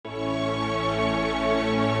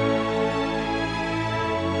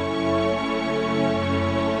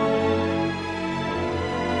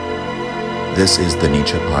This is the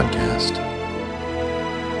Nietzsche Podcast.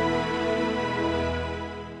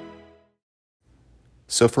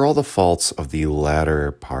 So for all the faults of the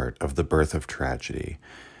latter part of The Birth of Tragedy,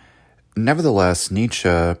 nevertheless,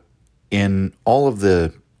 Nietzsche, in all of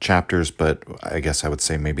the chapters, but I guess I would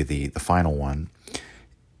say maybe the final one,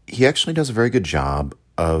 he actually does a very good job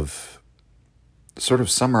of sort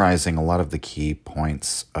of summarizing a lot of the key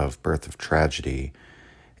points of Birth of Tragedy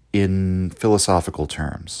in philosophical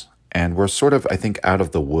terms. And we're sort of, I think, out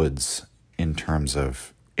of the woods in terms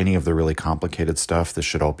of any of the really complicated stuff. This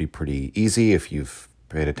should all be pretty easy if you've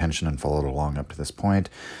paid attention and followed along up to this point.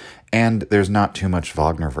 And there's not too much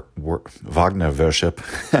Wagner worship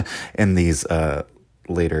in these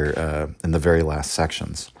later, in the very last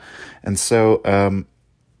sections. And so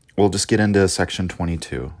we'll just get into section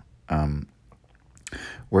 22,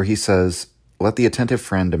 where he says, "Let the attentive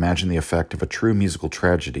friend imagine the effect of a true musical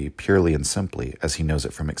tragedy purely and simply as he knows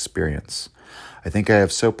it from experience. I think I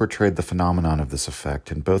have so portrayed the phenomenon of this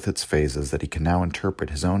effect in both its phases that he can now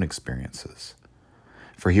interpret his own experiences.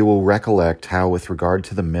 For he will recollect how, with regard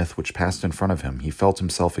to the myth which passed in front of him, he felt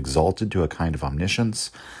himself exalted to a kind of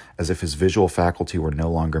omniscience, as if his visual faculty were no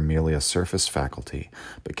longer merely a surface faculty,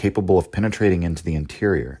 but capable of penetrating into the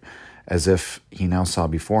interior, as if he now saw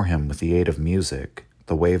before him, with the aid of music,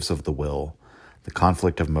 the waves of the will, the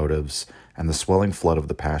conflict of motives, and the swelling flood of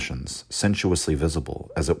the passions, sensuously visible,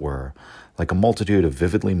 as it were, like a multitude of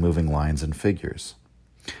vividly moving lines and figures.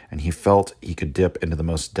 And he felt he could dip into the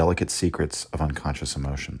most delicate secrets of unconscious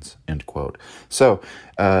emotions." End quote. So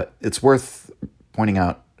it's worth pointing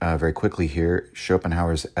out very quickly here,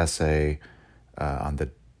 Schopenhauer's essay on the,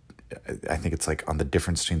 I think it's like on the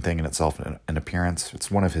difference between thing and itself and appearance. It's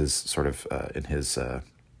one of his sort of, in his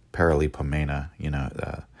Paralipomena,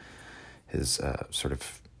 his sort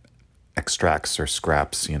of extracts or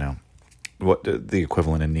scraps, what the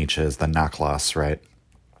equivalent in Nietzsche is the Nachlass, right?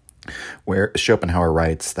 Where Schopenhauer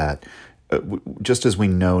writes that just as we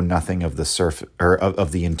know nothing of the surface or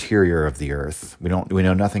of the interior of the earth, we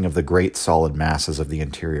know nothing of the great solid masses of the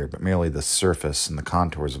interior, but merely the surface and the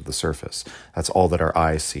contours of the surface. That's all that our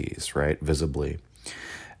eye sees, right, visibly.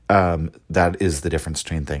 That is the difference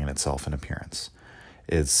between thing and itself and appearance.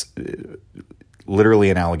 It's literally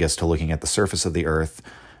analogous to looking at the surface of the earth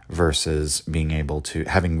versus being able to,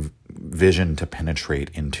 having vision to penetrate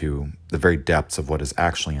into the very depths of what is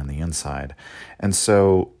actually on the inside. And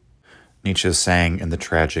so Nietzsche is saying in the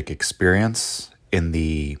tragic experience, in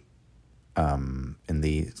the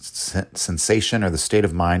sensation or the state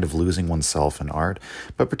of mind of losing oneself in art,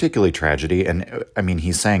 but particularly tragedy. And I mean,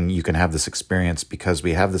 he's saying you can have this experience because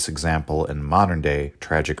we have this example in modern day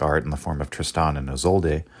tragic art in the form of Tristan and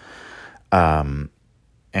Isolde.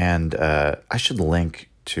 And I should link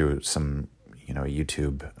to some,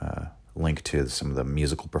 YouTube link to some of the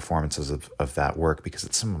musical performances of that work, because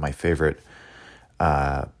it's some of my favorite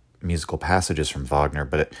musical passages from Wagner.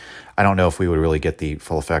 But I don't know if we would really get the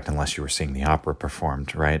full effect unless you were seeing the opera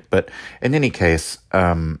performed, right? But in any case,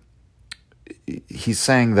 he's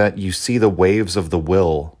saying that you see the waves of the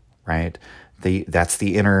will, right? That's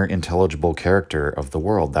the inner intelligible character of the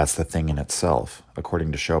world. That's the thing in itself,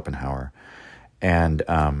 according to Schopenhauer. And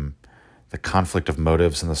the conflict of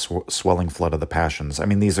motives and the swelling flood of the passions. I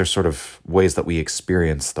mean, these are sort of ways that we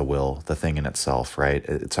experience the will, the thing in itself, right?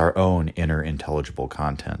 It's our own inner intelligible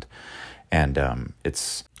content. And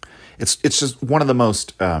it's just one of the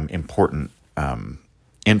most important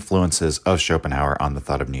influences of Schopenhauer on the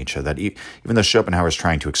thought of Nietzsche, that even though Schopenhauer is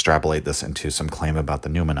trying to extrapolate this into some claim about the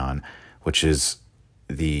noumenon, which is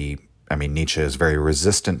Nietzsche is very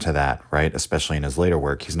resistant to that, right? Especially in his later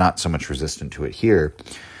work. He's not so much resistant to it here.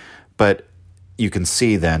 But you can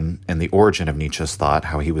see then in the origin of Nietzsche's thought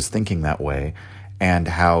how he was thinking that way, and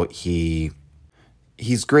how he's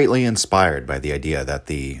greatly inspired by the idea that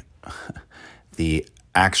the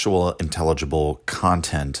actual intelligible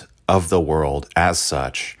content of the world as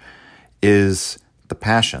such is the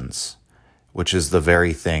passions, which is the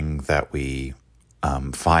very thing that we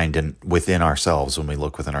find within ourselves when we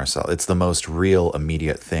look within ourselves. It's the most real,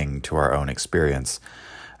 immediate thing to our own experience.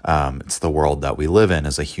 It's the world that we live in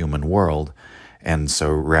as a human world. And so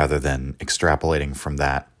rather than extrapolating from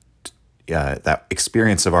that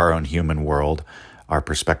experience of our own human world, our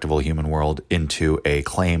perspectival human world, into a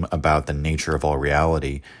claim about the nature of all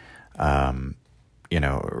reality, rather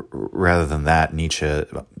than that, Nietzsche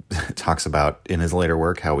talks about in his later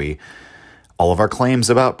work how all of our claims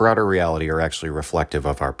about broader reality are actually reflective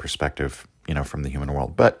of our perspective, from the human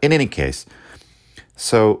world. But in any case,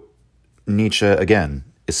 so Nietzsche, again,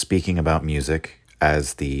 is speaking about music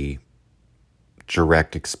as the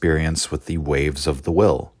direct experience with the waves of the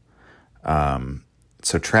will.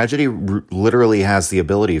 So tragedy literally has the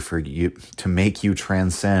ability for you to make you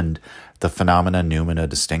transcend the phenomena-noumena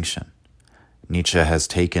distinction. Nietzsche has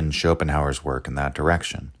taken Schopenhauer's work in that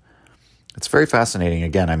direction. It's very fascinating.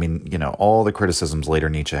 Again, I mean, all the criticisms later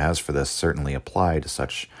Nietzsche has for this certainly apply to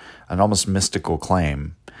such an almost mystical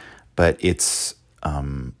claim, but it's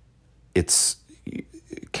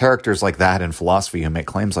characters like that in philosophy who make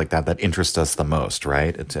claims like that interest us the most,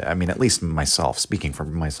 right? At least myself, speaking for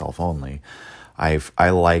myself only, I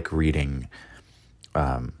like reading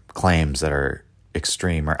claims that are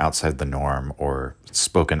extreme or outside the norm or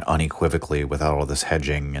spoken unequivocally without all this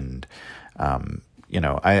hedging and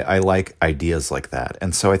I like ideas like that.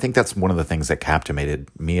 And so I think that's one of the things that captivated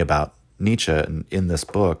me about Nietzsche in this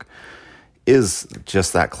book is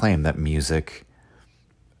just that claim that music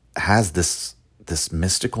has this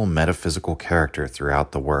mystical, metaphysical character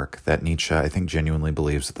throughout the work that Nietzsche, I think, genuinely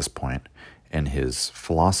believes at this point in his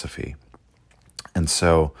philosophy. And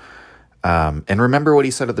so, and remember what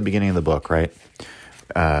he said at the beginning of the book, right?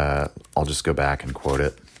 I'll just go back and quote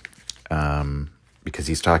it. Because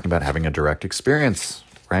he's talking about having a direct experience,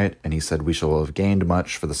 right? And he said, "We shall have gained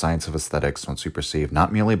much for the science of aesthetics once we perceive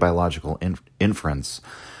not merely biological inference,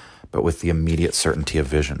 but with the immediate certainty of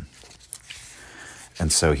vision."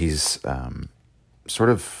 And so he's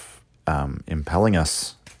impelling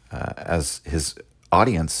us as his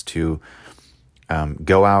audience to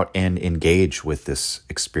go out and engage with this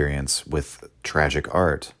experience with tragic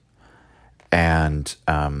art and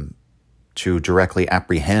to directly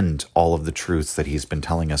apprehend all of the truths that he's been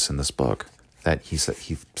telling us in this book, that he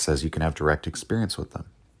says you can have direct experience with them.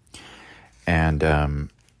 And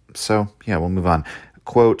we'll move on.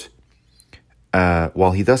 Quote,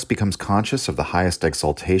 "While he thus becomes conscious of the highest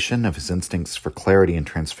exaltation of his instincts for clarity and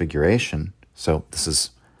transfiguration," so this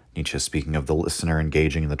is Nietzsche speaking of the listener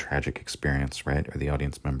engaging in the tragic experience, right, or the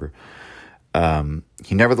audience member,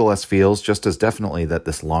 he nevertheless feels just as definitely that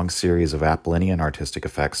this long series of Apollinian artistic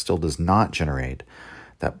effects still does not generate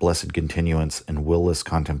that blessed continuance and will-less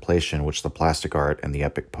contemplation which the plastic art and the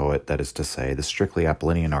epic poet, that is to say, the strictly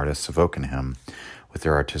Apollinian artists, evoke in him with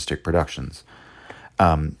their artistic productions.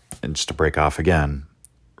 And just to break off again,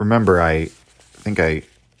 remember, I think I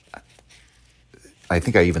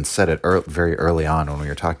even said it very early on when we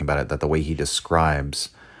were talking about it, that the way he describes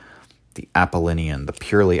the Apollinian, the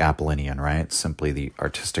purely Apollinian, right? Simply the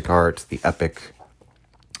artistic art, the epic,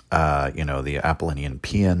 the Apollinian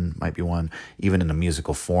paean might be one. Even in a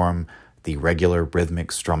musical form, the regular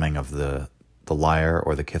rhythmic strumming of the lyre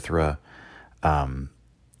or the kithara,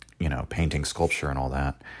 painting, sculpture, and all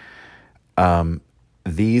that.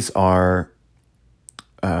 These are,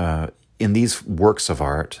 in these works of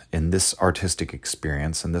art, in this artistic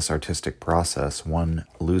experience, in this artistic process, one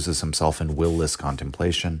loses himself in will-less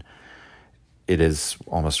contemplation. It is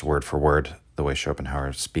almost word for word the way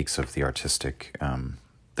Schopenhauer speaks of the artistic,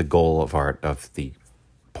 the goal of art, of the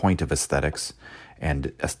point of aesthetics,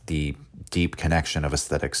 and the deep connection of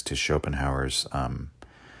aesthetics to Schopenhauer's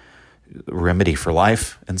remedy for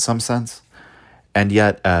life, in some sense. And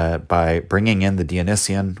yet, by bringing in the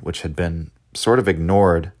Dionysian, which had been sort of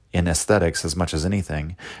ignored in aesthetics as much as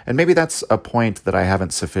anything, and maybe that's a point that I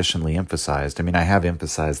haven't sufficiently emphasized. I mean, I have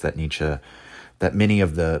emphasized that that many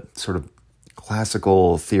of the sort of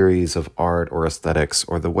classical theories of art or aesthetics,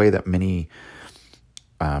 or the way that many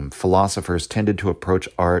philosophers tended to approach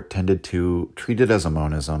art, tended to treat it as a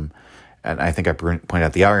monism. And I think I point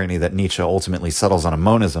out the irony that Nietzsche ultimately settles on a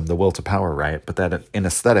monism, the will to power, right? But that in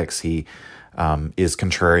aesthetics, he is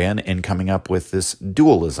contrarian in coming up with this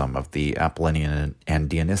dualism of the Apollinian and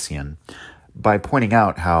Dionysian by pointing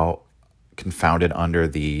out how confounded under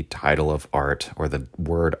the title of art or the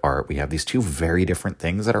word art, we have these two very different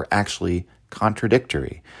things that are actually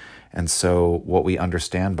contradictory. And so what we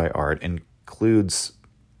understand by art includes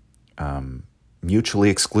mutually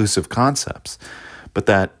exclusive concepts. But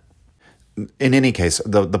that, in any case,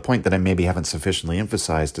 the point that I maybe haven't sufficiently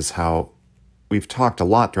emphasized is how we've talked a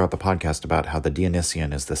lot throughout the podcast about how the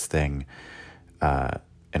Dionysian is this thing,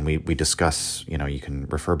 and we discuss, you can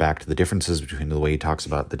refer back to the differences between the way he talks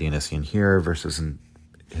about the Dionysian here versus in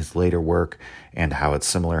his later work, and how it's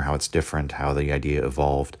similar, how it's different, how the idea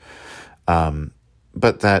evolved.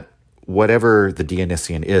 But that whatever the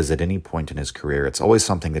Dionysian is at any point in his career, it's always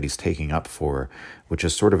something that he's taking up for, which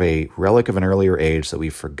is sort of a relic of an earlier age that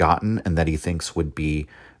we've forgotten and that he thinks would be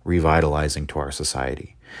revitalizing to our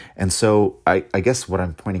society. And so I guess what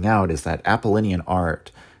I'm pointing out is that Apollinian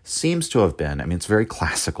art seems to have been, it's very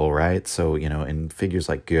classical, right? So, in figures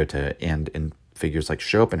like Goethe and in figures like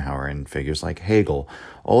Schopenhauer and figures like Hegel,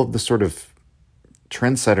 all of the sort of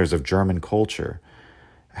trendsetters of German culture,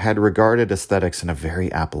 had regarded aesthetics in a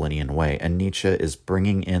very Apollonian way, and Nietzsche is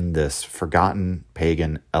bringing in this forgotten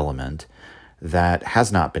pagan element that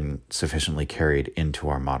has not been sufficiently carried into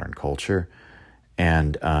our modern culture,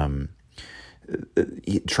 and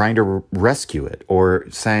trying to rescue it, or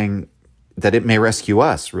saying that it may rescue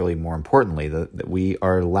us, really more importantly, that we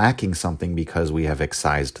are lacking something because we have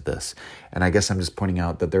excised this. And I guess I'm just pointing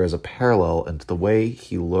out that there is a parallel into the way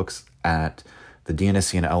he looks at the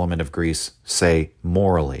Dionysian element of Greece, say,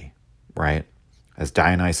 morally, right? As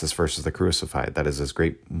Dionysus versus the crucified, that is his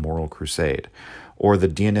great moral crusade. Or the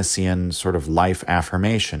Dionysian sort of life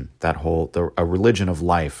affirmation, a religion of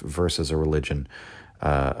life versus a religion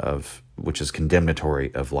which is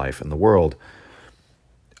condemnatory of life in the world.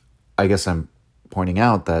 I guess I'm pointing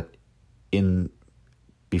out that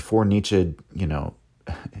before Nietzsche,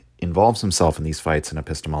 involves himself in these fights in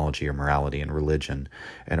epistemology or morality and religion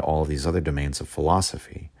and all of these other domains of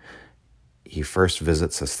philosophy, he first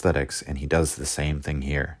visits aesthetics, and he does the same thing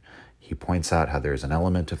here. He points out how there's an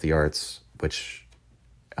element of the arts which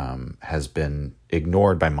has been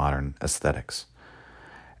ignored by modern aesthetics.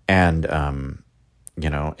 And,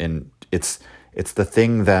 and it's the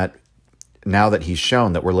thing that, now that he's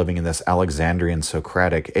shown that we're living in this Alexandrian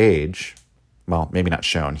Socratic age, well, maybe not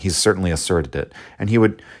shown, he's certainly asserted it. And he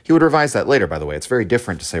would revise that later, by the way. It's very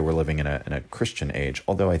different to say we're living in a Christian age,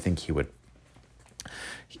 although I think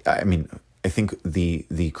I think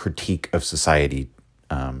the critique of society,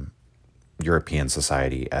 European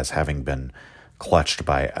society, as having been clutched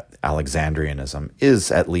by Alexandrianism is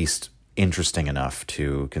at least interesting enough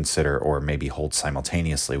to consider, or maybe hold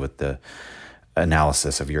simultaneously with the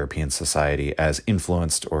analysis of European society as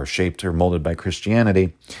influenced or shaped or molded by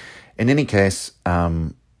Christianity. In any case,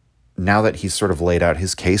 now that he's sort of laid out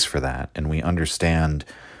his case for that, and we understand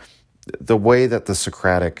the way that the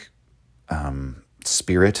Socratic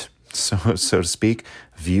spirit, so to speak,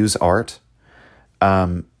 views art,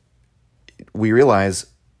 we realize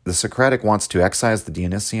the Socratic wants to excise the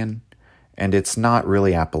Dionysian, and it's not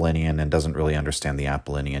really Apollonian and doesn't really understand the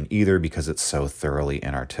Apollonian either, because it's so thoroughly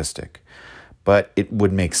inartistic. But it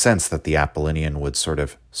would make sense that the Apollonian would sort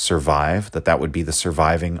of survive, that would be the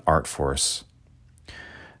surviving art force,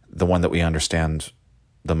 the one that we understand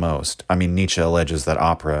the most. I mean, Nietzsche alleges that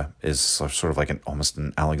opera is sort of like almost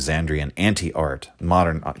an Alexandrian anti-art,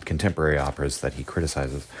 modern contemporary operas that he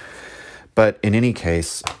criticizes. But in any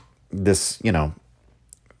case, this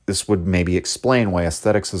would maybe explain why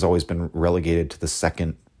aesthetics has always been relegated to the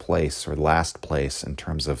second place or last place in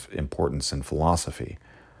terms of importance in philosophy.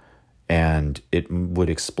 And it would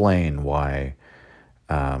explain why,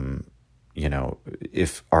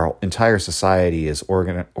 if our entire society is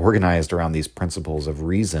organized around these principles of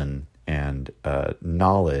reason and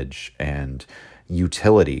knowledge and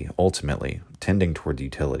utility, ultimately tending toward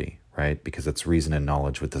utility, right? Because it's reason and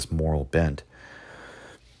knowledge with this moral bent,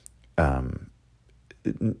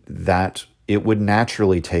 that it would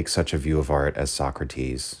naturally take such a view of art as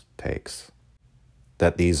Socrates takes,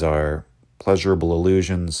 that these are pleasurable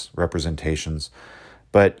illusions, representations,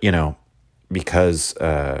 but, because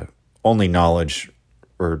only knowledge,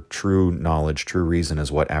 or true reason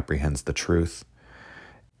is what apprehends the truth,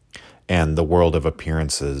 and the world of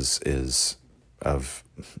appearances is of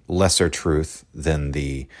lesser truth than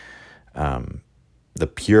the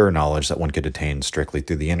pure knowledge that one could attain strictly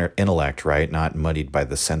through the intellect, right? Not muddied by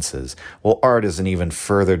the senses. Well, art is an even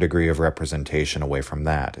further degree of representation away from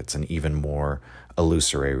that. It's an even more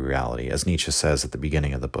illusory reality. As Nietzsche says at the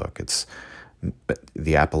beginning of the book, it's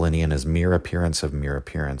the Apollonian is mere appearance of mere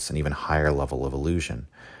appearance, an even higher level of illusion.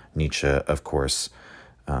 Nietzsche, of course,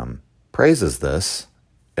 praises this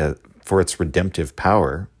for its redemptive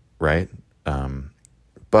power, right?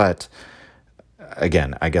 But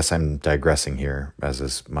again, I guess I'm digressing here, as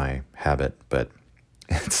is my habit, but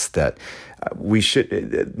it's that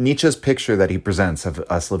Nietzsche's picture that he presents of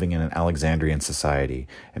us living in an Alexandrian society,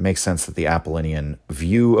 it makes sense that the Apollonian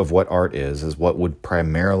view of what art is what would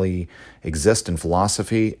primarily exist in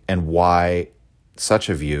philosophy, and why such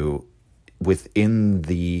a view within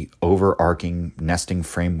the overarching nesting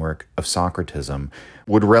framework of Socratism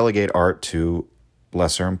would relegate art to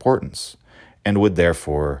lesser importance, and would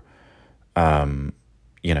therefore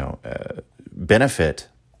benefit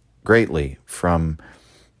greatly from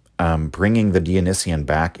bringing the Dionysian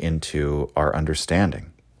back into our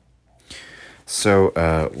understanding. So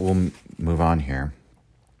we'll move on here.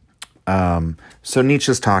 So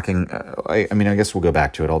Nietzsche's talking, I guess we'll go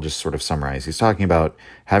back to it. I'll just sort of summarize. He's talking about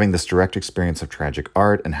having this direct experience of tragic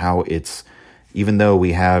art, and how it's, even though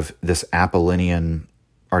we have this Apollonian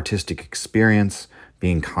artistic experience,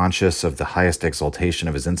 being conscious of the highest exaltation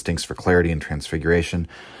of his instincts for clarity and transfiguration,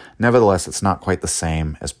 Nevertheless, it's not quite the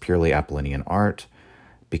same as purely Apollonian art,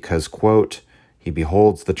 because, quote, he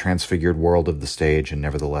beholds the transfigured world of the stage and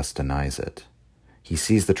nevertheless denies it. He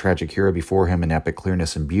sees the tragic hero before him in epic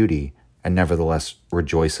clearness and beauty, and nevertheless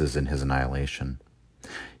rejoices in his annihilation.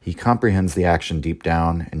 He comprehends the action deep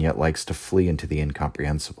down, and yet likes to flee into the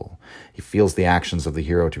incomprehensible. He feels the actions of the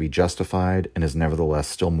hero to be justified, and is nevertheless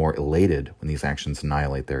still more elated when these actions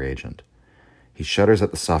annihilate their agent. He shudders at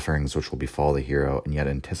the sufferings which will befall the hero, and yet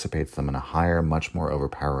anticipates them in a higher, much more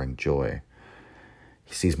overpowering joy.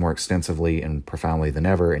 He sees more extensively and profoundly than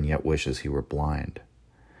ever, and yet wishes he were blind.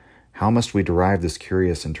 How must we derive this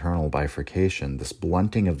curious internal bifurcation, this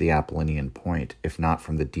blunting of the Apollonian point, if not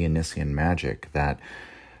from the Dionysian magic that,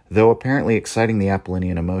 though apparently exciting the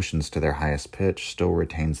Apollonian emotions to their highest pitch, still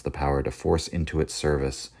retains the power to force into its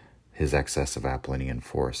service his excess of Apollonian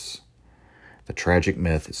force? The tragic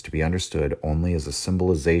myth is to be understood only as a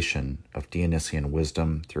symbolization of Dionysian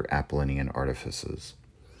wisdom through Apollonian artifices.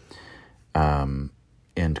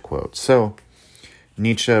 End quote. So,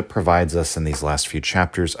 Nietzsche provides us in these last few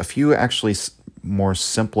chapters a few actually more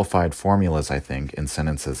simplified formulas, I think, in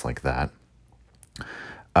sentences like that,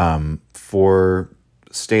 for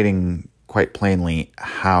stating quite plainly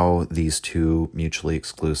how these two mutually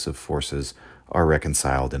exclusive forces are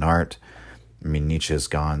reconciled in art. I mean, Nietzsche has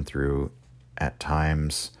gone through, at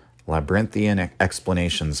times, labyrinthian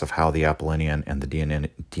explanations of how the Apollonian and the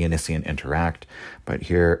Dionysian interact, but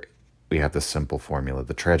here we have this simple formula.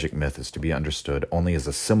 The tragic myth is to be understood only as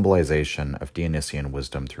a symbolization of Dionysian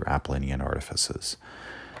wisdom through Apollonian artifices,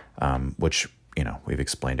 which, we've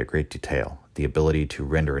explained at great detail. The ability to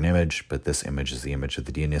render an image, but this image is the image of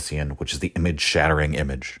the Dionysian, which is the image-shattering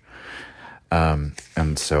image.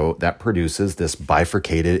 And so that produces this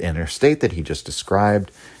bifurcated inner state that he just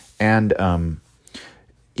described. And,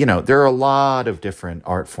 there are a lot of different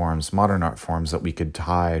art forms, modern art forms, that we could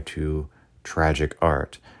tie to tragic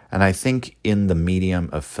art. And I think in the medium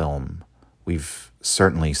of film, we've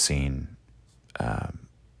certainly seen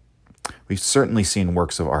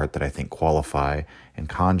works of art that I think qualify in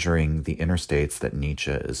conjuring the inner states that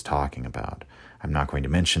Nietzsche is talking about. I'm not going to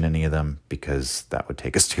mention any of them because that would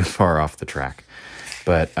take us too far off the track.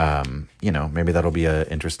 But, maybe that'll be an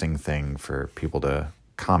interesting thing for people to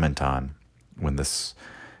comment on when this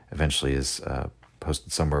eventually is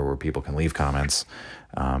posted somewhere where people can leave comments.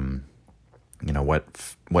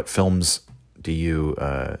 What films do you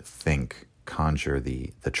think conjure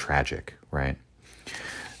the tragic, right?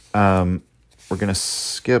 We're going to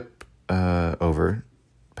skip over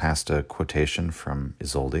past a quotation from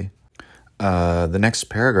Isolde. The next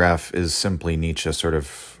paragraph is simply Nietzsche sort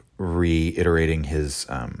of reiterating his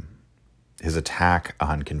attack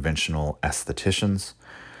on conventional aestheticians.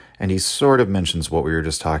 And he sort of mentions what we were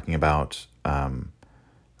just talking about,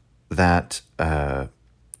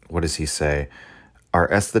 what does he say? Our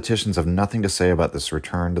aestheticians have nothing to say about this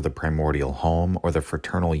return to the primordial home or the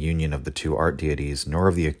fraternal union of the two art deities, nor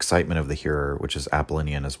of the excitement of the hearer, which is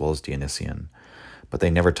Apollonian as well as Dionysian. But they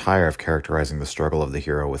never tire of characterizing the struggle of the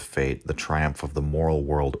hero with fate, the triumph of the moral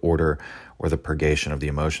world order, or the purgation of the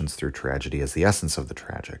emotions through tragedy as the essence of the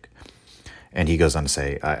tragic. And he goes on to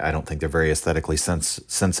say, I don't think they're very aesthetically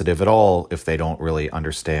sensitive at all if they don't really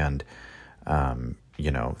understand,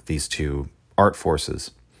 these two art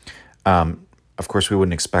forces. Of course, we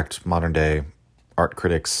wouldn't expect modern-day art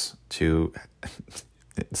critics to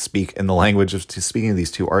speak in the language of speaking of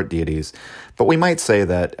these two art deities, but we might say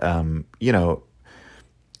that,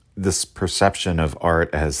 this perception of art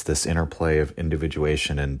as this interplay of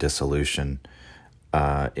individuation and dissolution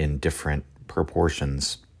in different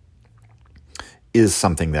proportions is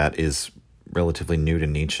something that is relatively new to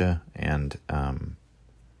Nietzsche and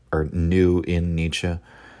or new in Nietzsche.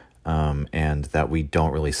 And that we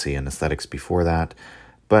don't really see in aesthetics before that.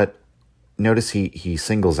 But notice he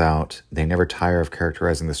singles out, they never tire of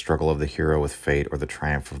characterizing the struggle of the hero with fate or the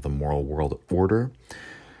triumph of the moral world order.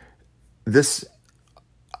 This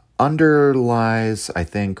underlies, I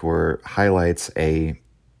think, or highlights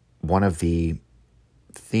one of the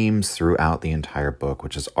themes throughout the entire book,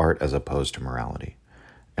 which is art as opposed to morality.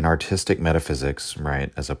 An artistic metaphysics,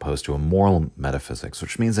 right, as opposed to a moral metaphysics,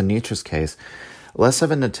 which means in Nietzsche's case, less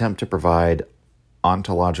of an attempt to provide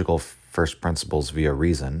ontological first principles via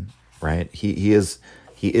reason, right? He is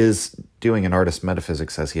doing an artist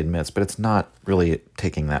metaphysics, as he admits, but it's not really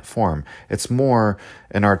taking that form. It's more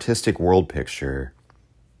an artistic world picture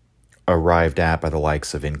arrived at by the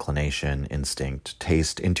likes of inclination, instinct,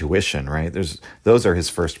 taste, intuition, right? Those are his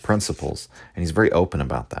first principles, and he's very open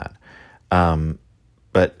about that.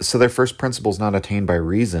 But so their first principles not attained by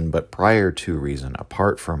reason, but prior to reason,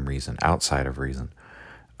 apart from reason, outside of reason.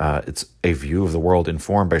 It's a view of the world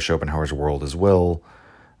informed by Schopenhauer's world as will,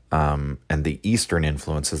 and the Eastern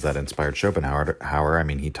influences that inspired Schopenhauer. I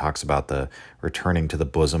mean, he talks about the returning to the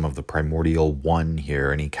bosom of the primordial one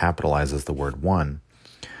here, and he capitalizes the word one.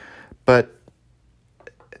 But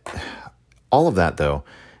all of that, though,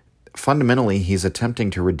 fundamentally, he's attempting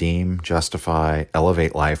to redeem, justify,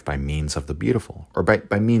 elevate life by means of the beautiful, or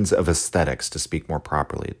by means of aesthetics, to speak more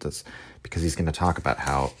properly. It does, because he's going to talk about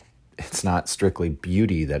how it's not strictly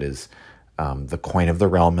beauty that is the coin of the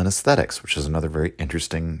realm in aesthetics, which is another very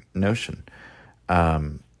interesting notion.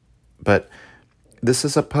 But this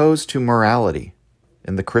is opposed to morality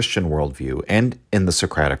in the Christian worldview and in the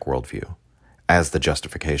Socratic worldview as the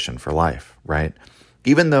justification for life, right?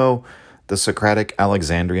 Even though the Socratic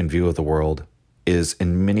Alexandrian view of the world is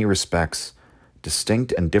in many respects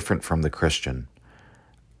distinct and different from the Christian,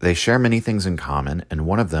 they share many things in common, and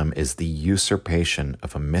one of them is the usurpation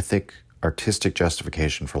of a mythic, artistic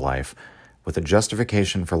justification for life with a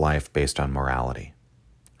justification for life based on morality.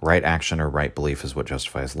 Right action or right belief is what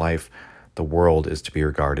justifies life. The world is to be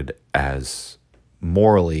regarded as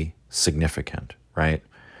morally significant, right?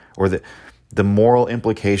 Or the moral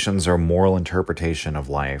implications or moral interpretation of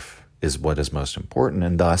life is what is most important,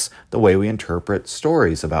 and thus the way we interpret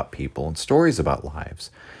stories about people and stories about lives.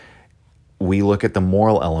 We look at the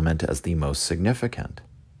moral element as the most significant,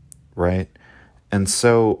 right? And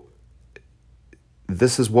so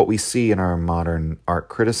this is what we see in our modern art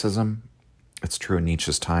criticism. It's true in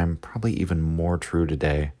Nietzsche's time, probably even more true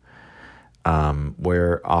today,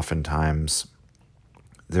 where oftentimes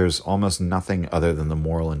there's almost nothing other than the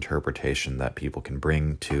moral interpretation that people can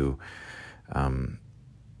bring to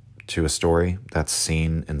a story that's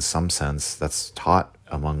seen in some sense, that's taught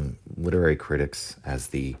among literary critics as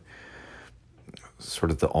the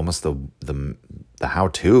sort of the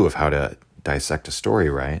how-to of how to dissect a story,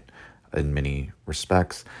 right, in many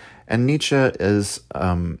respects. And Nietzsche is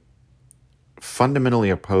fundamentally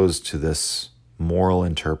opposed to this moral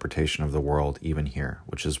interpretation of the world even here,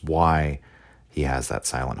 which is why he has that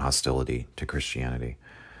silent hostility to Christianity.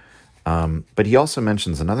 But he also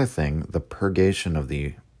mentions another thing, the purgation of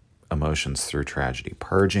the emotions through tragedy,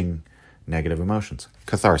 purging negative emotions.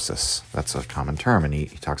 Catharsis, that's a common term, and he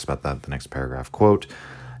talks about that in the next paragraph. Quote,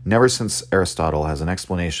 "Never since Aristotle has an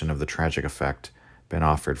explanation of the tragic effect been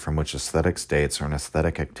offered from which aesthetic states or an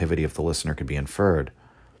aesthetic activity of the listener could be inferred.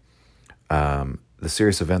 The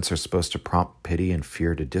serious events are supposed to prompt pity and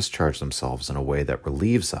fear to discharge themselves in a way that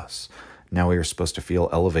relieves us. Now we are supposed to feel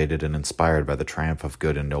elevated and inspired by the triumph of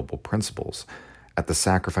good and noble principles, at the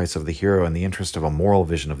sacrifice of the hero in the interest of a moral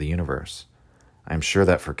vision of the universe. I am sure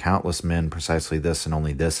that for countless men precisely this and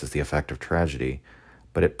only this is the effect of tragedy,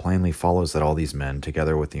 but it plainly follows that all these men,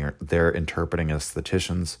 together with their interpreting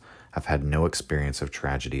aestheticians, have had no experience of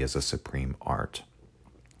tragedy as a supreme art."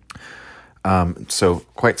 So,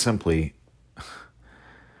 quite simply,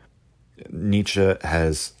 Nietzsche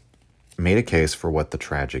has made a case for what the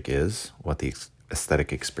tragic is, what the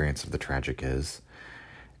aesthetic experience of the tragic is,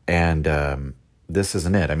 and this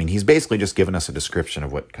isn't it. I mean, he's basically just given us a description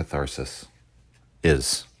of what catharsis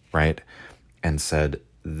is, right? And said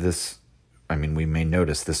this, I mean, we may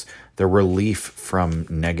notice this, the relief from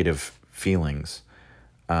negative feelings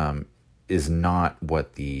is not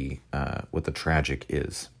what the tragic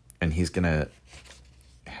is. And he's gonna,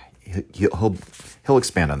 he'll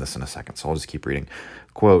expand on this in a second, so I'll just keep reading.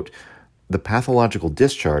 Quote, "The pathological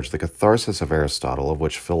discharge, the catharsis of Aristotle, of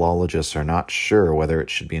which philologists are not sure whether it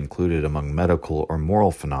should be included among medical or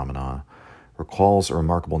moral phenomena, recalls a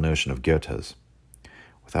remarkable notion of Goethe's.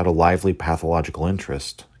 Without a lively pathological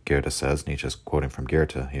interest," Goethe says, Nietzsche's quoting from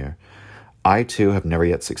Goethe here, "I too have never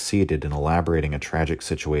yet succeeded in elaborating a tragic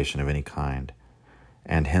situation of any kind,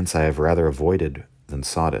 and hence I have rather avoided than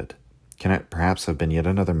sought it. Can it perhaps have been yet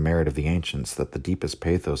another merit of the ancients that the deepest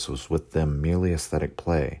pathos was with them merely aesthetic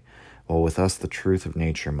play, while with us the truth of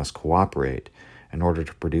nature must cooperate in order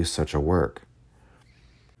to produce such a work?"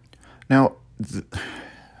 Now,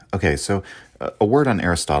 okay, so a word on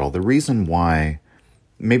Aristotle. The reason why,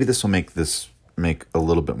 maybe this will make a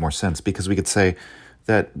little bit more sense, because we could say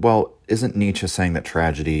that, well, isn't Nietzsche saying that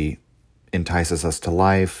tragedy entices us to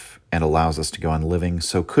life and allows us to go on living?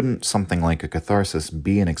 So couldn't something like a catharsis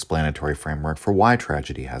be an explanatory framework for why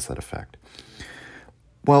tragedy has that effect?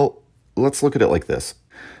 Well, let's look at it like this.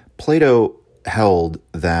 Plato held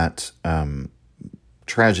that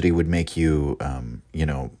tragedy would make you,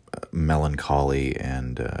 melancholy,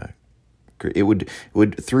 and it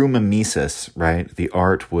would through mimesis, right? The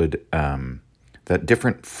art would that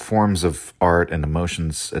different forms of art and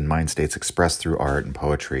emotions and mind states expressed through art and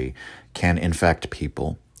poetry can infect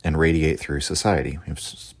people and radiate through society. We've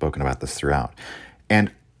spoken about this throughout.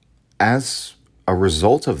 And as a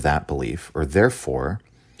result of that belief, or therefore,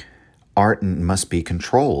 art must be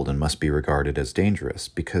controlled and must be regarded as dangerous,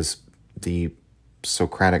 because the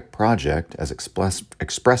Socratic project, as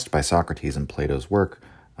expressed by Socrates in Plato's work,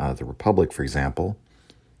 The Republic, for example,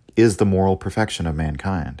 is the moral perfection of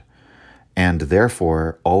mankind. And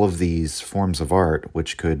therefore, all of these forms of art,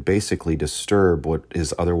 which could basically disturb what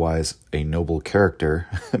is otherwise a noble character,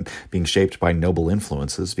 being shaped by noble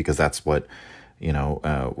influences, because that's what,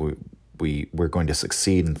 we're going to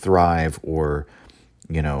succeed and thrive, or,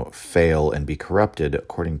 fail and be corrupted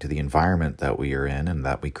according to the environment that we are in and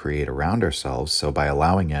that we create around ourselves. So by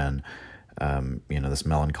allowing in, this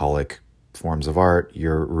melancholic forms of art,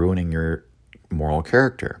 you're ruining your moral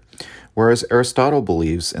character. Whereas Aristotle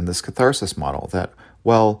believes in this catharsis model that,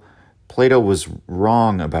 well, Plato was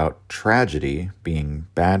wrong about tragedy being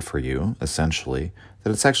bad for you, essentially, that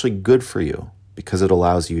it's actually good for you because it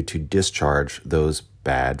allows you to discharge those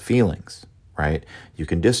bad feelings, right? You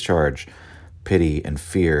can discharge pity and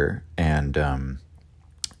fear and,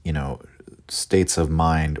 states of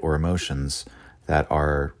mind or emotions that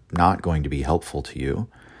are not going to be helpful to you.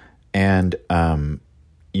 And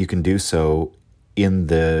you can do so in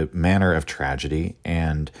the manner of tragedy,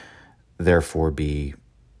 and therefore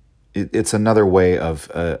it's another way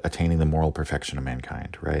of attaining the moral perfection of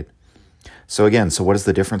mankind, right? So what is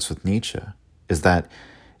the difference with Nietzsche? Is that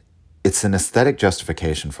it's an aesthetic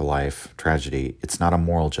justification for life, tragedy. It's not a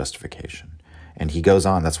moral justification. And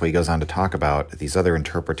that's why he goes on to talk about these other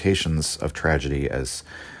interpretations of tragedy as,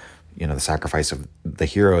 the sacrifice of the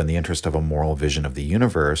hero in the interest of a moral vision of the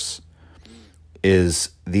universe.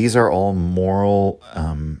 These are all moral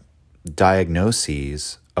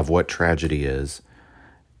diagnoses of what tragedy is,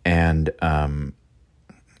 and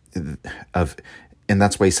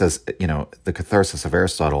that's why he says, the catharsis of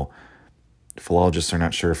Aristotle, philologists are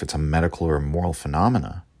not sure if it's a medical or a moral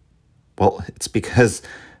phenomena. Well, it's because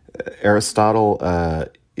Aristotle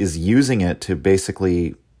is using it to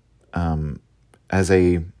basically as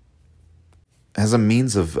a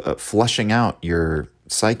means of fleshing out your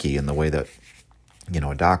psyche in the way that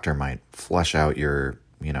a doctor might flush out your,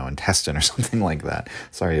 intestine or something like that.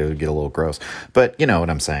 Sorry, it would get a little gross. But you know what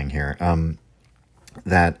I'm saying here.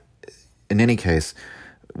 That in any case,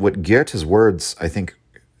 what Goethe's words, I think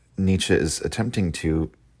Nietzsche is attempting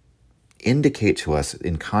to indicate to us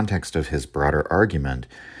in context of his broader argument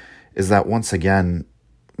is that once again,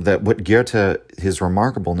 that what Goethe, his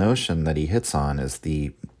remarkable notion that he hits on is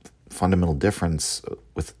the fundamental difference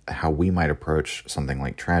with how we might approach something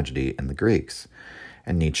like tragedy in the Greeks.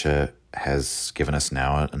 And Nietzsche has given us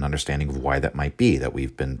now an understanding of why that might be, that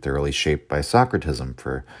we've been thoroughly shaped by Socratism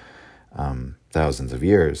for thousands of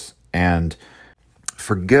years. And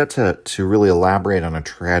for Goethe to really elaborate on a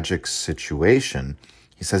tragic situation,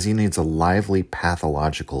 he says he needs a lively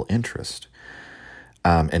pathological interest.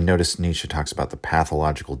 And notice Nietzsche talks about the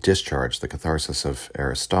pathological discharge, the catharsis of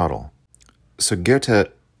Aristotle. So Goethe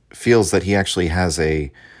feels that he actually has to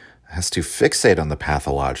fixate on the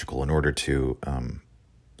pathological in order to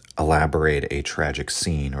elaborate a tragic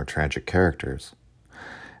scene or tragic characters.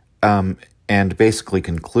 And basically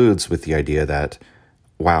concludes with the idea that,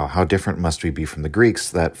 wow, how different must we be from the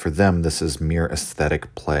Greeks, that for them this is mere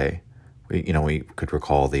aesthetic play. We could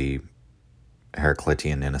recall the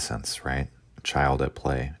Heraclitean innocence, right? A child at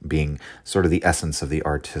play, being sort of the essence of the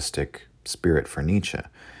artistic spirit for Nietzsche.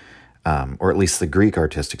 Or at least the Greek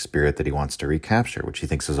artistic spirit that he wants to recapture, which he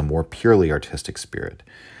thinks is a more purely artistic spirit.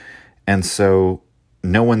 And so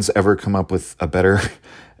no one's ever come up with a better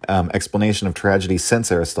explanation of tragedy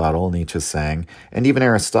since Aristotle, Nietzsche's saying. And even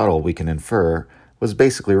Aristotle, we can infer, was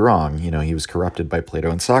basically wrong. He was corrupted by Plato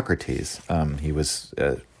and Socrates. He was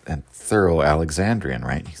a thorough Alexandrian,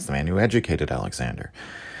 right? He's the man who educated Alexander.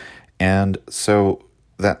 And so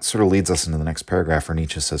that sort of leads us into the next paragraph where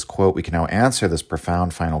Nietzsche says, quote, "We can now answer this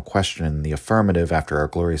profound final question in the affirmative after our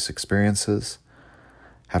glorious experiences.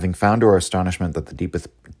 Having found to our astonishment that the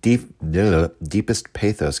deepest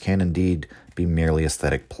pathos can indeed be merely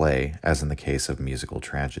aesthetic play, as in the case of musical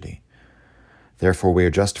tragedy. Therefore, we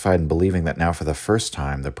are justified in believing that now for the first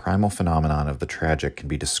time the primal phenomenon of the tragic can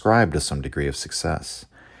be described to some degree of success.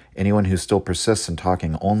 Anyone who still persists in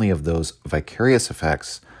talking only of those vicarious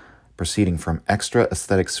effects proceeding from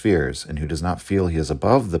extra-aesthetic spheres and who does not feel he is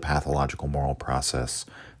above the pathological moral process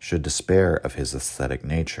should despair of his aesthetic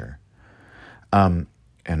nature."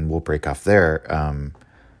 And we'll break off there.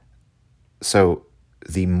 So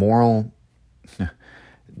the moral,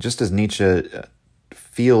 just as Nietzsche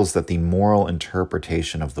feels that the moral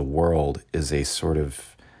interpretation of the world is a sort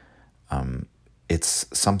of, it's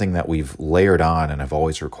something that we've layered on and have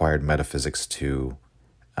always required metaphysics to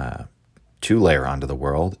to layer onto the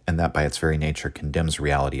world, and that by its very nature condemns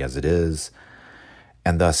reality as it is,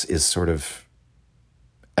 and thus is sort of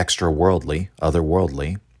extra-worldly,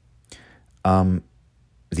 otherworldly.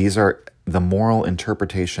 These are the moral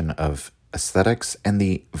interpretation of aesthetics and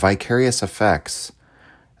the vicarious effects,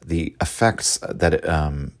 the effects that,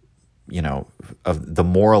 of the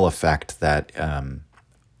moral effect that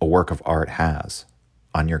a work of art has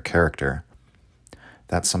on your character.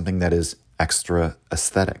 That's something that is extra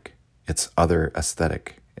aesthetic. It's other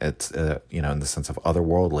aesthetic. It's, in the sense of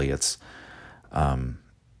otherworldly. It's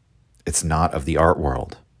not of the art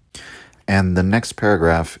world. And the next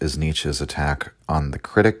paragraph is Nietzsche's attack on the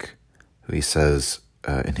critic, who he says,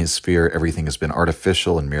 in his sphere, everything has been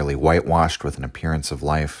artificial and merely whitewashed with an appearance of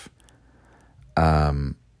life.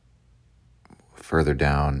 Further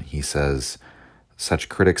down, he says, such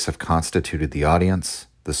critics have constituted the audience.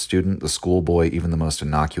 The student, the schoolboy, even the most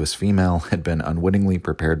innocuous female had been unwittingly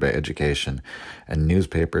prepared by education and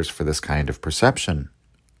newspapers for this kind of perception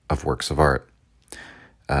of works of art.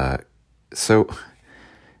 So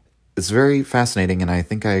it's very fascinating, and I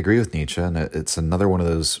think I agree with Nietzsche, and it's another one of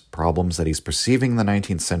those problems that he's perceiving in the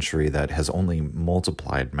 19th century that has only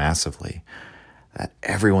multiplied massively. That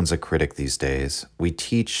everyone's a critic these days. We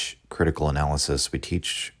teach critical analysis. We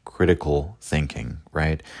teach critical thinking,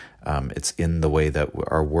 right? It's in the way that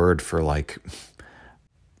our word for like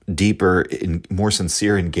deeper, more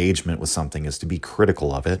sincere engagement with something is to be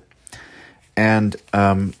critical of it. And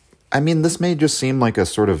this may just seem like a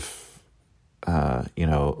sort of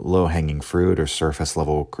low-hanging fruit or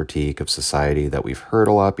surface-level critique of society that we've heard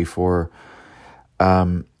a lot before.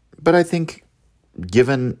 But I think,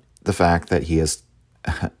 given the fact that he has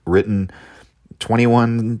written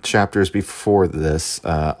 21 chapters before this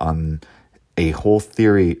on a whole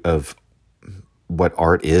theory of what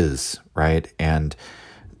art is, right? And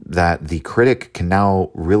that the critic can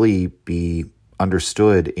now really be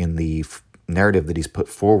understood in the narrative that he's put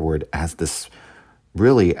forward as this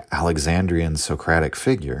really Alexandrian Socratic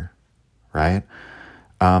figure, right?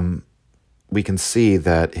 We can see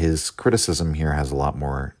that his criticism here has a lot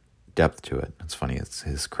more depth to it. It's funny, it's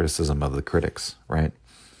his criticism of the critics, right?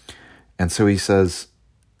 And so he says,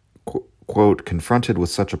 quote, confronted with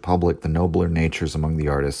such a public, the nobler natures among the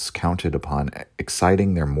artists counted upon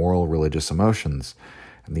exciting their moral religious emotions,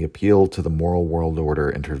 and the appeal to the moral world order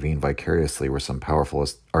intervened vicariously where some powerful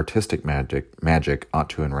artistic magic ought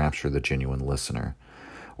to enrapture the genuine listener,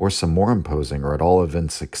 or some more imposing, or at all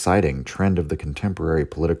events exciting, trend of the contemporary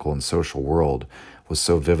political and social world was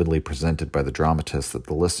so vividly presented by the dramatist that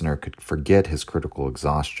the listener could forget his critical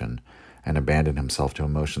exhaustion and abandon himself to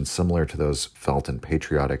emotions similar to those felt in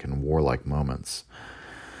patriotic and warlike moments.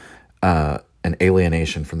 An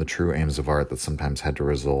alienation from the true aims of art that sometimes had to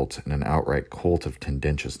result in an outright cult of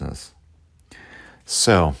tendentiousness.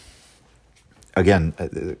 So, again,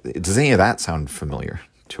 does any of that sound familiar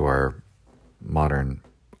to our modern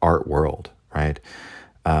art world, right?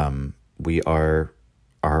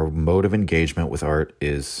 Our mode of engagement with art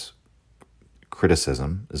is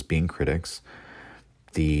criticism, is being critics.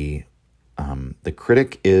 The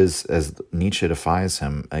critic is, as Nietzsche defines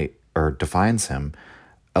him,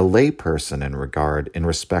 a layperson in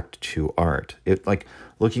respect to art. It like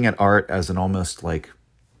looking at art as an almost like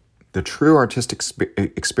the true artistic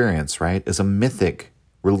experience, right? Is a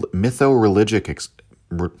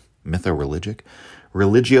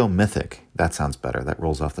religio-mythic. That sounds better. That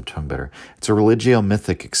rolls off the tongue better. It's a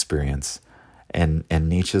religio-mythic experience, in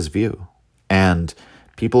Nietzsche's view, and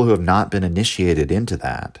people who have not been initiated into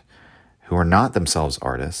that, who are not themselves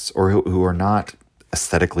artists, or who are not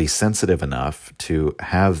aesthetically sensitive enough to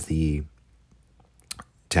have the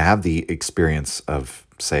experience of,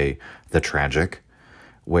 say, the tragic,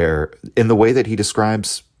 where in the way that he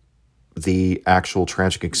describes the actual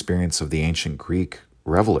tragic experience of the ancient Greek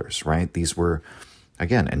revelers, right? These were,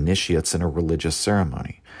 again, initiates in a religious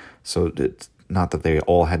ceremony. So it's not that they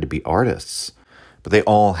all had to be artists, but they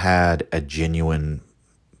all had a genuine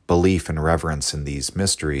belief and reverence in these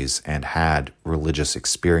mysteries and had religious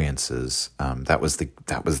experiences. That was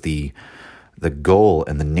the goal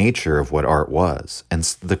and the nature of what art was. And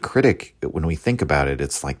the critic, when we think about it,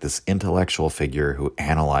 it's like this intellectual figure who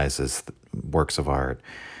analyzes works of art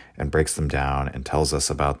and breaks them down and tells us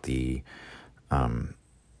about the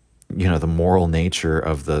moral nature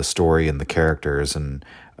of the story and the characters. And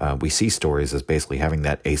we see stories as basically having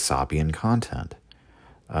that Aesopian content.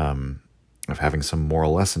 Of having some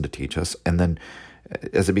moral lesson to teach us. And then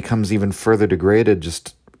as it becomes even further degraded,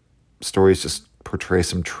 stories just portray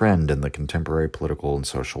some trend in the contemporary political and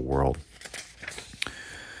social world.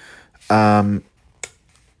 And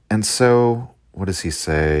so, what does he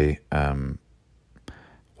say?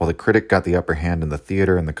 While the critic got the upper hand in the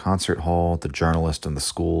theater and the concert hall, the journalist in the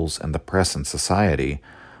schools, and the press and society,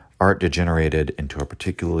 art degenerated into a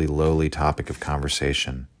particularly lowly topic of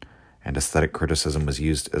conversation, and aesthetic criticism was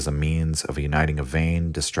used as a means of uniting a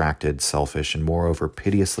vain, distracted, selfish, and moreover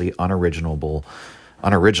piteously unoriginal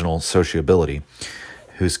sociability,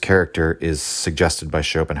 whose character is suggested by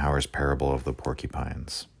Schopenhauer's parable of the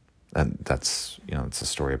porcupines. And that's it's a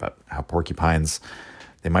story about how porcupines,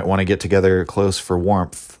 they might want to get together close for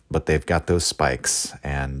warmth, but they've got those spikes,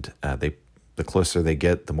 and the closer they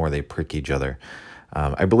get, the more they prick each other.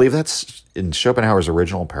 I believe that's in Schopenhauer's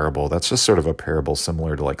original parable. That's just sort of a parable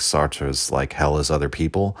similar to like Sartre's like hell is other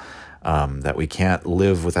people, that we can't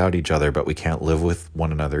live without each other, but we can't live with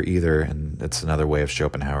one another either. And it's another way of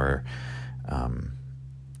Schopenhauer,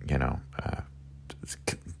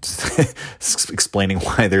 explaining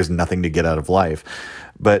why there's nothing to get out of life.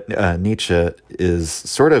 But Nietzsche is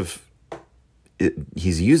sort of,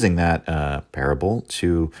 he's using that parable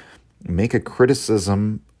to make a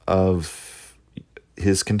criticism of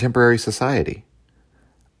his contemporary society.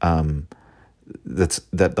 That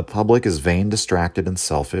the public is vain, distracted, and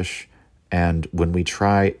selfish. And when we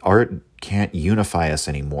try, art can't unify us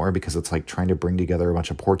anymore because it's like trying to bring together a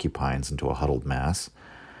bunch of porcupines into a huddled mass.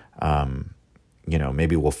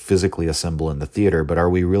 Maybe we'll physically assemble in the theater, but are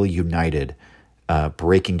we really united,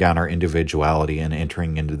 breaking down our individuality and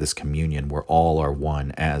entering into this communion where all are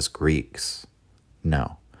one as Greeks?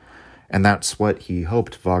 No. And that's what he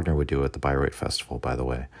hoped Wagner would do at the Bayreuth Festival, by the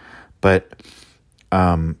way. But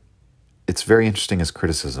it's very interesting as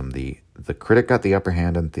criticism. The critic got the upper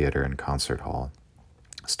hand in theater and concert hall.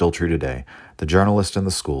 Still true today. The journalist in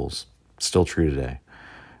the schools. Still true today.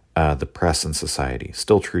 The press and society.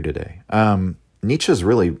 Still true today. Nietzsche's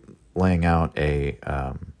really laying out a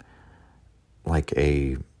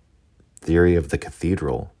theory of the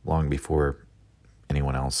cathedral long before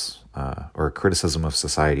anyone else, or a criticism of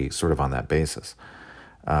society sort of on that basis,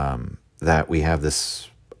 that we have this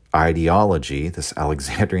ideology, this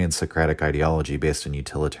Alexandrian Socratic ideology based in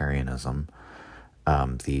utilitarianism,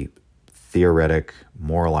 the theoretic,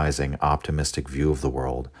 moralizing, optimistic view of the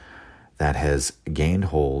world that has gained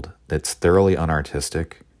hold, that's thoroughly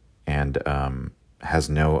unartistic, and has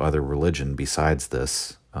no other religion besides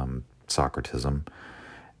this, Socratism.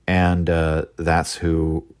 And that's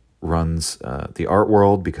who runs the art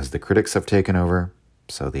world, because the critics have taken over.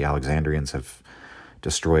 So the Alexandrians have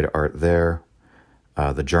destroyed art there.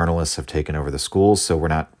 The journalists have taken over the schools, so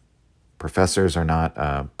professors are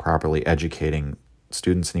not properly educating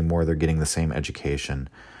students anymore. They're getting the same education,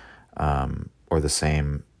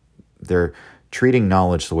 they're treating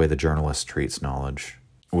knowledge the way the journalist treats knowledge,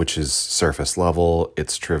 which is surface level,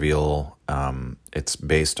 it's trivial, it's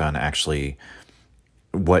based on actually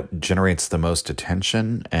what generates the most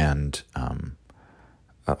attention and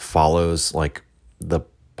follows like the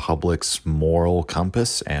public's moral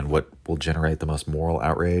compass, and what will generate the most moral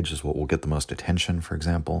outrage is what will get the most attention, for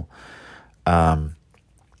example. And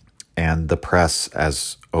the press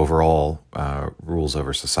as overall rules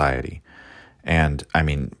over society. And I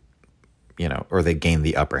mean, or they gain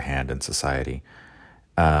the upper hand in society.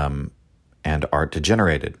 And art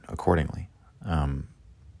degenerated accordingly.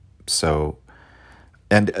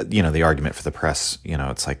 The argument for the press,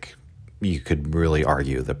 it's like you could really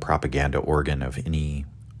argue the propaganda organ of any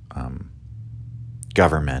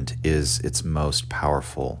government is its most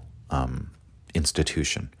powerful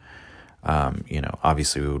institution.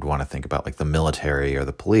 Obviously we would want to think about like the military or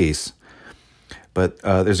the police, but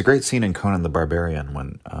there's a great scene in Conan the Barbarian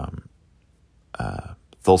when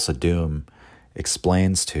Thulsa Doom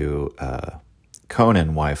explains to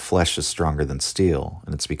Conan why flesh is stronger than steel,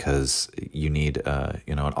 and it's because you need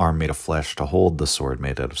an arm made of flesh to hold the sword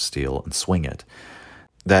made out of steel and swing it.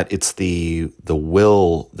 That it's the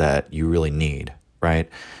will that you really need, right?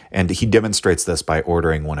 And he demonstrates this by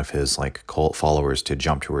ordering one of his like cult followers to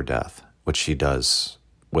jump to her death, which she does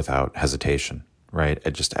without hesitation, right?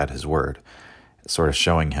 Just at his word, sort of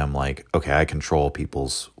showing him like, okay, I control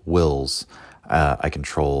people's wills. I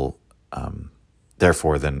control.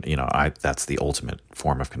 Therefore, then, that's the ultimate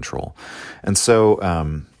form of control. And so,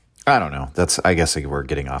 I don't know. I guess we're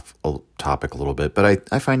getting off topic a little bit, but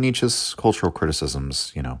I find Nietzsche's cultural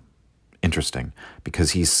criticisms, interesting,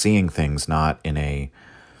 because he's seeing things not in a,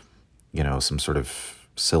 some sort of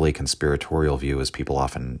silly conspiratorial view as people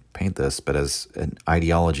often paint this, but as an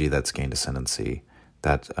ideology that's gained ascendancy,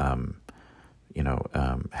 that,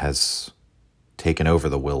 has taken over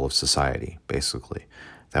the will of society, basically.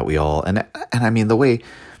 That we all, and I mean, the way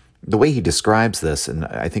he describes this, and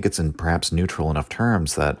I think it's in perhaps neutral enough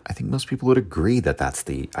terms that I think most people would agree that that's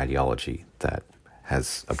the ideology that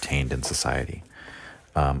has obtained in society.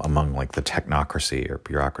 among like the technocracy or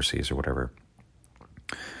bureaucracies or whatever.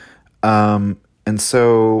 And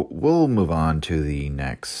so we'll move on to the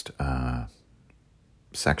next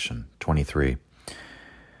section, 23.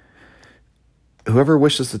 Whoever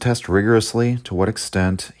wishes to test rigorously to what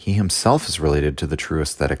extent he himself is related to the true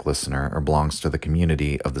aesthetic listener or belongs to the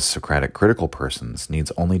community of the Socratic critical persons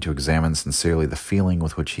needs only to examine sincerely the feeling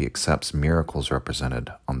with which he accepts miracles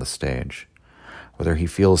represented on the stage. Whether he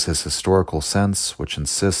feels his historical sense, which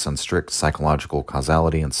insists on strict psychological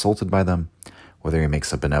causality, insulted by them, whether he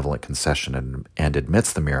makes a benevolent concession and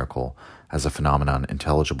admits the miracle as a phenomenon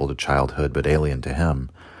intelligible to childhood but alien to him,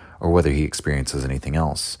 or whether he experiences anything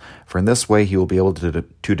else. For in this way he will be able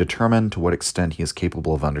to determine to what extent he is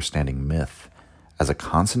capable of understanding myth as a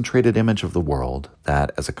concentrated image of the world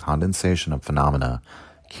that, as a condensation of phenomena,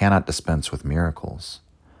 cannot dispense with miracles.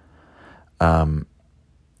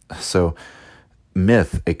 So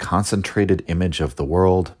myth, a concentrated image of the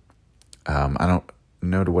world. I don't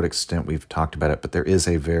know to what extent we've talked about it, but there is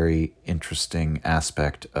a very interesting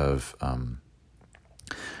aspect of,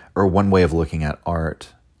 or one way of looking at art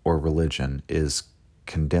or religion is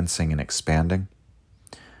condensing and expanding,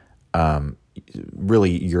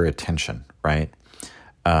 really your attention, right?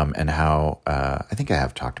 And how, I think I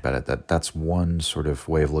have talked about it, that's one sort of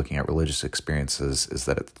way of looking at religious experiences, is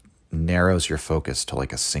that it narrows your focus to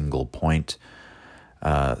like a single point.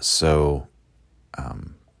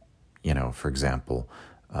 For example,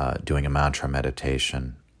 doing a mantra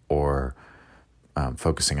meditation or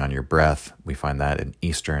focusing on your breath. We find that in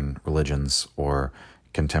Eastern religions, or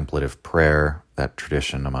contemplative prayer, that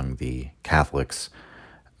tradition among the Catholics.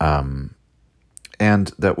 And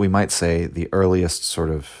that we might say the earliest sort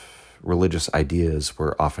of religious ideas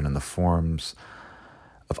were often in the forms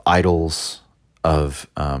of idols, of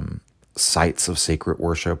sites of sacred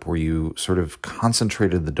worship, where you sort of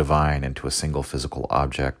concentrated the divine into a single physical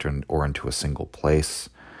object or into a single place.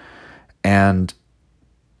 And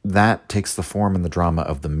that takes the form in the drama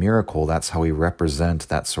of the miracle. That's how we represent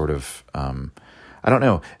that sort of, I don't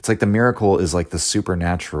know, it's like the miracle is like the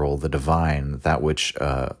supernatural, the divine, that which,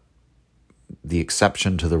 the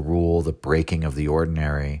exception to the rule, the breaking of the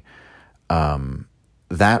ordinary,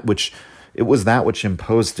 that which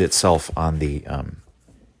imposed itself on the,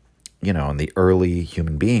 on the early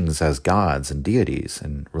human beings as gods and deities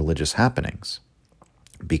and religious happenings.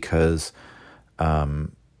 Because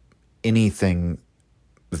anything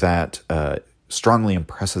that strongly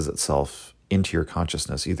impresses itself into your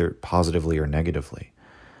consciousness, either positively or negatively.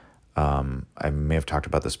 I may have talked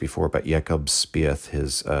about this before, but Jacob Spieth,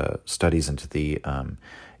 his studies into the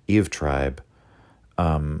Eve tribe,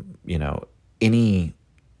 the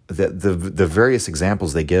various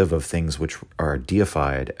examples they give of things which are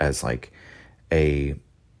deified as like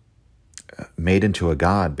made into a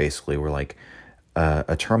god, basically, were like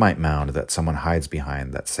a termite mound that someone hides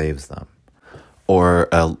behind that saves them, or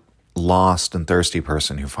a lost and thirsty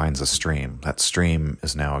person who finds a stream. That stream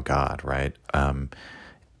is now a god, right?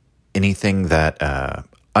 Anything that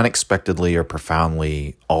unexpectedly or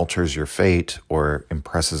profoundly alters your fate or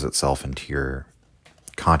impresses itself into your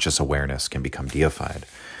conscious awareness can become deified.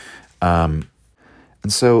 And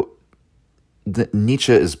so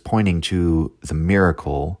Nietzsche is pointing to the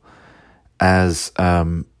miracle as,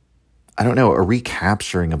 a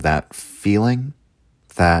recapturing of that feeling,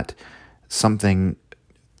 that something,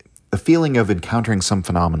 the feeling of encountering some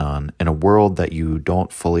phenomenon in a world that you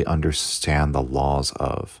don't fully understand the laws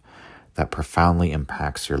of, that profoundly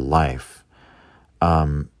impacts your life.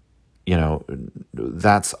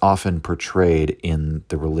 That's often portrayed in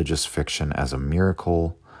the religious fiction as a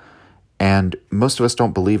miracle. And most of us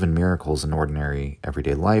don't believe in miracles in ordinary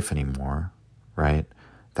everyday life anymore, right?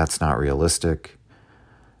 That's not realistic.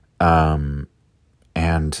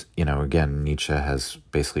 Again, Nietzsche has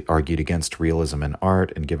basically argued against realism in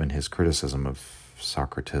art and given his criticism of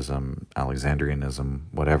Socratism, Alexandrianism,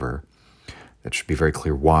 whatever. That should be very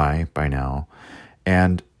clear why by now.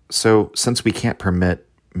 And so since we can't permit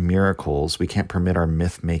miracles, we can't permit our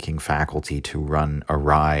myth-making faculty to run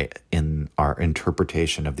awry in our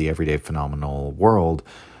interpretation of the everyday phenomenal world,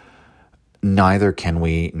 neither can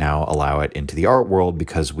we now allow it into the art world,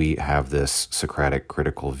 because we have this Socratic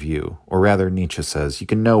critical view. Or rather, Nietzsche says you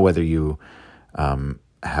can know whether you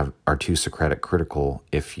are too Socratic critical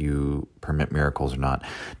if you permit miracles or not.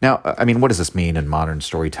 Now, I mean, what does this mean in modern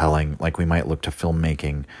storytelling? Like, we might look to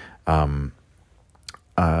filmmaking.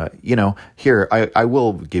 Here, I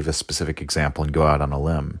will give a specific example and go out on a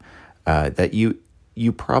limb, that you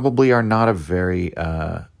probably are not a very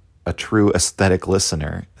a true aesthetic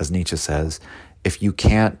listener, as Nietzsche says, if you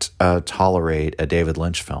can't tolerate a David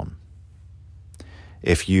Lynch film.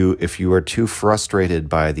 If you are too frustrated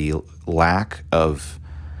by the lack of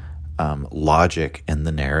logic in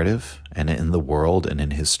the narrative and in the world and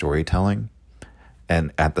in his storytelling,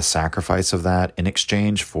 and at the sacrifice of that in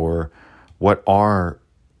exchange for what are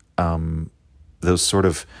those sort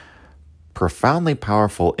of profoundly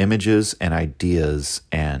powerful images and ideas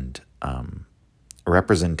and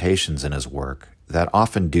representations in his work that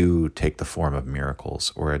often do take the form of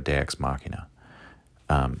miracles or a deus machina.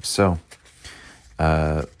 So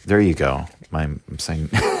there you go. I'm saying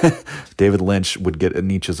David Lynch would get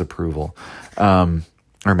Nietzsche's approval.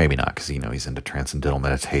 Or maybe not, because, he's into transcendental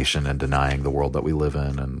meditation and denying the world that we live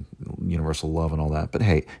in and universal love and all that. But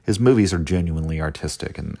hey, his movies are genuinely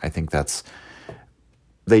artistic, and I think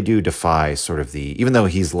they do defy sort of even though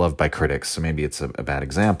he's loved by critics, so maybe it's a bad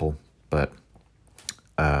example, but,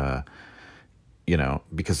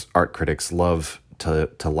 because art critics love to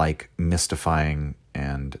like mystifying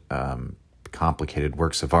and complicated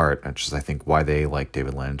works of art, which is, I think, why they like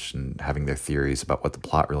David Lynch and having their theories about what the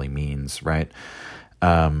plot really means, right?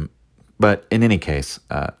 But in any case,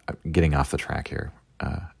 getting off the track here,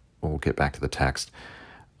 we'll get back to the text.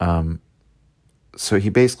 So he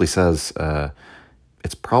basically says,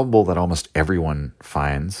 it's probable that almost everyone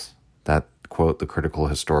finds that, quote, the critical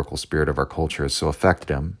historical spirit of our culture has so affected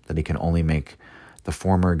him that he can only make the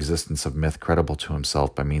former existence of myth credible to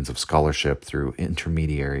himself by means of scholarship through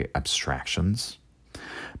intermediary abstractions.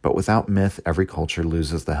 But without myth, every culture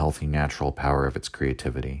loses the healthy natural power of its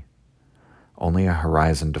creativity. Only a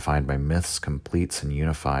horizon defined by myths completes and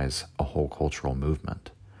unifies a whole cultural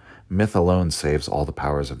movement. Myth alone saves all the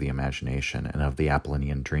powers of the imagination and of the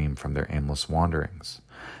Apollonian dream from their aimless wanderings.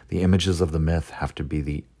 The images of the myth have to be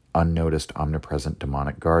the unnoticed, omnipresent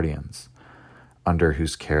demonic guardians, under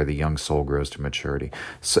whose care the young soul grows to maturity,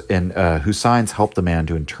 and whose signs help the man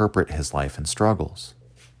to interpret his life and struggles.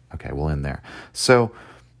 Okay, we'll end there. So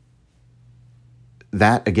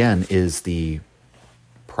that, again, is the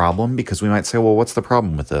problem, because we might say, well, what's the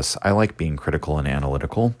problem with this? I like being critical and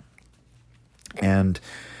analytical. And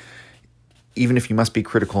even if you must be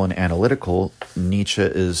critical and analytical, Nietzsche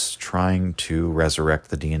is trying to resurrect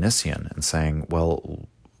the Dionysian and saying, well,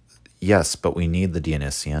 yes, but we need the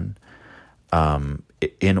Dionysian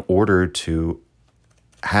in order to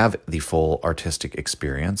have the full artistic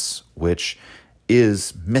experience, which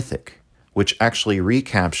is mythic, which actually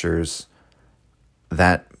recaptures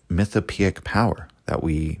that mythopoeic power that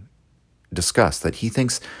we discussed, that he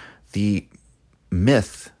thinks the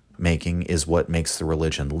myth making is what makes the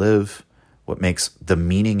religion live, what makes the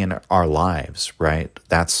meaning in our lives, right?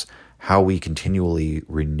 That's how we continually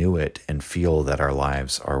renew it and feel that our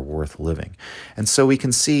lives are worth living. And so we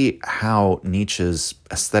can see how Nietzsche's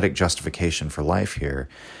aesthetic justification for life here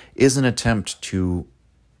is an attempt to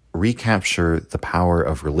recapture the power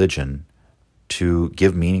of religion to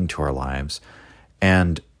give meaning to our lives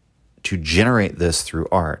and to generate this through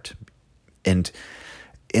art. And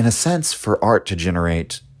in a sense, for art to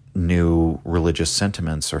generate new religious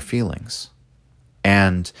sentiments or feelings.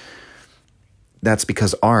 And that's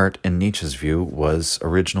because art, in Nietzsche's view, was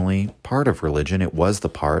originally part of religion. It was the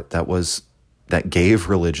part that gave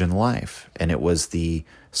religion life. And it was the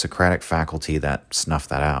Socratic faculty that snuffed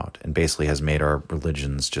that out and basically has made our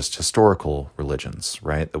religions just historical religions,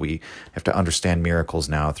 right? That we have to understand miracles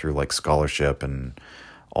now through like scholarship and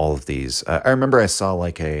all of these. I remember I saw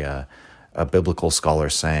like a biblical scholar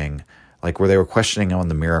saying, like, where they were questioning on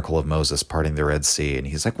the miracle of Moses parting the Red Sea. And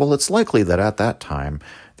he's like, well, it's likely that at that time,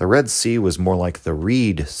 the Red Sea was more like the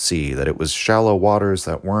Reed Sea, that it was shallow waters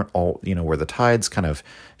that weren't all, where the tides kind of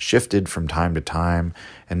shifted from time to time.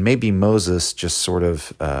 And maybe Moses just sort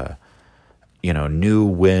of, knew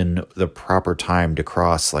when the proper time to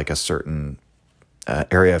cross like a certain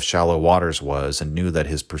area of shallow waters was, and knew that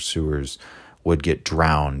his pursuers would get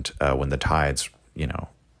drowned when the tides,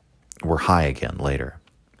 were high again later.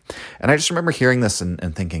 And I just remember hearing this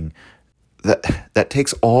and thinking that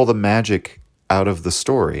takes all the magic out of the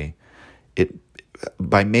story.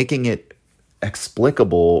 By making it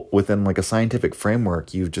explicable within like a scientific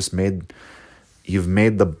framework, you've made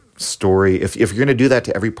the story. If you're going to do that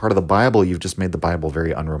to every part of the Bible, you've just made the Bible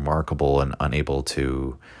very unremarkable and unable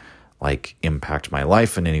to like impact my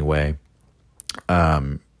life in any way.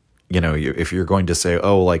 If you're going to say, if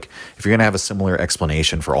you're going to have a similar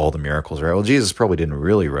explanation for all the miracles, right? Well, Jesus probably didn't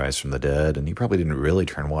really rise from the dead, and he probably didn't really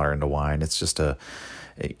turn water into wine. It's just a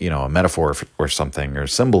metaphor or something, or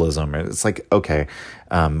symbolism. It's like, okay,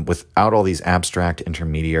 without all these abstract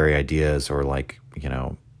intermediary ideas or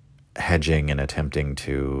hedging and attempting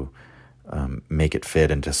to make it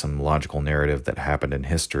fit into some logical narrative that happened in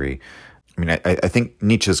history. I mean, I think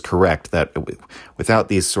Nietzsche's correct that without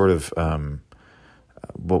these sort of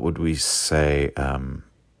what would we say,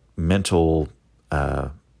 mental,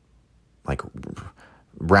 like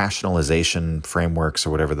rationalization frameworks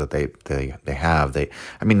or whatever that they have.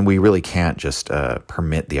 We really can't just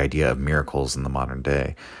permit the idea of miracles in the modern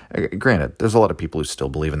day. Granted, there's a lot of people who still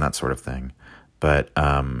believe in that sort of thing, but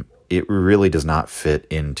it really does not fit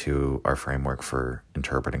into our framework for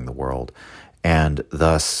interpreting the world, and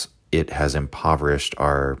thus it has impoverished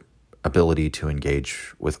our ability to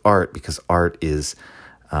engage with art, because art is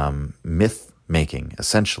myth making.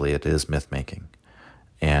 Essentially, it is myth making,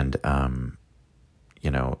 and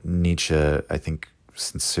Nietzsche, I think,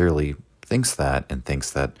 sincerely thinks that, and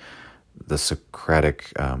thinks that the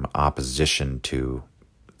Socratic opposition to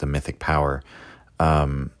the mythic power,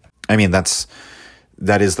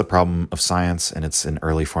 that is the problem of science, and it's an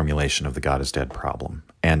early formulation of the God is dead problem,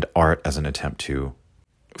 and art as an attempt to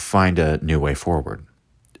find a new way forward.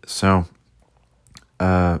 So,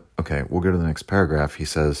 okay, we'll go to the next paragraph. He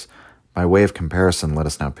says, by way of comparison, let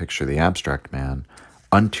us now picture the abstract man,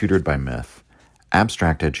 untutored by myth,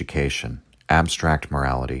 abstract education, abstract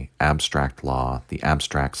morality, abstract law, the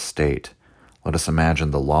abstract state. Let us imagine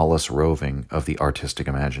the lawless roving of the artistic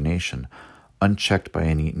imagination, unchecked by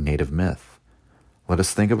any native myth. Let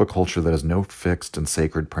us think of a culture that has no fixed and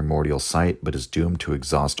sacred primordial site, but is doomed to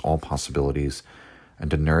exhaust all possibilities and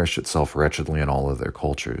to nourish itself wretchedly in all other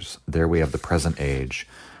cultures. There we have the present age,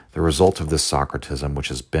 the result of this Socratism, which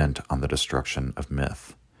is bent on the destruction of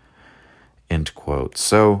myth. End quote.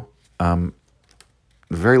 So,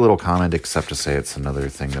 very little comment except to say it's another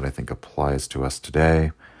thing that I think applies to us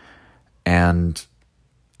today. And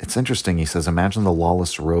it's interesting, he says, imagine the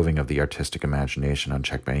lawless roving of the artistic imagination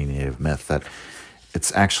unchecked by any native myth, that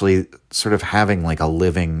it's actually sort of having like a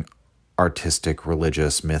living artistic,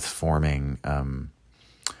 religious, myth-forming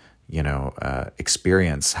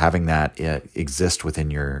experience, having that exist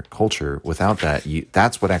within your culture. Without that,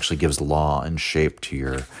 that's what actually gives law and shape to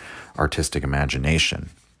your artistic imagination.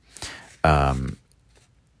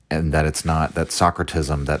 And that it's not that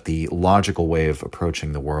Socratism, that the logical way of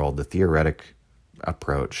approaching the world, the theoretic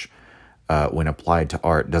approach, when applied to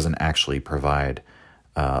art, doesn't actually provide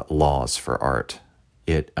laws for art.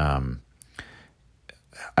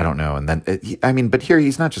 I don't know. And then, but here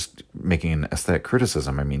he's not just making an aesthetic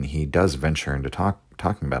criticism. He does venture into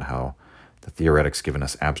talking about how the theoretic's given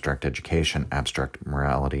us abstract education, abstract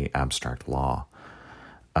morality, abstract law.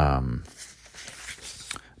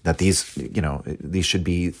 That these should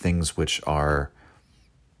be things which are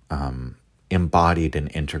embodied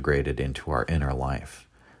and integrated into our inner life,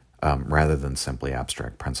 rather than simply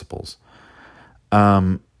abstract principles.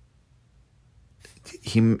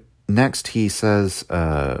 He says,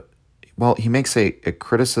 he makes a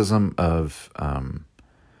criticism of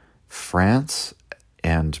France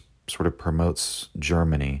and sort of promotes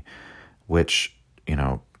Germany, which,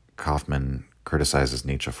 Kaufman criticizes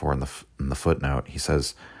Nietzsche for in the footnote. He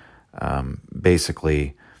says,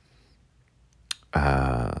 basically,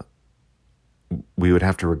 we would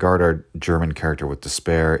have to regard our German character with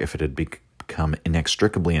despair if it had become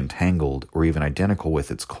inextricably entangled or even identical with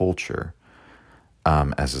its culture,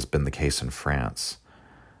 as has been the case in France.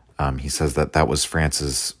 He says that was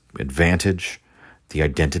France's advantage, the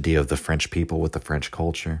identity of the French people with the French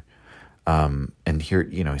culture. And here,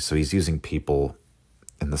 so he's using people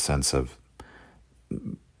in the sense of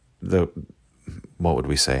what would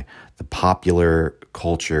we say? The popular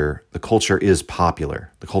culture. The culture is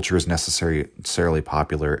popular. The culture is necessarily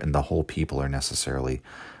popular, and the whole people are necessarily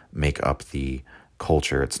make up the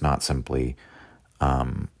culture. It's not simply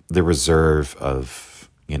the reserve of,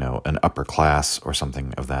 an upper class or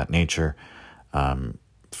something of that nature.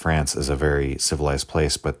 France is a very civilized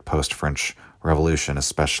place, but post-French Revolution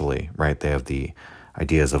especially, right? They have the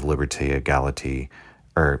ideas of liberty,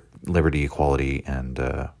 equality,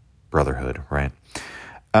 and brotherhood, right?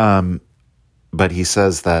 But he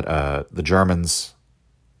says that the Germans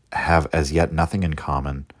have as yet nothing in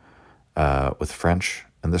common with French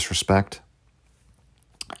in this respect.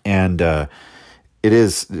 And it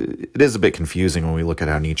is a bit confusing when we look at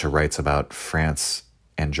how Nietzsche writes about France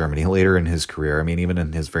and Germany later in his career. Even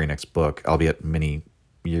in his very next book, albeit many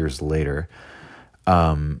years later,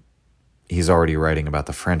 he's already writing about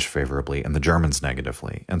the French favorably and the Germans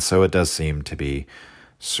negatively. And so it does seem to be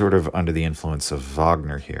sort of under the influence of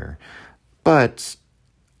Wagner here. But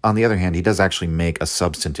on the other hand, he does actually make a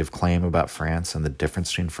substantive claim about France and the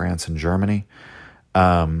difference between France and Germany.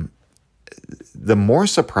 The more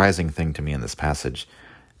surprising thing to me in this passage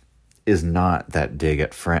is not that dig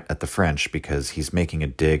at the French, because he's making a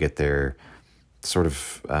dig at their sort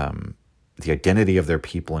of the identity of their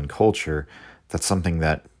people and culture. That's something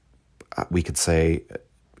that we could say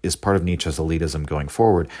is part of Nietzsche's elitism going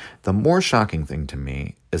forward. The more shocking thing to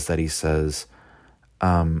me is that he says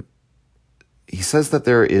that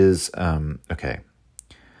there is,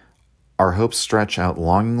 our hopes stretch out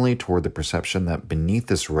longingly toward the perception that beneath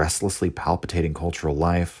this restlessly palpitating cultural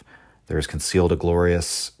life, there is concealed a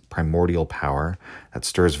glorious primordial power that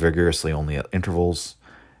stirs vigorously only at intervals,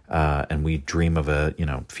 and we dream of a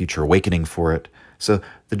future awakening for it. So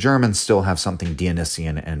the Germans still have something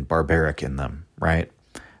Dionysian and barbaric in them, right?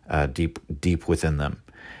 Deep within them.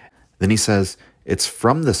 Then he says, it's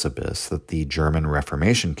from this abyss that the German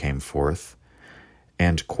Reformation came forth,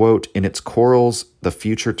 and, quote, in its chorals, the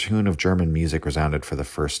future tune of German music resounded for the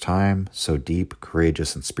first time. So deep,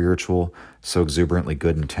 courageous, and spiritual, so exuberantly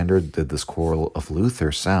good and tender did this choral of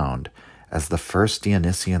Luther sound, as the first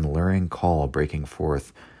Dionysian luring call breaking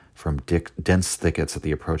forth from dense thickets at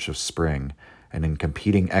the approach of spring, and in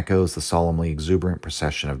competing echoes the solemnly exuberant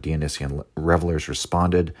procession of Dionysian revelers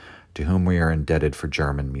responded, to whom we are indebted for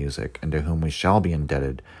German music, and to whom we shall be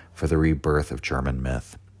indebted for the rebirth of German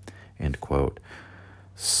myth, end quote.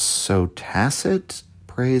 So tacit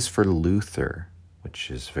praise for Luther,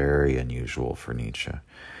 which is very unusual for Nietzsche,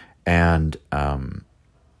 and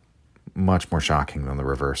much more shocking than the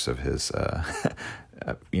reverse of his,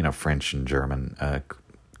 French and German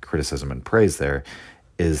criticism and praise there,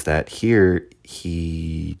 is that here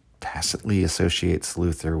he tacitly associates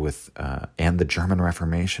Luther with, and the German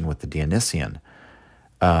Reformation with the Dionysian,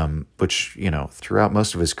 which, throughout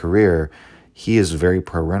most of his career, he is very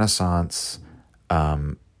pro-Renaissance,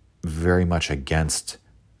 very much against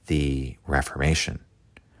the Reformation,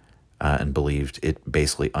 and believed it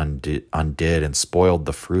basically undid and spoiled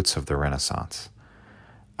the fruits of the Renaissance.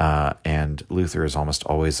 And Luther is almost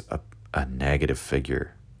always a negative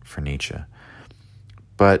figure for Nietzsche.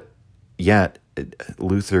 But yet,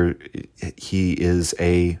 Luther, he is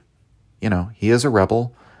a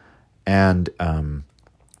rebel, and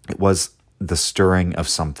it was the stirring of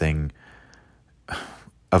something,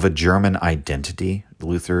 of a German identity.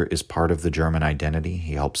 Luther is part of the German identity.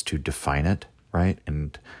 He helps to define it, right?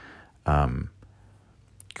 And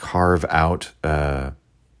carve out a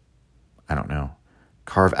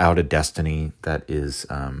destiny that is,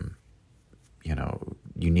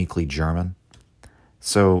 uniquely German.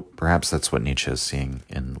 So perhaps that's what Nietzsche is seeing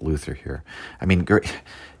in Luther here. I mean,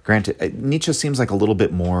 granted, Nietzsche seems like a little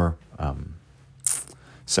bit more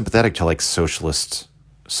sympathetic to like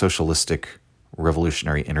socialistic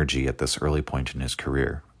revolutionary energy at this early point in his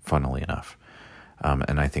career, funnily enough.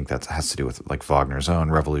 And I think that has to do with like Wagner's own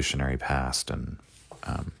revolutionary past, and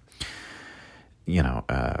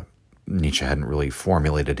Nietzsche hadn't really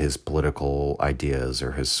formulated his political ideas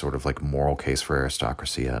or his sort of like moral case for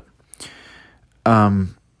aristocracy yet.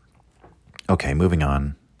 Okay, moving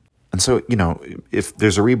on. And so, if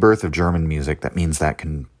there's a rebirth of German music, that means there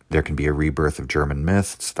can be a rebirth of German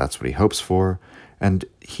myths. That's what he hopes for. And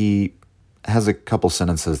he has a couple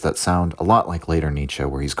sentences that sound a lot like later Nietzsche,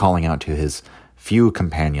 where he's calling out to his few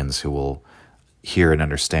companions who will hear and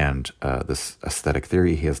understand this aesthetic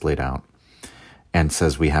theory he has laid out, and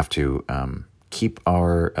says we have to keep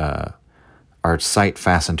our sight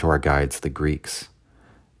fastened to our guides, the Greeks.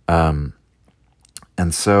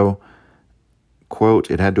 And so, quote,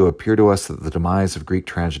 it had to appear to us that the demise of Greek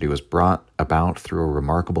tragedy was brought about through a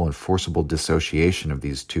remarkable and forcible dissociation of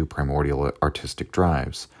these two primordial artistic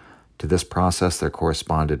drives. To this process there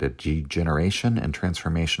corresponded a degeneration and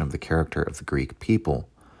transformation of the character of the Greek people,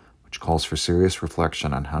 which calls for serious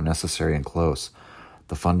reflection on how necessary and close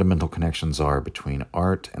the fundamental connections are between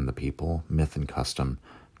art and the people, myth and custom,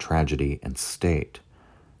 tragedy and state.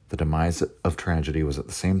 The demise of tragedy was at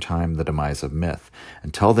the same time the demise of myth.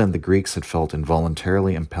 Until then, the Greeks had felt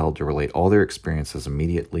involuntarily impelled to relate all their experiences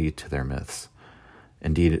immediately to their myths,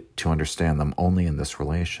 indeed, to understand them only in this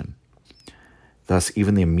relation. Thus,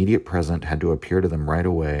 even the immediate present had to appear to them right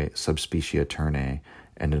away, sub specie aeternae,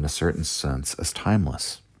 and in a certain sense as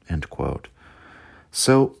timeless, end quote.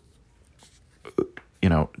 So,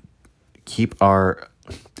 keep our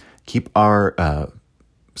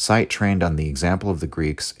sight trained on the example of the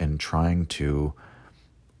Greeks in trying to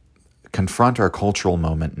confront our cultural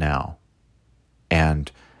moment now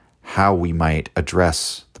and how we might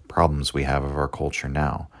address the problems we have of our culture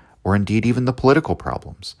now, or indeed even the political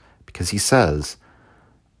problems. Because he says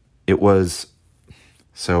he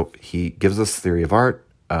gives us theory of art,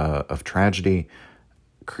 of tragedy,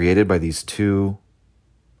 created by these two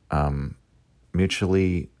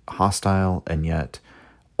mutually hostile and yet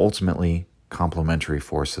ultimately complementary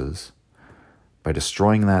forces. By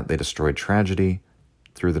destroying that, they destroyed tragedy.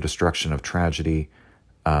 Through the destruction of tragedy,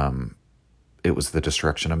 it was the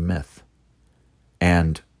destruction of myth.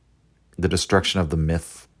 And the destruction of the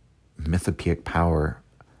myth mythopoeic power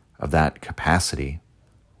of that capacity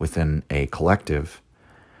within a collective,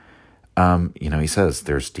 he says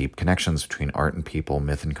there's deep connections between art and people,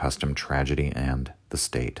 myth and custom, tragedy and the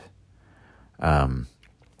state.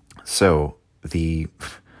 So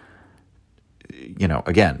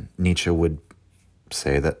again, Nietzsche would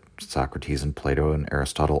say that Socrates and Plato and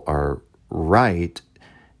Aristotle are right,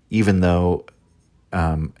 even though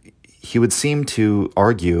he would seem to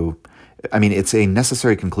argue, it's a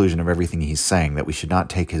necessary conclusion of everything he's saying, that we should not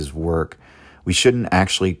take his work. We shouldn't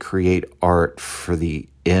actually create art for the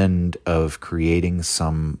end of creating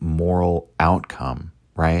some moral outcome,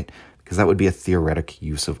 right? Because that would be a theoretic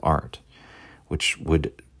use of art, which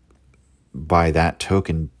would, by that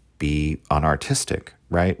token, be unartistic,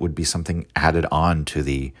 right? Would be something added on to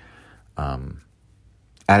the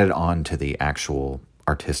actual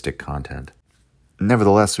artistic content.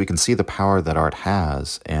 Nevertheless, we can see the power that art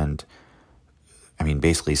has, and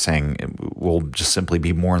basically saying we'll just simply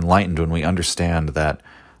be more enlightened when we understand that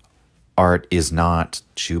art is not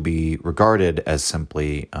to be regarded as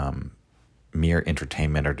simply mere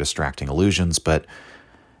entertainment or distracting illusions, but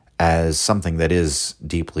as something that is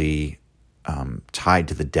deeply tied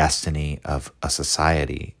to the destiny of a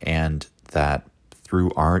society, and that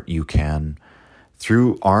through art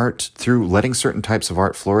through letting certain types of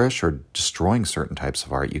art flourish or destroying certain types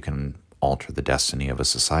of art, you can alter the destiny of a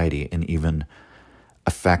society and even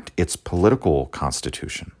affect its political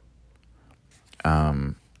constitution.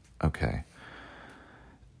 Okay.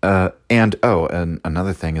 And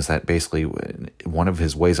another thing is that basically one of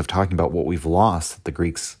his ways of talking about what we've lost that the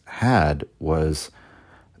Greeks had was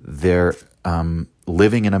their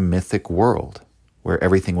living in a mythic world where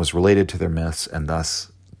everything was related to their myths, and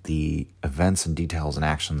thus the events and details and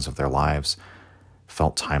actions of their lives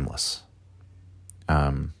felt timeless.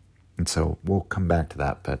 And so we'll come back to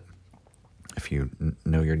that, but if you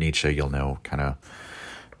know your Nietzsche, you'll know kind of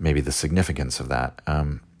maybe the significance of that.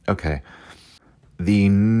 Okay. The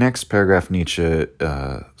next paragraph, Nietzsche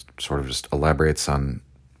sort of just elaborates on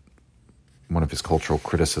one of his cultural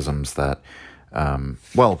criticisms that,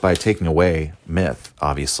 by taking away myth,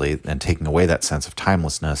 obviously, and taking away that sense of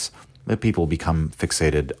timelessness, that people become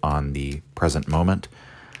fixated on the present moment.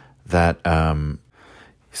 That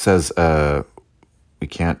he says we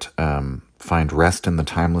can't find rest in the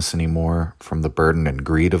timeless anymore from the burden and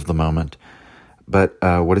greed of the moment. But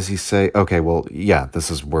what does he say? Okay, well, yeah, this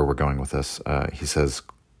is where we're going with this. He says,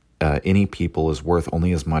 any people is worth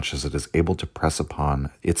only as much as it is able to press upon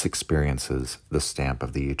its experiences the stamp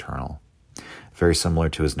of the eternal. Very similar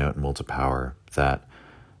to his note in Will to Power, that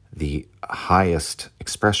the highest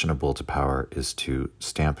expression of will to power is to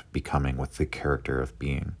stamp becoming with the character of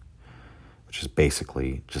being, which is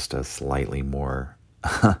basically just a slightly more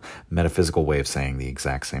metaphysical way of saying the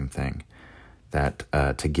exact same thing. That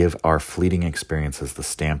to give our fleeting experiences the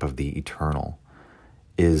stamp of the eternal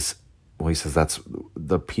is, well, he says that's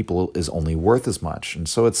the people is only worth as much. And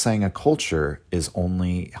so it's saying a culture is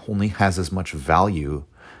only has as much value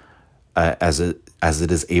as it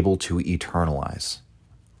is able to eternalize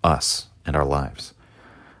us and our lives.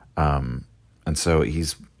 And so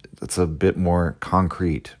it's a bit more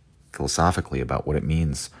concrete philosophically about what it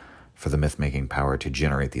means for the myth-making power to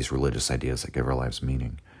generate these religious ideas that give our lives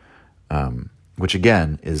meaning. Which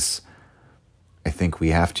again is, I think we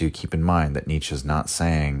have to keep in mind that Nietzsche is not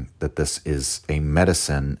saying that this is a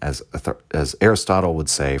medicine, as Aristotle would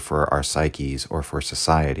say, for our psyches or for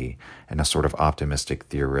society in a sort of optimistic,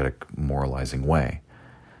 theoretic, moralizing way.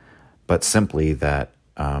 But simply that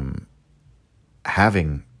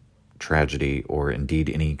having tragedy or indeed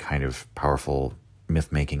any kind of powerful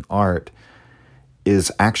myth-making art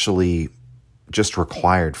is actually just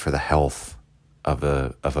required for the health of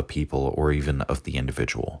a people or even of the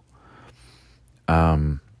individual.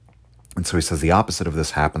 And so he says the opposite of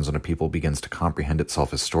this happens when a people begins to comprehend itself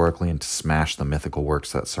historically and to smash the mythical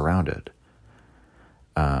works that surround it.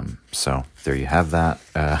 So there you have that.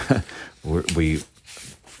 We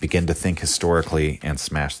begin to think historically and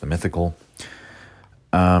smash the mythical.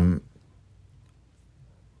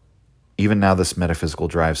 Even now, this metaphysical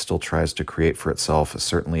drive still tries to create for itself a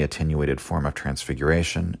certainly attenuated form of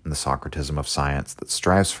transfiguration in the Socratism of science that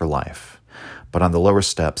strives for life. But on the lower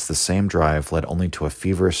steps, the same drive led only to a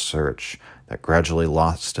feverish search that gradually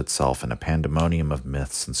lost itself in a pandemonium of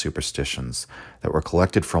myths and superstitions that were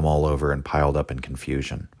collected from all over and piled up in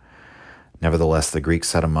confusion. Nevertheless, the Greek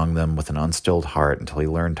sat among them with an unstilled heart until he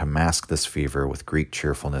learned to mask this fever with Greek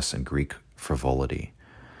cheerfulness and Greek frivolity.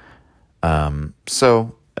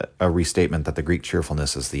 So a restatement that the Greek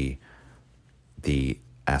cheerfulness is the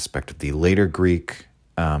aspect of the later Greek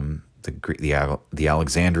the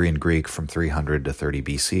Alexandrian Greek from 300 to 30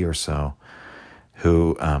 BC or so,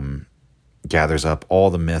 who gathers up all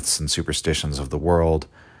the myths and superstitions of the world.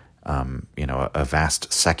 A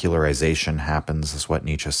vast secularization happens, is what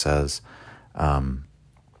Nietzsche says. And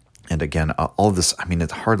again, all of this,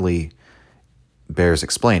 it hardly bears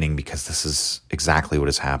explaining, because this is exactly what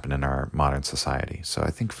has happened in our modern society. So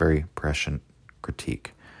I think very prescient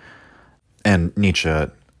critique. And Nietzsche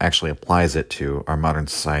actually applies it to our modern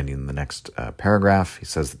society in the next paragraph. He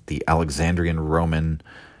says that the Alexandrian Roman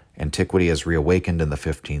antiquity has reawakened in the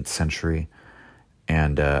 15th century.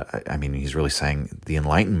 And he's really saying the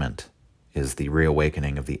Enlightenment is the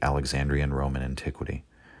reawakening of the Alexandrian Roman antiquity.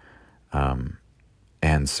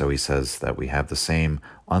 And so he says that we have the same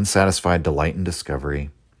unsatisfied delight in discovery,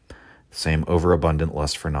 the same overabundant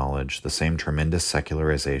lust for knowledge, the same tremendous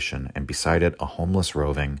secularization, and beside it a homeless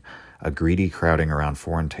roving, a greedy crowding around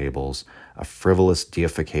foreign tables, a frivolous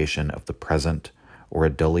deification of the present, or a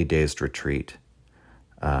dully dazed retreat.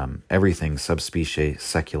 Everything subspecie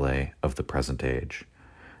seculae of the present age,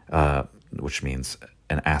 which means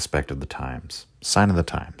an aspect of the times, sign of the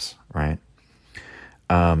times, right?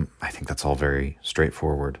 I think that's all very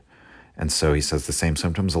straightforward. And so he says the same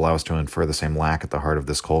symptoms allow us to infer the same lack at the heart of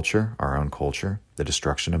this culture, our own culture, the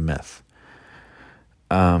destruction of myth.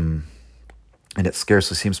 And it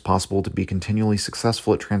scarcely seems possible to be continually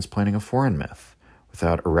successful at transplanting a foreign myth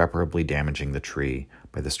without irreparably damaging the tree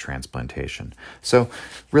by this transplantation. So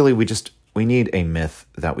really, we need a myth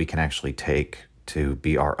that we can actually take to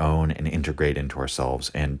be our own and integrate into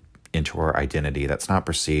ourselves and into our identity, that's not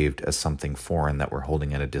perceived as something foreign that we're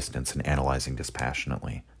holding at a distance and analyzing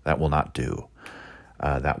dispassionately. That will not do.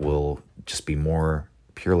 That will just be more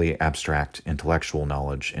purely abstract intellectual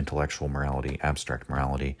knowledge, intellectual morality, abstract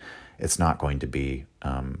morality. It's not going to be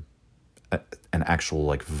an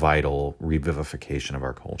actual vital revivification of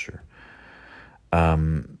our culture.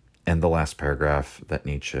 And the last paragraph that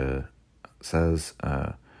Nietzsche says,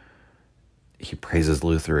 he praises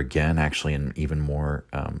Luther again, actually in even more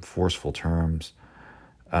forceful terms.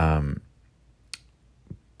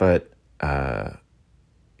 But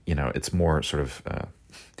it's more sort of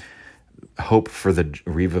hope for the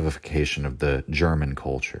revivification of the German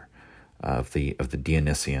culture, of the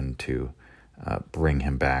Dionysian, to bring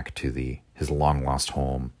him back to his long lost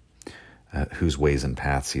home, whose ways and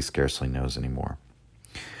paths he scarcely knows anymore.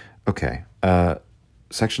 Okay,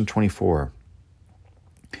 section 24.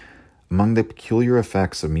 Among the peculiar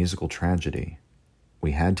effects of musical tragedy,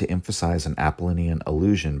 we had to emphasize an Apollonian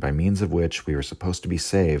illusion by means of which we were supposed to be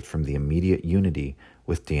saved from the immediate unity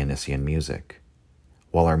with Dionysian music,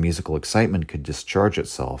 while our musical excitement could discharge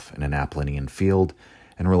itself in an Apollonian field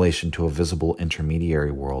in relation to a visible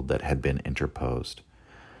intermediary world that had been interposed.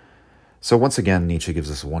 So once again, Nietzsche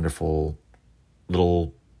gives us a wonderful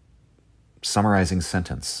little summarizing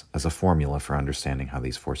sentence as a formula for understanding how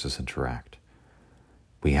these forces interact.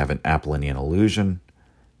 We have an Apollonian illusion.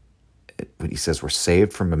 He says we're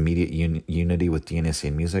saved from immediate unity with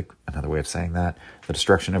Dionysian music. Another way of saying that, the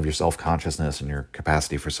destruction of your self-consciousness and your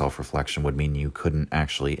capacity for self-reflection would mean you couldn't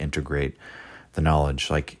actually integrate the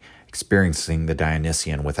knowledge. Like experiencing the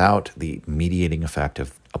Dionysian without the mediating effect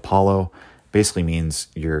of Apollo basically means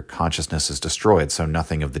your consciousness is destroyed, so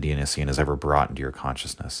nothing of the Dionysian is ever brought into your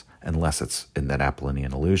consciousness unless it's in that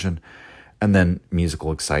Apollonian illusion. And then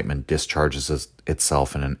musical excitement discharges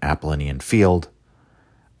itself in an Apollonian field,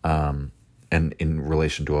 and in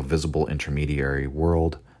relation to a visible intermediary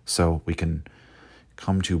world. So we can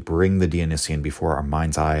come to bring the Dionysian before our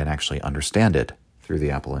mind's eye and actually understand it through the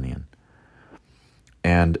Apollonian.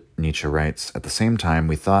 And Nietzsche writes, at the same time,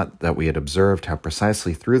 we thought that we had observed how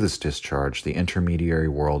precisely through this discharge the intermediary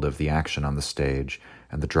world of the action on the stage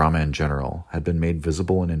and the drama in general had been made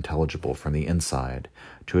visible and intelligible from the inside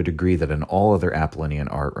to a degree that in all other Apollonian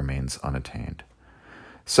art remains unattained.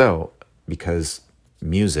 So, because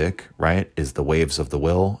music, right, is the waves of the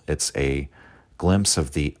will, it's a glimpse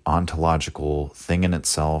of the ontological thing in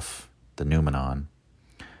itself, the noumenon.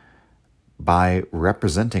 By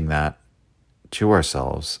representing that to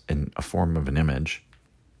ourselves in a form of an image,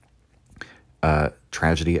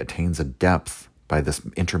 tragedy attains a depth by this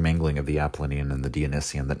intermingling of the Apollonian and the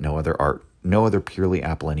Dionysian that no other purely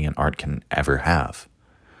Apollonian art can ever have.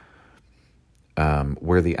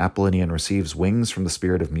 Where the Apollonian receives wings from the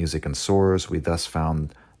spirit of music and soars, we thus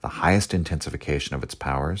found the highest intensification of its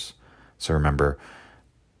powers. So remember,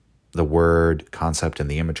 the word concept and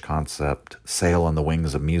the image concept sail on the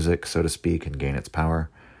wings of music, so to speak, and gain its power.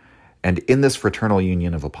 And in this fraternal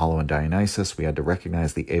union of Apollo and Dionysus, we had to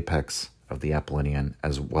recognize the apex of the Apollonian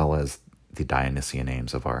as well as the Dionysian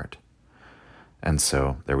aims of art. And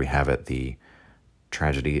so there we have it, the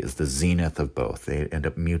tragedy is the zenith of both. They end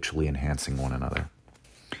up mutually enhancing one another.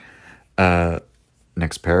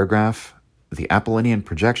 Next paragraph. The Apollonian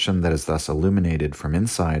projection that is thus illuminated from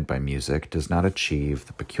inside by music does not achieve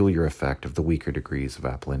the peculiar effect of the weaker degrees of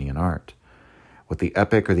Apollonian art. What the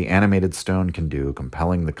epic or the animated stone can do,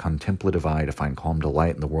 compelling the contemplative eye to find calm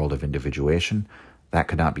delight in the world of individuation, that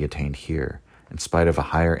could not be attained here, in spite of a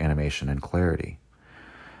higher animation and clarity.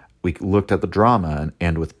 We looked at the drama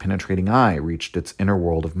and with penetrating eye reached its inner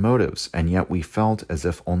world of motives, and yet we felt as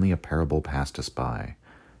if only a parable passed us by,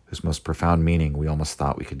 whose most profound meaning we almost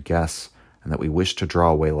thought we could guess, and that we wished to draw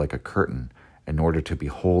away like a curtain in order to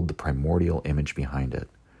behold the primordial image behind it.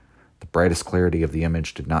 The brightest clarity of the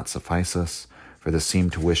image did not suffice us, for this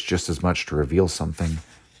seemed to wish just as much to reveal something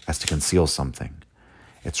as to conceal something.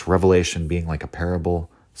 Its revelation, being like a parable,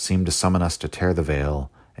 seemed to summon us to tear the veil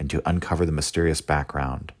and to uncover the mysterious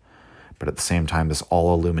background. But at the same time, this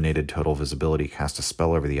all-illuminated total visibility cast a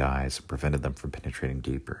spell over the eyes and prevented them from penetrating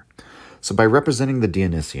deeper. So by representing the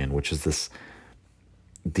Dionysian, which is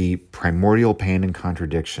the primordial pain and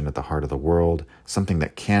contradiction at the heart of the world, something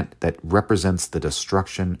that represents the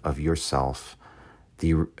destruction of yourself,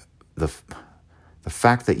 the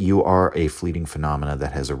fact that you are a fleeting phenomena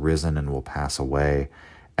that has arisen and will pass away,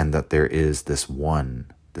 and that there is this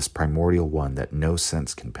primordial one that no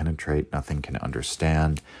sense can penetrate, nothing can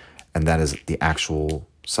understand, and that is the actual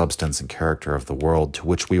substance and character of the world to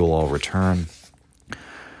which we will all return.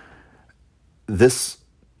 This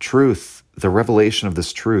truth, the revelation of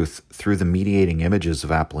this truth through the mediating images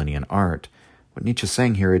of Apollonian art, what Nietzsche's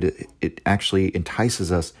saying here, it actually entices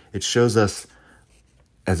us. It shows us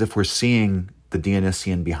as if we're seeing the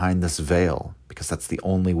Dionysian behind this veil, because that's the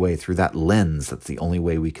only way, through that lens, that's the only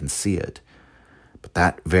way we can see it. But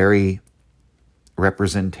that very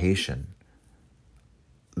representation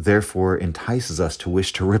therefore entices us to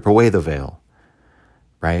wish to rip away the veil,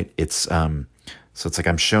 right? So it's like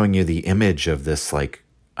I'm showing you the image of this,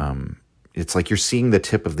 it's like you're seeing the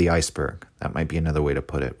tip of the iceberg. That might be another way to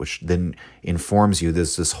put it, which then informs you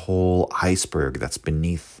there's this whole iceberg that's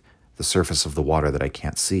beneath the surface of the water that I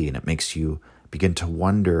can't see, and it makes you begin to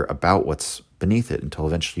wonder about what's beneath it until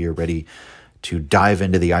eventually you're ready to dive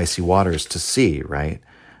into the icy waters to see, right?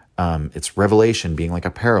 Its revelation, being like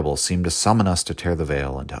a parable, seemed to summon us to tear the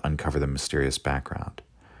veil and to uncover the mysterious background.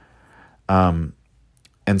 And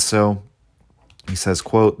so he says,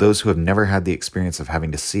 quote, "Those who have never had the experience of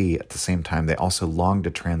having to see, at the same time they also long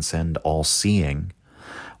to transcend all seeing,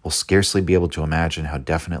 will scarcely be able to imagine how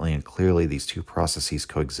definitely and clearly these two processes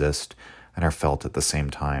coexist and are felt at the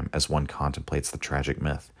same time as one contemplates the tragic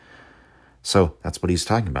myth." So that's what he's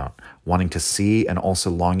talking about, wanting to see and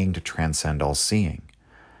also longing to transcend all seeing.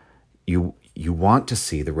 You want to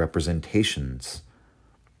see the representations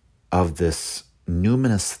of this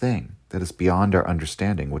numinous thing that is beyond our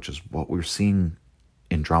understanding, which is what we're seeing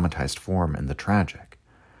in dramatized form in the tragic.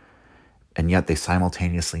 And yet they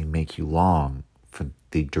simultaneously make you long for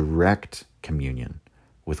the direct communion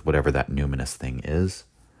with whatever that numinous thing is,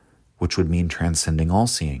 which would mean transcending all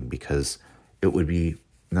seeing, because it would be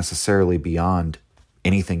necessarily beyond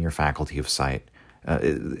anything your faculty of sight.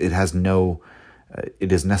 It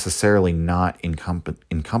is necessarily not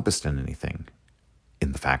encompassed in anything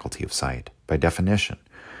in the faculty of sight, by definition.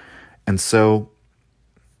 And so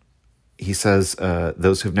he says,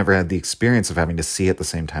 those who've never had the experience of having to see at the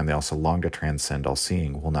same time they also long to transcend all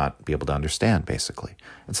seeing will not be able to understand, basically.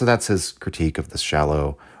 And so that's his critique of the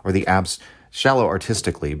shallow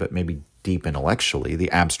artistically, but maybe deep intellectually,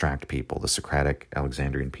 the abstract people, the Socratic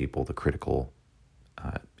Alexandrian people, the critical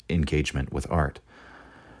engagement with art.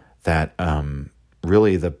 That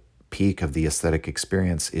really the peak of the aesthetic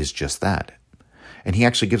experience is just that. And he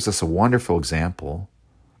actually gives us a wonderful example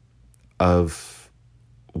of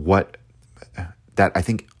what that I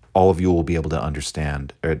think all of you will be able to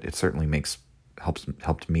understand. Or it certainly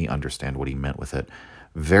helped me understand what he meant with it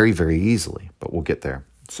very, very easily, but we'll get there.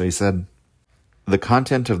 So he said, "The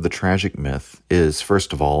content of the tragic myth is,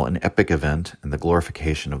 first of all, an epic event and the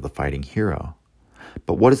glorification of the fighting hero.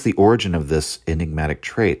 But what is the origin of this enigmatic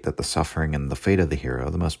trait that the suffering and the fate of the hero,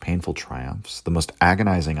 the most painful triumphs, the most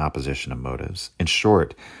agonizing opposition of motives, in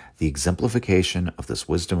short, the exemplification of this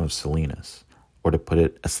wisdom of Silenus, or to put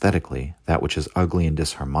it aesthetically, that which is ugly and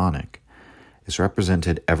disharmonic, is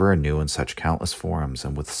represented ever anew in such countless forms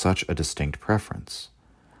and with such a distinct preference,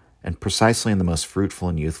 and precisely in the most fruitful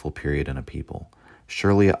and youthful period in a people?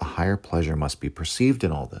 Surely a higher pleasure must be perceived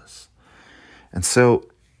in all this." And so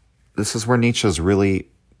this is where Nietzsche is really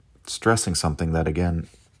stressing something that, again,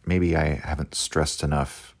 maybe I haven't stressed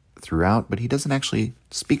enough throughout, but he doesn't actually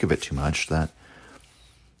speak of it too much, that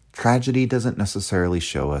tragedy doesn't necessarily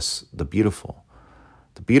show us the beautiful.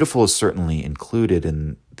 The beautiful is certainly included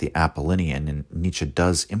in the Apollinean, and Nietzsche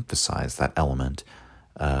does emphasize that element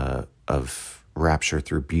of rapture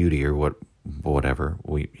through beauty, or whatever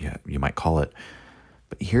you might call it.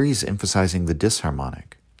 But here he's emphasizing the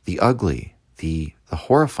disharmonic, the ugly, the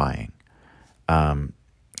horrifying.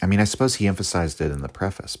 I suppose he emphasized it in the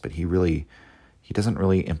preface, but he doesn't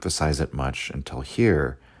really emphasize it much until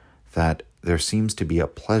here, that there seems to be a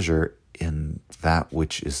pleasure in that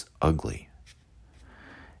which is ugly.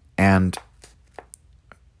 And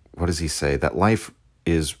what does he say? That life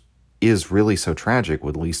is really so tragic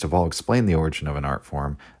would least of all explain the origin of an art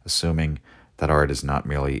form, assuming that art is not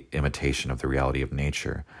merely imitation of the reality of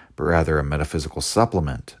nature, but rather a metaphysical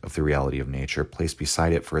supplement of the reality of nature placed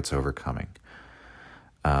beside it for its overcoming.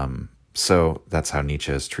 So that's how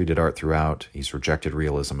Nietzsche has treated art throughout. He's rejected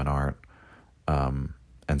realism in art.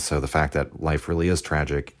 And so the fact that life really is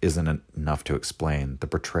tragic isn't enough to explain the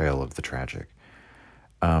portrayal of the tragic.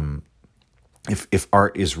 If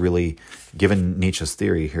art is really, given Nietzsche's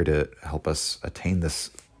theory here to help us attain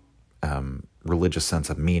this religious sense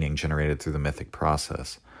of meaning generated through the mythic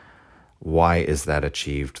process, why is that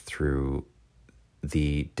achieved through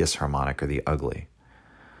the disharmonic or the ugly?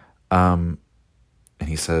 And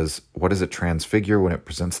he says, what does it transfigure when it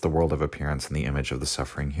presents the world of appearance in the image of the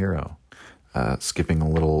suffering hero? Skipping a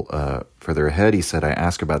little further ahead, he said, I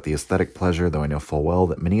ask about the aesthetic pleasure, though I know full well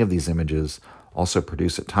that many of these images also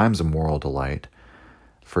produce at times a moral delight,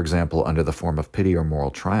 for example, under the form of pity or moral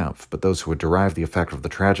triumph. But those who would derive the effect of the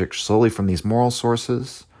tragic solely from these moral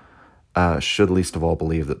sources should least of all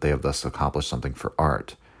believe that they have thus accomplished something for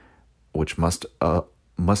art, which must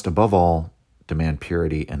above all demand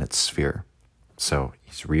purity in its sphere. So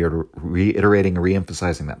he's reiterating,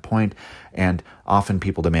 re-emphasizing that point. And often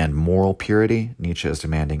people demand moral purity. Nietzsche is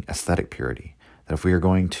demanding aesthetic purity. That if we are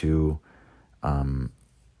going to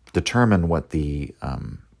determine what the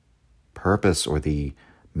purpose or the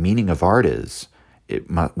meaning of art is,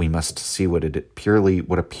 we must see what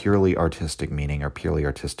a purely artistic meaning or purely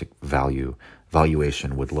artistic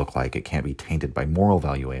valuation would look like. It can't be tainted by moral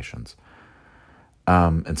valuations.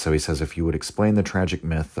 And so he says, if you would explain the tragic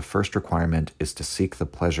myth, the first requirement is to seek the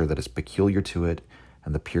pleasure that is peculiar to it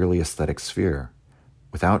and the purely aesthetic sphere,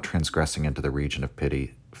 without transgressing into the region of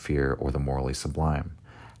pity, fear, or the morally sublime.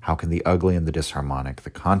 How can the ugly and the disharmonic, the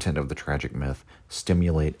content of the tragic myth,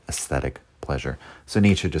 stimulate aesthetic pleasure? So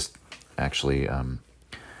Nietzsche just actually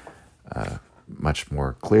much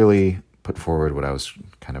more clearly put forward what I was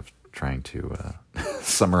kind of trying to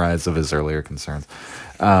summarize of his earlier concerns.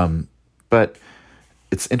 But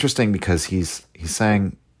it's interesting because he's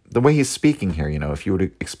saying, the way he's speaking here, if you were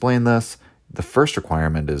to explain this, the first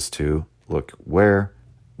requirement is to look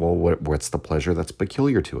what's the pleasure that's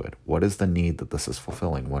peculiar to it? What is the need that this is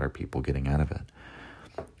fulfilling? What are people getting out of it?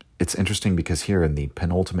 It's interesting because here in the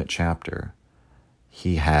penultimate chapter,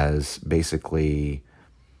 he has basically,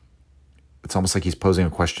 it's almost like he's posing a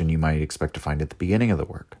question you might expect to find at the beginning of the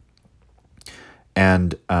work.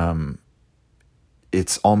 And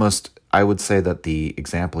it's almost, I would say that the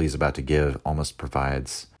example he's about to give almost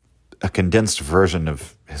provides a condensed version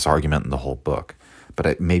of his argument in the whole book.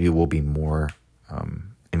 But maybe we'll be more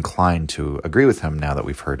inclined to agree with him now that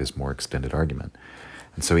we've heard his more extended argument.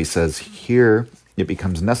 And so he says, here it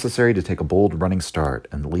becomes necessary to take a bold running start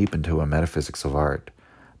and leap into a metaphysics of art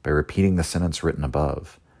by repeating the sentence written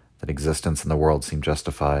above, that existence in the world seemed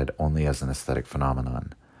justified only as an aesthetic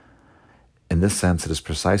phenomenon. In this sense, it is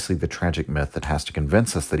precisely the tragic myth that has to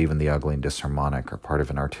convince us that even the ugly and disharmonic are part of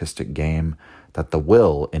an artistic game, that the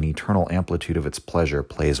will, in eternal amplitude of its pleasure,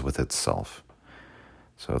 plays with itself.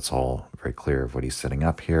 So it's all very clear of what he's setting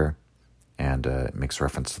up here, and it makes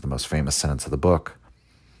reference to the most famous sentence of the book.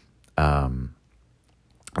 And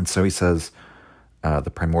so he says,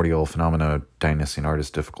 the primordial phenomena of Dionysian art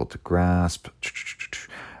is difficult to grasp.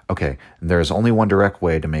 Okay, and there is only one direct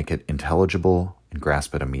way to make it intelligible and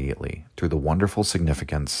grasp it immediately, through the wonderful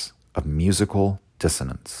significance of musical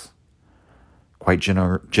dissonance. Quite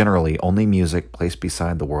generally, only music placed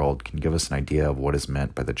beside the world can give us an idea of what is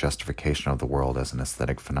meant by the justification of the world as an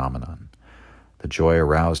aesthetic phenomenon. The joy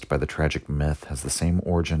aroused by the tragic myth has the same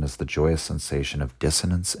origin as the joyous sensation of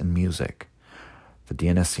dissonance in music. The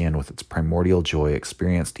Dionysian, with its primordial joy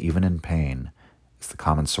experienced even in pain, is the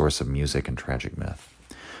common source of music and tragic myth.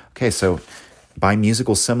 Okay, so by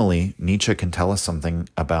musical simile, Nietzsche can tell us something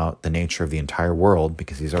about the nature of the entire world,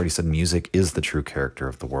 because he's already said music is the true character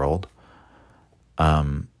of the world.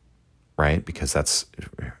 Right? Because that's,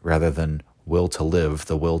 rather than will to live,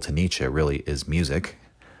 the will to Nietzsche really is music.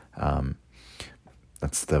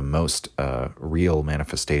 That's the most real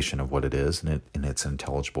manifestation of what it is in its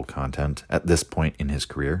intelligible content at this point in his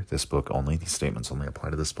career. This book only. These statements only apply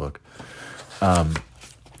to this book.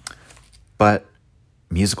 But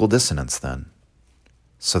musical dissonance then.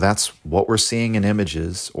 So that's what we're seeing in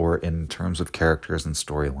images or in terms of characters and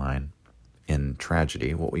storyline in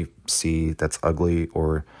tragedy. What we see that's ugly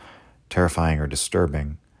or terrifying or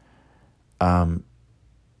disturbing.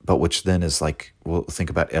 But which then is like, we'll think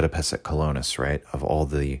about Oedipus at Colonus, right? Of all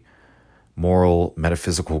the moral,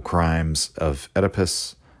 metaphysical crimes of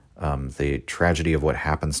Oedipus, the tragedy of what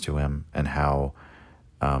happens to him and how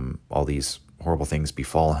all these horrible things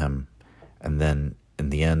befall him. And then in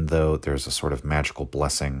the end, though, there's a sort of magical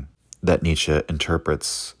blessing that Nietzsche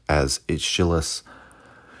interprets as Aeschylus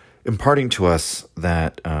imparting to us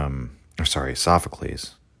that,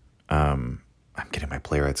 Sophocles, I'm getting my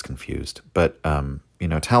playwrights confused, but,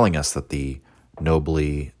 telling us that the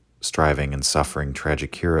nobly striving and suffering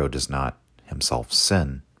tragic hero does not himself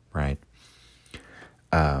sin, right?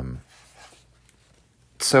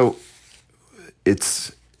 So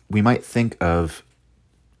we might think of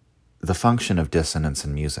the function of dissonance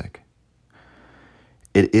in music.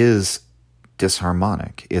 It is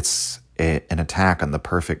disharmonic. It's an attack on the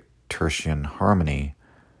perfect tertian harmony,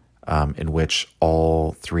 in which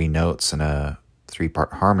all three notes in a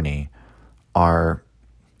three-part harmony are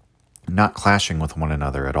not clashing with one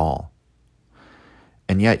another at all.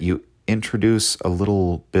 And yet you introduce a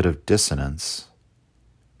little bit of dissonance,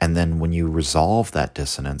 and then when you resolve that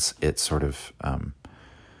dissonance, it sort of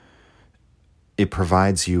it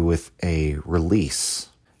provides you with a release.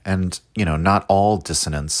 And, not all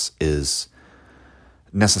dissonance is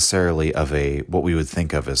necessarily of what we would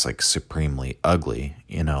think of as like supremely ugly,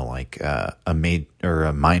 like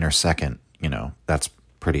a minor second, that's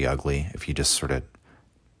pretty ugly if you just sort of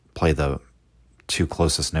play the two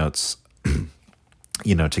closest notes,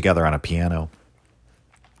 together on a piano,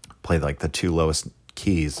 play like the two lowest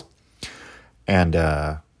keys, and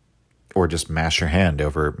or just mash your hand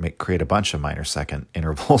over, create a bunch of minor second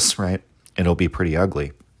intervals, right? And it'll be pretty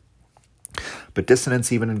ugly. But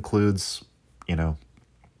dissonance even includes,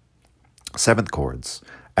 seventh chords,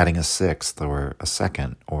 adding a sixth or a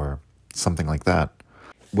second or something like that,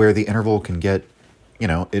 where the interval can get,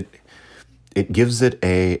 it gives it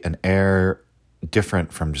an air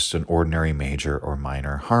different from just an ordinary major or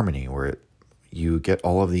minor harmony, where you get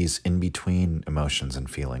all of these in-between emotions and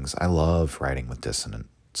feelings. I love writing with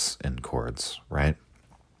dissonance in chords, right?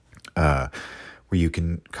 Where you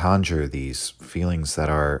can conjure these feelings that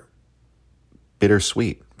are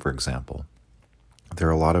bittersweet, for example. There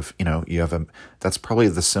are a lot of, that's probably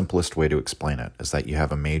the simplest way to explain it, is that you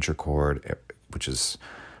have a major chord,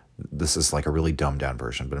 this is like a really dumbed down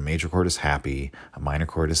version, but a major chord is happy, a minor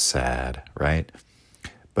chord is sad, right?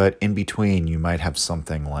 But in between, you might have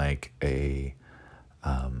something like a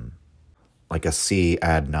C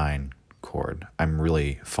add 9 chord. I'm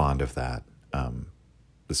really fond of that,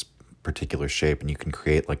 this particular shape, and you can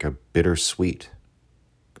create like a bittersweet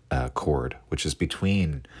chord, which is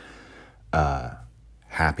between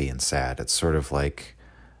happy and sad. It's sort of like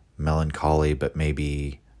melancholy, but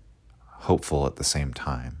maybe hopeful at the same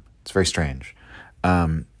time. It's very strange.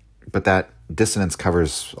 But that dissonance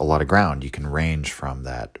covers a lot of ground. You can range from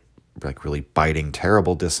that like really biting,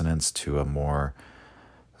 terrible dissonance to a more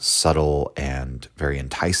subtle and very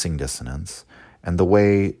enticing dissonance. And the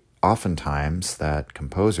way oftentimes that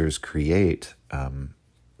composers create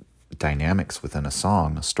dynamics within a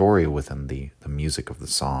song, a story within the music of the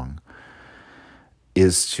song,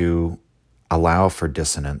 is to allow for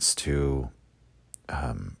dissonance to,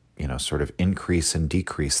 sort of increase and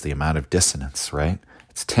decrease the amount of dissonance, right?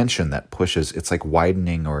 It's tension that pushes, it's like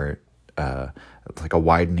widening or like a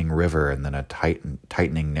widening river and then a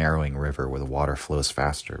tightening, narrowing river where the water flows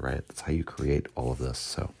faster, right? That's how you create all of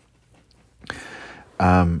this.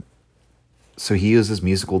 So he uses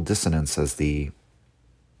musical dissonance as the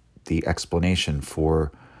explanation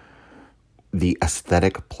for the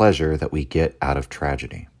aesthetic pleasure that we get out of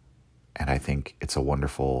tragedy. And I think it's a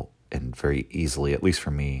wonderful and very easily, at least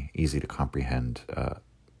for me, easy to comprehend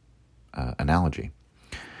analogy.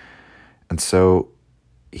 And so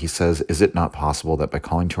he says, is it not possible that by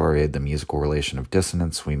calling to our aid the musical relation of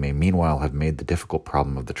dissonance, we may meanwhile have made the difficult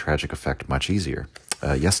problem of the tragic effect much easier?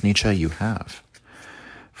 Yes, Nietzsche, you have.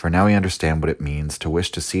 For now we understand what it means to wish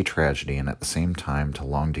to see tragedy and at the same time to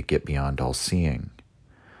long to get beyond all seeing.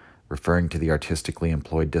 Referring to the artistically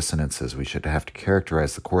employed dissonances, we should have to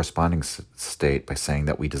characterize the corresponding state by saying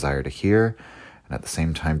that we desire to hear and at the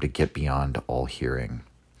same time to get beyond all hearing.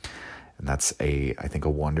 And that's I think, a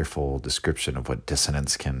wonderful description of what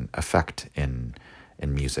dissonance can affect in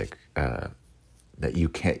music. that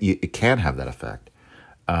it can have that effect.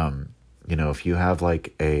 If you have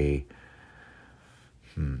like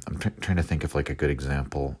I'm trying to think of like a good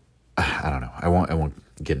example. I don't know. I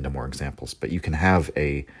won't get into more examples, but you can have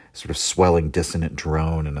a sort of swelling dissonant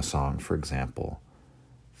drone in a song, for example,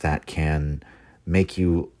 that can make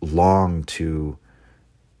you long to,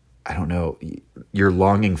 I don't know, you're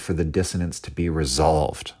longing for the dissonance to be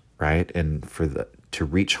resolved, right? And to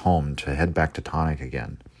reach home, to head back to tonic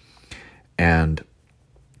again. And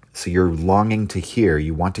so you're longing to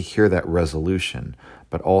you want to hear that resolution,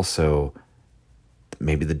 but also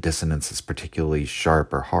maybe the dissonance is particularly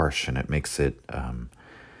sharp or harsh, and it makes it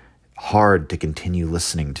hard to continue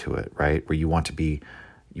listening to it, right? Where you want to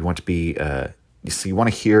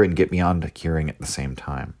hear and get beyond hearing at the same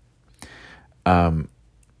time.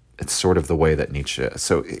 It's sort of the way that Nietzsche.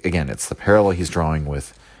 So again, it's the parallel he's drawing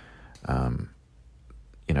with, wanting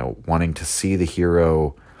to see the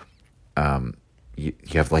hero. You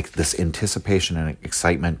have like this anticipation and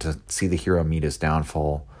excitement to see the hero meet his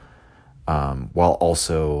downfall, while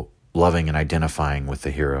also loving and identifying with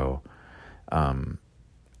the hero,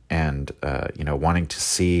 and wanting to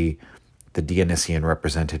see the Dionysian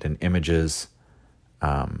represented in images,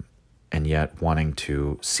 and yet wanting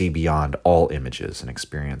to see beyond all images and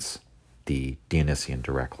experience the Dionysian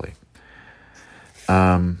directly.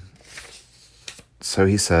 So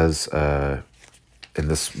he says in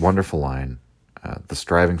this wonderful line, the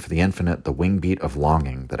striving for the infinite, the wing beat of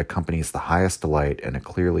longing that accompanies the highest delight in a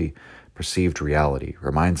clearly perceived reality,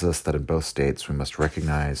 reminds us that in both states we must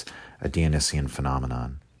recognize a Dionysian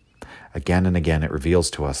phenomenon. Again and again it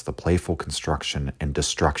reveals to us the playful construction and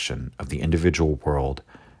destruction of the individual world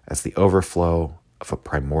as the overflow of a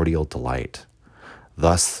primordial delight.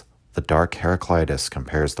 Thus, the dark Heraclitus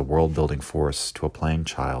compares the world-building force to a playing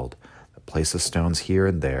child that places stones here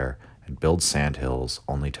and there and builds sandhills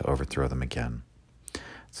only to overthrow them again.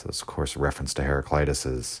 So this, of course, a reference to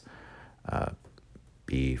Heraclitus's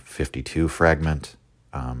B52 fragment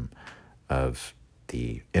of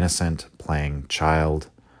the innocent playing child,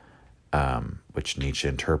 which Nietzsche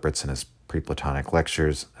interprets in his pre-Platonic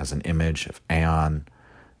lectures as an image of Aeon,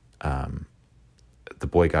 the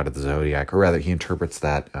boy god of the zodiac, or rather he interprets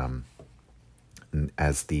that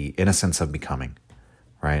as the innocence of becoming,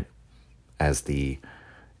 right? As the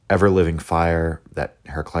ever-living fire that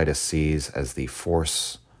Heraclitus sees as the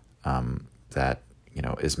force that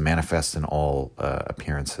is manifest in all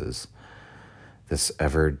appearances. This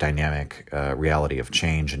ever-dynamic reality of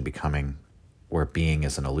change and becoming, where being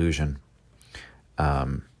is an illusion.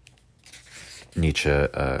 Nietzsche,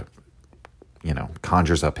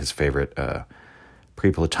 conjures up his favorite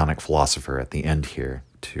pre-Platonic philosopher at the end here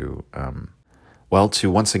to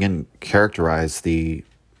once again characterize the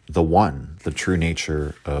true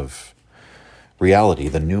nature of reality,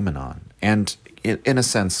 the noumenon. And in a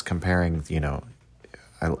sense, comparing,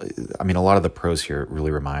 a lot of the prose here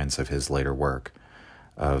really reminds of his later work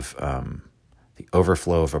of the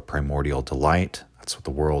overflow of a primordial delight. That's what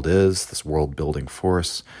the world is, this world-building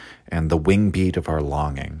force, and the wing beat of our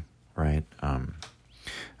longing, right?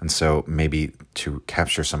 And so maybe to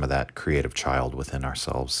capture some of that creative child within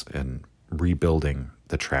ourselves and rebuilding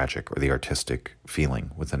the tragic or the artistic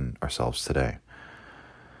feeling within ourselves today.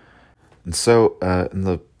 And so in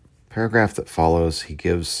the paragraph that follows, he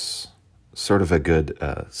gives sort of a good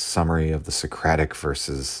summary of the Socratic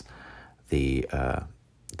versus the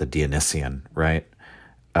Dionysian, right?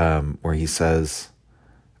 Where he says,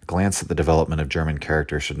 a glance at the development of German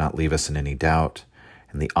character should not leave us in any doubt.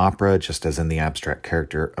 In the opera, just as in the abstract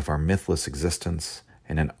character of our mythless existence,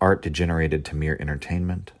 in an art degenerated to mere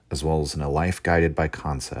entertainment, as well as in a life guided by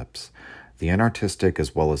concepts, the inartistic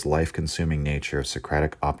as well as life-consuming nature of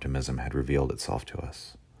Socratic optimism had revealed itself to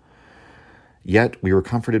us. Yet we were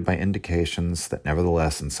comforted by indications that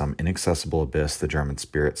nevertheless in some inaccessible abyss the German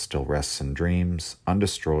spirit still rests in dreams,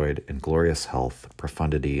 undestroyed, in glorious health,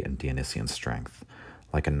 profundity, and Dionysian strength,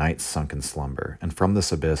 like a knight sunk in slumber, and from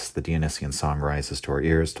this abyss the Dionysian song rises to our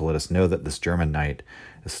ears to let us know that this German knight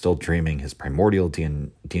is still dreaming his primordial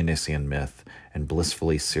Dionysian myth and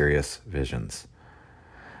blissfully serious visions.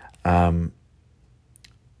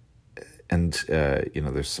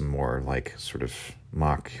 There's some more like sort of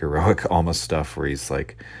mock heroic almost stuff where he's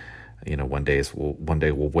like, one day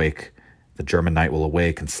we'll wake, the German knight will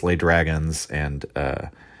awake and slay dragons, and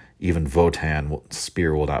even Wotan's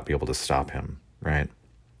spear will not be able to stop him, right?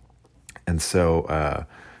 And so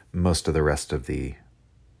most of the rest of the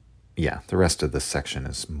rest of this section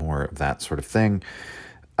is more of that sort of thing.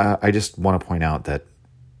 I just want to point out that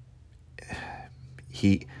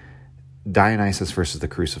Dionysus versus the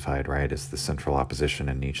crucified, right, is the central opposition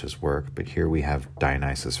in Nietzsche's work, but here we have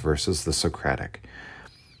Dionysus versus the Socratic.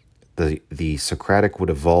 The Socratic would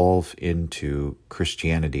evolve into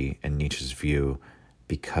Christianity in Nietzsche's view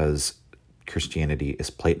because Christianity is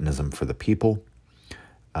Platonism for the people.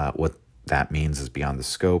 What that means is beyond the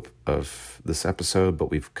scope of this episode, but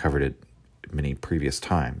we've covered it many previous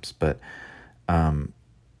times. But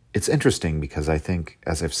it's interesting because I think,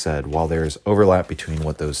 as I've said, while there's overlap between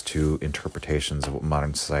what those two interpretations of what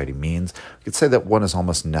modern society means, we could say that one is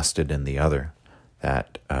almost nested in the other,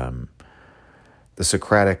 that the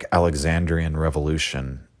Socratic Alexandrian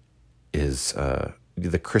revolution is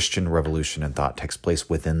the Christian revolution in thought takes place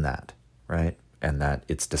within that, right? And that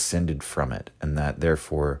it's descended from it, and that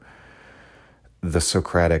therefore the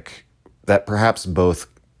Socratic, that perhaps both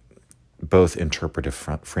interpretive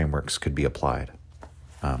frameworks could be applied.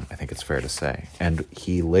 I think it's fair to say. And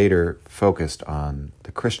he later focused on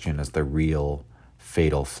the Christian as the real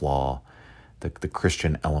fatal flaw, the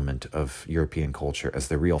Christian element of European culture as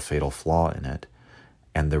the real fatal flaw in it,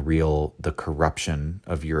 and the corruption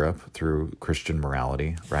of Europe through Christian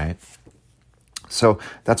morality, right? So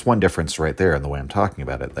that's one difference right there in the way I'm talking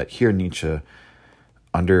about it, that here Nietzsche,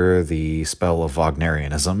 under the spell of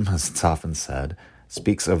Wagnerianism, as it's often said,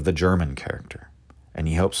 speaks of the German character, and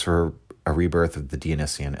he hopes for a rebirth of the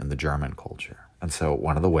Dionysian in the German culture. And so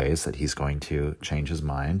one of the ways that he's going to change his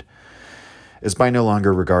mind is by no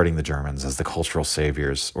longer regarding the Germans as the cultural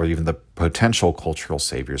saviors, or even the potential cultural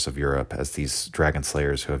saviors of Europe, as these dragon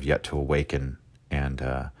slayers who have yet to awaken and,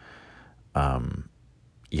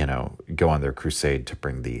 go on their crusade to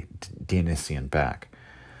bring the Dionysian back.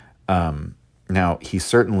 Now, he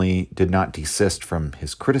certainly did not desist from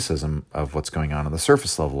his criticism of what's going on the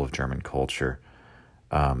surface level of German culture,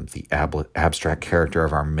 the abstract character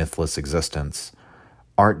of our mythless existence.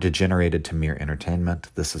 Art degenerated to mere entertainment.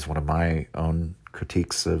 This is one of my own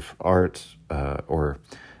critiques of art, or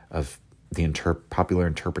of the popular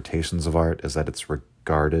interpretations of art, is that it's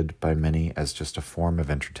regarded by many as just a form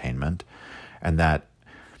of entertainment, and that,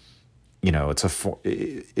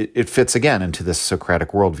 it fits again into this Socratic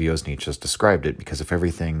worldview as Nietzsche has described it, because if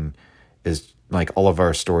everything is like all of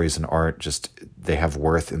our stories in art, just they have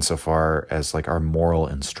worth insofar as like our moral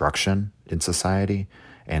instruction in society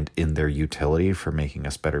and in their utility for making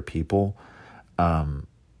us better people, and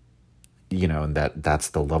that's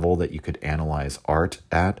the level that you could analyze art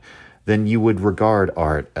at, then you would regard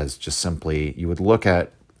art as just simply, you would look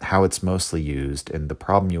at how it's mostly used, and the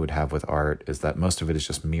problem you would have with art is that most of it is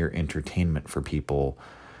just mere entertainment for people,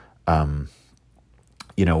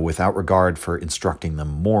 without regard for instructing them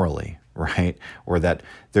morally, right? Or that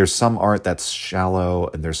there's some art that's shallow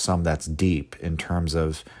and there's some that's deep in terms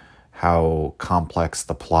of how complex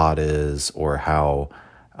the plot is, or how,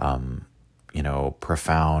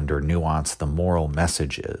 profound or nuanced the moral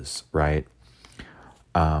message is, right?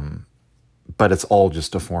 But it's all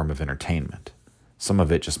just a form of entertainment. Some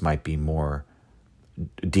of it just might be more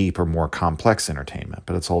deep or more complex entertainment,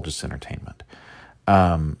 but it's all just entertainment.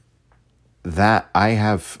 That I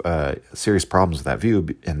have serious problems with that view,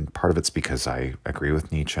 and part of it's because I agree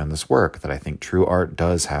with Nietzsche in this work, that I think true art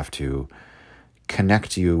does have to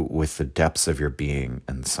connect you with the depths of your being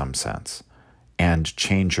in some sense and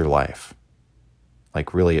change your life.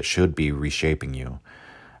 Like really it should be reshaping you.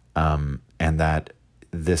 And that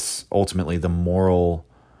this ultimately the moral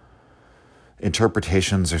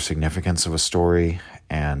interpretations or significance of a story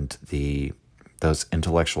and those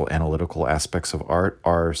intellectual analytical aspects of art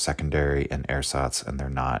are secondary and ersatz, and they're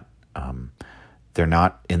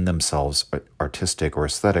not in themselves artistic or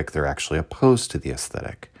aesthetic. They're actually opposed to the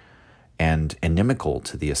aesthetic and inimical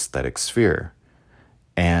to the aesthetic sphere.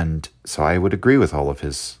 And so I would agree with all of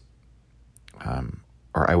his,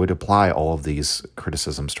 or I would apply all of these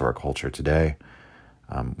criticisms to our culture today.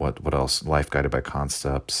 What else? Life guided by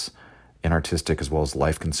concepts, inartistic as well as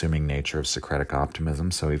life-consuming nature of Socratic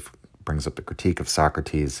optimism. So he brings up the critique of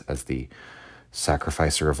Socrates as the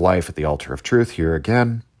sacrificer of life at the altar of truth here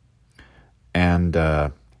again. And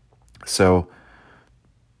so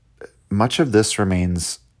much of this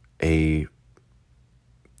remains a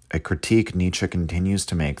critique Nietzsche continues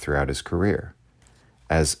to make throughout his career.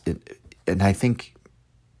 And I think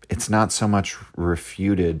it's not so much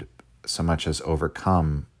refuted so much as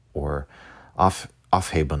overcome or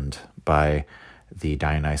aufhebend by the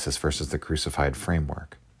Dionysus versus the crucified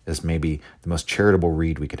framework, is maybe the most charitable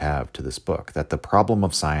read we could have to this book, that the problem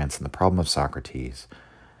of science and the problem of Socrates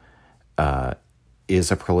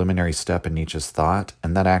is a preliminary step in Nietzsche's thought,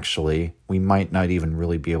 and that actually we might not even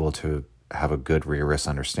really be able to have a good rigorous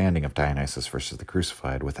understanding of Dionysus versus the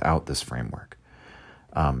crucified without this framework.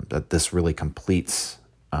 That this really completes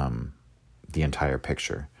the entire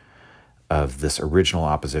picture of this original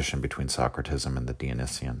opposition between Socratism and the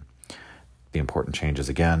Dionysian. The important changes,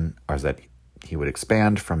 again, are that he would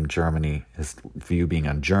expand from Germany, his view being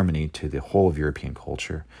on Germany, to the whole of European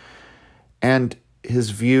culture. And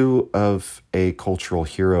his view of a cultural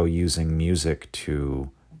hero using music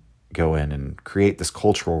to go in and create this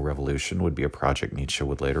cultural revolution would be a project Nietzsche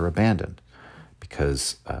would later abandon,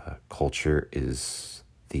 because culture is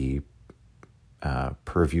the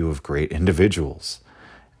purview of great individuals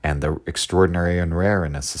and the extraordinary and rare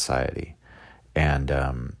in a society.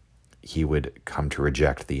 And he would come to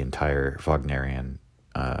reject the entire Wagnerian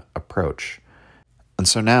approach. And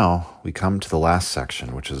so now we come to the last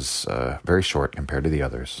section, which is very short compared to the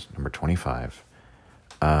others, number 25.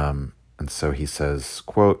 And so he says,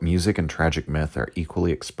 quote, "Music and tragic myth are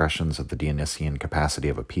equally expressions of the Dionysian capacity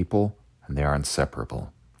of a people, and they are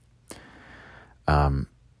inseparable."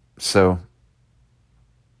 So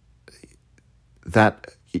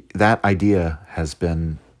that idea has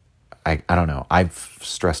been, I don't know, I've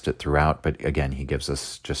stressed it throughout, but again, he gives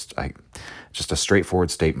us just a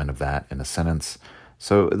straightforward statement of that in a sentence.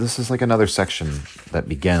 So this is like another section that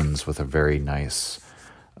begins with a very nice,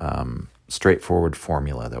 straightforward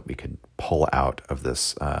formula that we could pull out of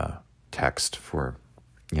this text for,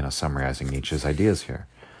 summarizing Nietzsche's ideas here.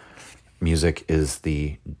 Music is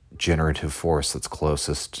the generative force that's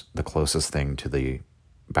the closest thing to the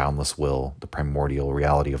boundless will, the primordial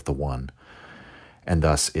reality of the one, and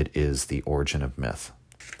thus it is the origin of myth.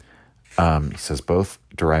 He says both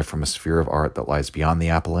derive from a sphere of art that lies beyond the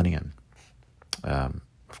Apollinean.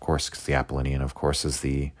 Of course, because the Apollinean, of course, is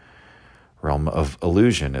the realm of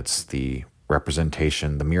illusion. It's the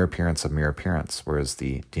representation, the mere appearance of mere appearance, whereas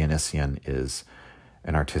the Dionysian is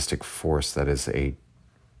an artistic force that is a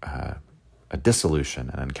dissolution,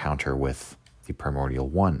 an encounter with the primordial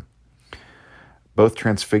one. Both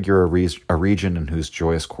transfigure a region in whose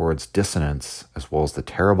joyous chords dissonance, as well as the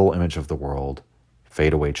terrible image of the world,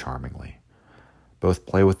 fade away charmingly. Both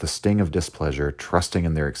play with the sting of displeasure, trusting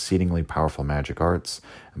in their exceedingly powerful magic arts,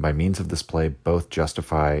 and by means of this play, both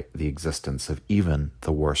justify the existence of even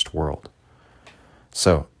the worst world.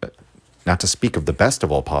 So, not to speak of the best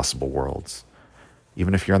of all possible worlds,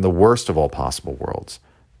 even if you're in the worst of all possible worlds,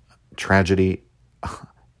 tragedy,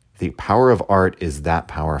 the power of art is that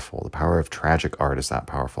powerful. The power of tragic art is that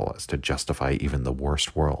powerful as to justify even the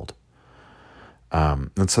worst world.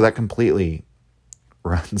 And so that completely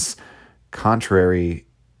runs contrary.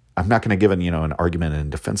 I'm not going to give an argument in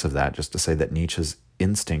defense of that, just to say that Nietzsche's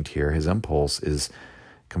instinct here, his impulse, is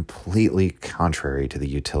completely contrary to the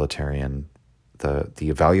utilitarian, the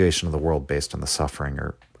evaluation of the world based on the suffering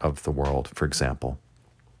of the world, for example,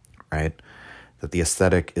 right? That the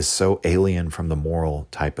aesthetic is so alien from the moral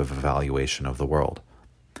type of evaluation of the world.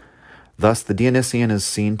 Thus, the Dionysian is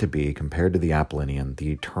seen to be, compared to the Apollinian,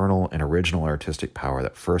 the eternal and original artistic power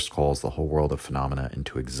that first calls the whole world of phenomena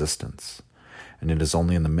into existence. And it is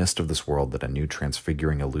only in the midst of this world that a new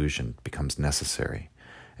transfiguring illusion becomes necessary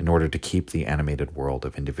in order to keep the animated world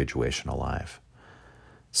of individuation alive.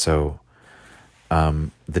 So,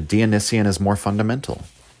 the Dionysian is more fundamental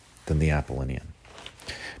than the Apollinian.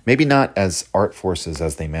 Maybe not as art forces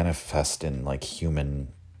as they manifest in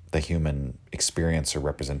the human experience or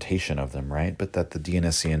representation of them, right? But that the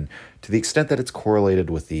Dionysian, to the extent that it's correlated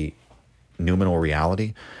with the noumenal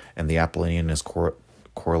reality and the Apollinian is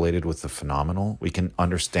correlated with the phenomenal, we can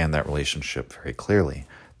understand that relationship very clearly.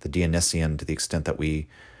 The Dionysian, to the extent that we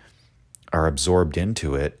are absorbed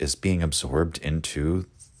into it, is being absorbed into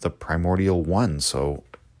the primordial one. So,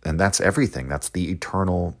 and that's everything. That's the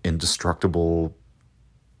eternal, indestructible,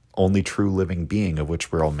 only true living being of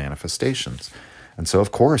which we're all manifestations. And so,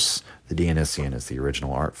 of course, the Dionysian is the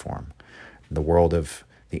original art form.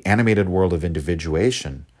 The animated world of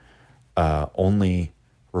individuation only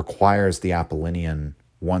requires the Apollinian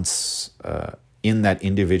once in that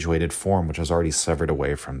individuated form, which is already severed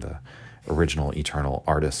away from the original eternal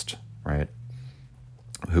artist, right?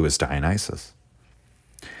 Who is Dionysus.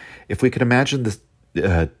 If we could imagine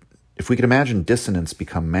dissonance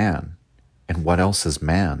become man, and what else is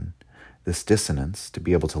man? This dissonance, to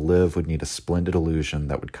be able to live, would need a splendid illusion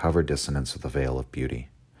that would cover dissonance with a veil of beauty.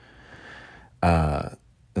 And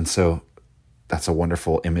so that's a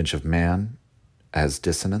wonderful image of man as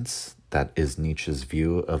dissonance. That is Nietzsche's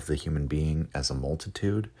view of the human being as a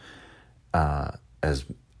multitude, as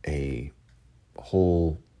a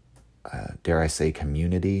whole, dare I say,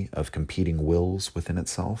 community of competing wills within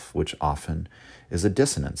itself, which often is a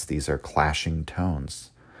dissonance. These are clashing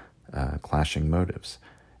tones, clashing motives.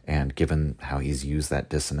 And given how he's used that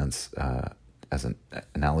dissonance as an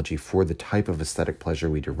analogy for the type of aesthetic pleasure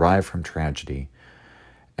we derive from tragedy,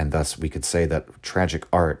 And thus we could say that tragic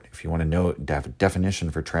art, if you want to know a definition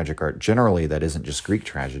for tragic art, generally that isn't just Greek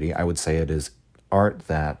tragedy. I would say it is art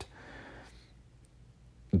that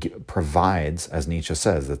provides, as Nietzsche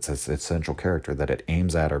says, it's its essential character, that it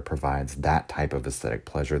aims at or provides that type of aesthetic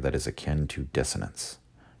pleasure that is akin to dissonance,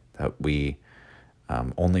 that we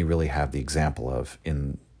only really have the example of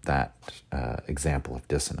in that example of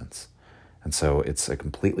dissonance. And so it's a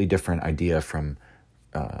completely different idea from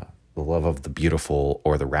the love of the beautiful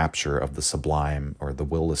or the rapture of the sublime or the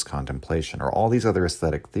will-less contemplation or all these other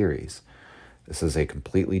aesthetic theories. This is a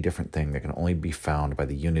completely different thing that can only be found by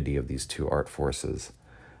the unity of these two art forces,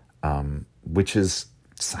 which is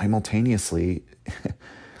simultaneously,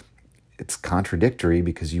 it's contradictory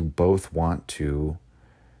because you both want to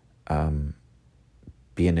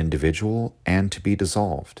be an individual and to be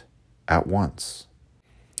dissolved at once.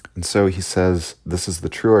 And so he says, this is the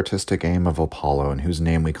true artistic aim of Apollo, in whose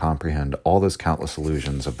name we comprehend all those countless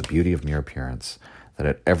illusions of the beauty of mere appearance, that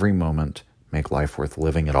at every moment make life worth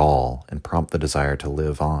living at all and prompt the desire to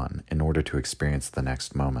live on in order to experience the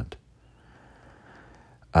next moment.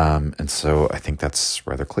 And so I think that's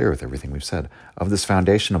rather clear with everything we've said. Of this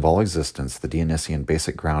foundation of all existence, the Dionysian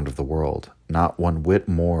basic ground of the world, not one whit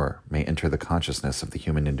more may enter the consciousness of the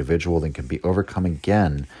human individual than can be overcome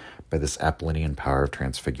again by this Apollonian power of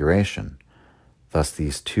transfiguration. Thus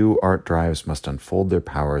these two art drives must unfold their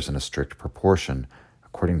powers in a strict proportion,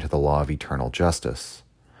 according to the law of eternal justice.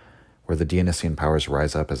 Where the Dionysian powers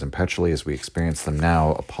rise up as impetuously as we experience them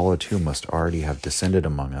now, Apollo too must already have descended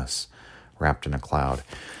among us, wrapped in a cloud.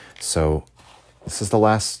 So this is the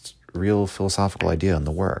last real philosophical idea in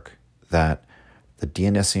the work, that the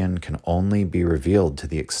Dionysian can only be revealed to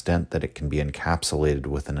the extent that it can be encapsulated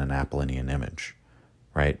within an Apollonian image,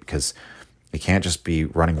 right? Because it can't just be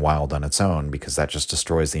running wild on its own, because that just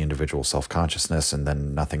destroys the individual self-consciousness, and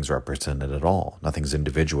then nothing's represented at all. Nothing's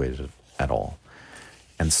individuated at all.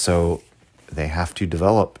 And so they have to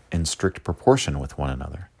develop in strict proportion with one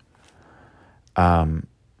another.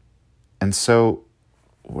 And so,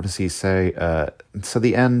 what does he say? So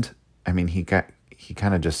the end, I mean, he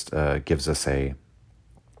kind of just gives us a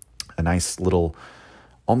nice little,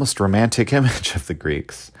 almost romantic image of the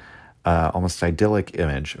Greeks, almost idyllic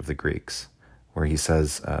image of the Greeks, where he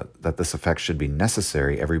says that this effect should be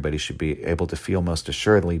necessary. Everybody should be able to feel most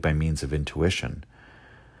assuredly by means of intuition.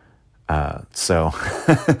 So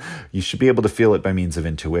you should be able to feel it by means of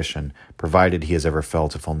intuition, provided he has ever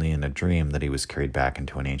felt, if only in a dream, that he was carried back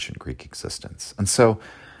into an ancient Greek existence. And so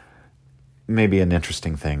maybe an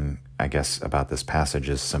interesting thing, I guess, about this passage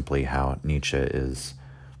is simply how Nietzsche is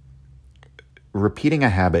repeating a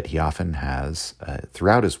habit he often has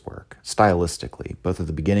throughout his work, stylistically, both at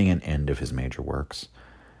the beginning and end of his major works,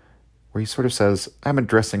 where he sort of says, I'm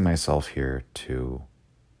addressing myself here to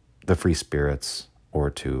the free spirits, or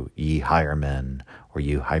to ye higher men, or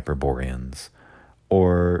you Hyperboreans,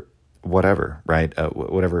 or whatever, right?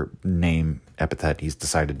 Whatever name, epithet he's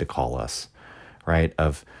decided to call us, right?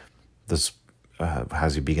 Of this,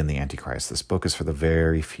 as you begin the Antichrist, this book is for the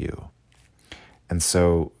very few. And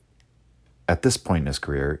so at this point in his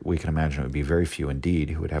career, we can imagine it would be very few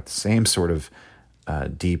indeed who would have the same sort of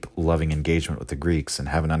deep, loving engagement with the Greeks and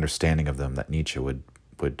have an understanding of them that Nietzsche would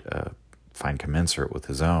find commensurate with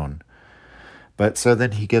his own. But so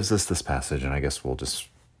then he gives us this passage, and I guess we'll just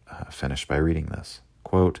finish by reading this.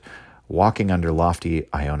 Quote, walking under lofty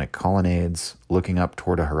Ionic colonnades, looking up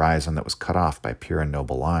toward a horizon that was cut off by pure and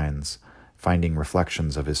noble lines, finding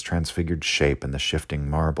reflections of his transfigured shape in the shining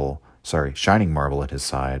marble at his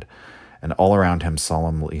side, and all around him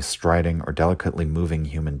solemnly striding or delicately moving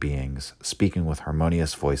human beings, speaking with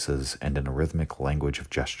harmonious voices and in a rhythmic language of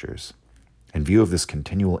gestures. In view of this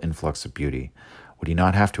continual influx of beauty, would he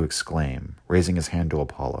not have to exclaim, raising his hand to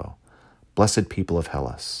Apollo, blessed people of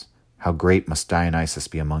Hellas, how great must Dionysus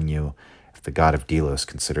be among you, if the god of Delos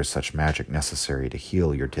considers such magic necessary to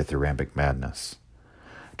heal your dithyrambic madness?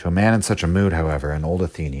 To a man in such a mood, however, an old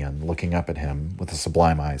Athenian, looking up at him with the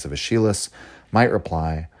sublime eyes of Aeschylus, might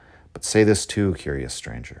reply, but say this too, curious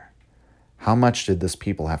stranger. How much did this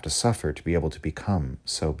people have to suffer to be able to become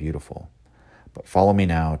so beautiful? But follow me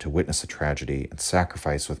now to witness a tragedy and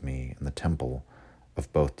sacrifice with me in the temple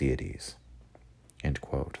of both deities. End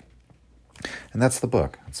quote. And that's the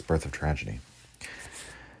book. It's Birth of Tragedy.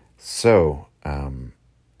 So,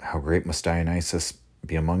 how great must Dionysus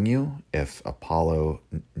be among you if Apollo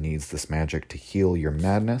needs this magic to heal your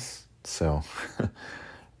madness? So,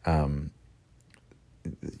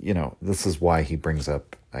 this is why he brings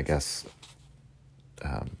up, I guess,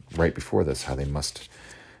 right before this, how they must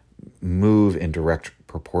move in direct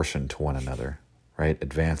proportion to one another, right?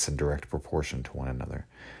 Advance in direct proportion to one another.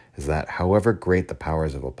 is that however great the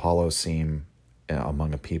powers of Apollo seem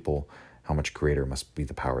among a people, how much greater must be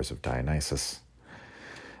the powers of Dionysus.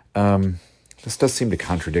 This does seem to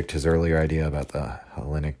contradict his earlier idea about the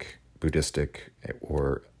Hellenic, Buddhistic,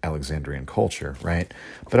 or Alexandrian culture, right?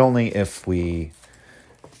 But only if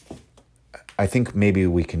I think maybe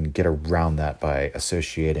we can get around that by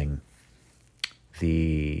associating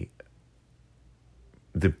the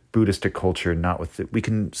Buddhistic culture not with we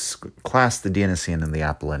can class the Dionysian and the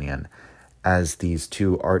Apollonian as these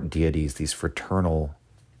two art deities, these fraternal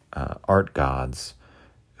art gods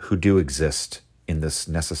who do exist in this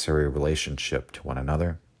necessary relationship to one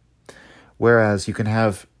another. Whereas you can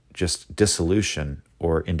have just dissolution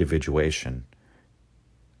or individuation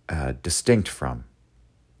distinct from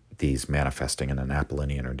these manifesting in an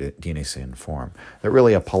Apollonian or Dionysian form. That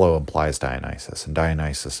really Apollo implies Dionysus, and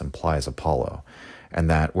Dionysus implies Apollo, and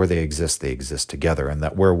that where they exist together, and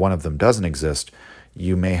that where one of them doesn't exist,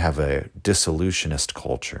 you may have a dissolutionist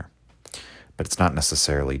culture, but it's not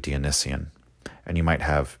necessarily Dionysian. And you might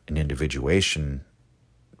have an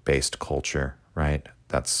individuation-based culture, right?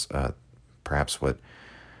 That's perhaps what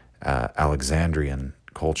Alexandrian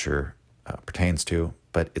culture pertains to,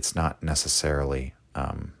 but it's not necessarily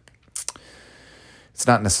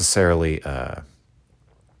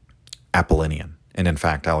Apollonian. And in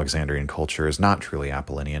fact, Alexandrian culture is not truly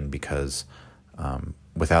Apollonian because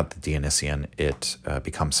without the Dionysian, it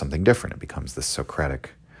becomes something different. It becomes this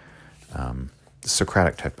Socratic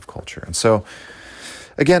type of culture. And so,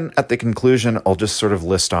 again, at the conclusion, I'll just sort of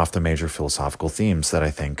list off the major philosophical themes that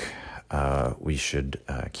I think we should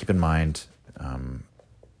keep in mind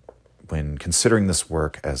when considering this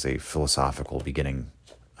work as a philosophical beginning,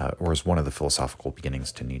 or as one of the philosophical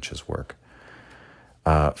beginnings to Nietzsche's work.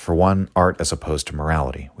 For one, art as opposed to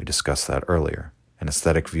morality. We discussed that earlier. An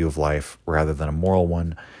aesthetic view of life rather than a moral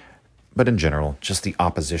one, but in general, just the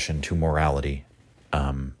opposition to morality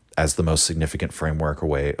as the most significant framework or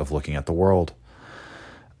way of looking at the world.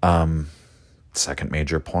 Second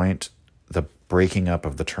major point, the breaking up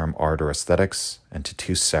of the term art or aesthetics into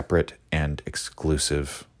two separate and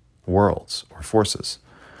exclusive worlds or forces.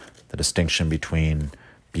 The distinction between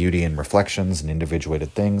beauty and reflections and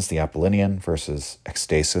individuated things, the Apollonian, versus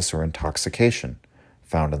ecstasis or intoxication,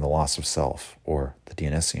 found in the loss of self, or the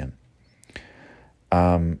Dionysian.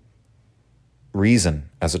 Reason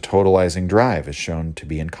as a totalizing drive is shown to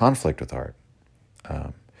be in conflict with art.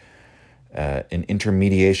 An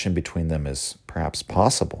intermediation between them is perhaps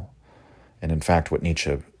possible. And in fact, what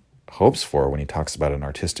Nietzsche hopes for when he talks about an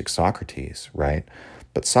artistic Socrates, right?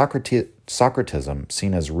 But Socratism,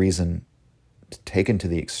 seen as reason taken to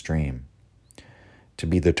the extreme, to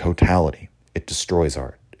be the totality, it destroys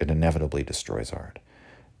art. It inevitably destroys art.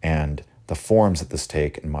 And the forms that this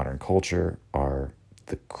take in modern culture are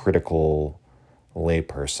the critical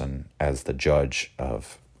layperson as the judge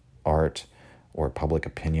of art, or public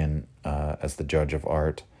opinion as the judge of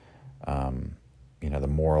art, the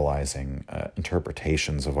moralizing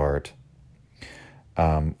interpretations of art,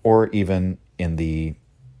 or even in the,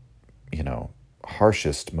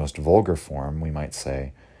 harshest, most vulgar form, we might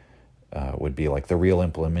say, would be like the real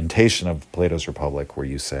implementation of Plato's Republic, where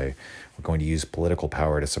you say, we're going to use political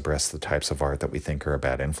power to suppress the types of art that we think are a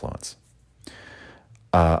bad influence.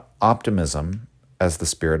 Optimism as the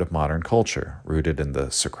spirit of modern culture, rooted in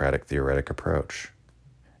the Socratic theoretic approach.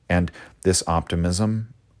 And this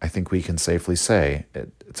optimism, I think we can safely say,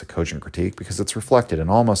 it's a cogent critique because it's reflected in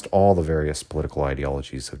almost all the various political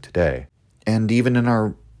ideologies of today, and even in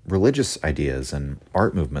our religious ideas and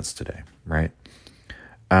art movements today, right?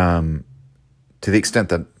 To the extent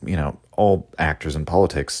that, all actors in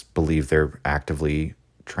politics believe they're actively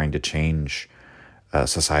trying to change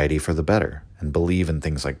society for the better and believe in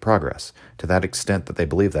things like progress. To that extent that they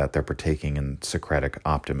believe that, they're partaking in Socratic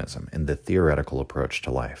optimism, in the theoretical approach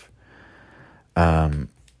to life.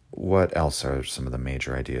 What else are some of the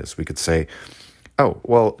major ideas? We could say,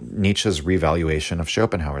 Nietzsche's revaluation of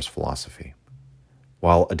Schopenhauer's philosophy.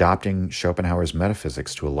 While adopting Schopenhauer's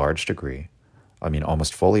metaphysics to a large degree,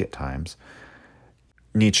 almost fully at times,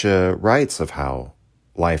 Nietzsche writes of how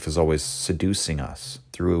life is always seducing us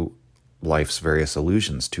through life's various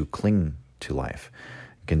illusions to cling to life,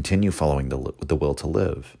 continue following the will to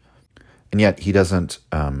live. And yet he does not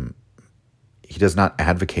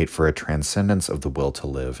advocate for a transcendence of the will to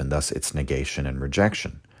live and thus its negation and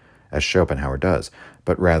rejection, as Schopenhauer does,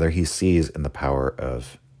 but rather he sees in the power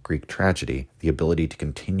of Greek tragedy the ability to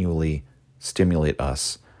continually stimulate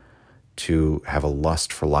us to have a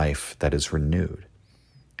lust for life that is renewed.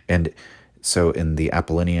 And so in the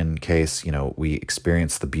Apollonian case, we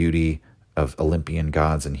experience the beauty of Olympian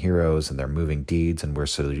gods and heroes and their moving deeds, and we're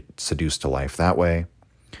seduced to life that way.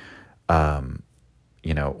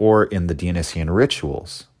 Or in the Dionysian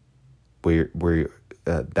rituals,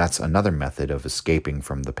 that's another method of escaping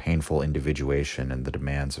from the painful individuation and the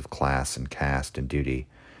demands of class and caste and duty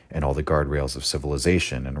and all the guardrails of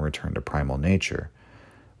civilization and a return to primal nature.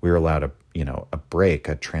 We're allowed a break,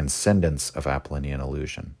 a transcendence of Apollonian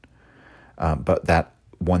illusion, but that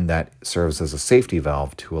one that serves as a safety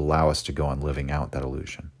valve to allow us to go on living out that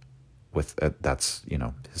illusion. With that's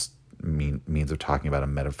his means of talking about a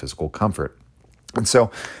metaphysical comfort. And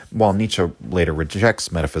so, while Nietzsche later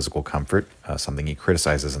rejects metaphysical comfort, something he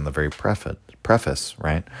criticizes in the very preface,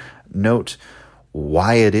 right? Note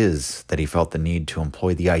why it is that he felt the need to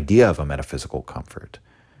employ the idea of a metaphysical comfort.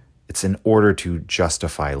 It's in order to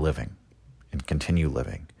justify living and continue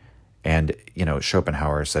living. And,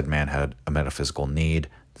 Schopenhauer said man had a metaphysical need.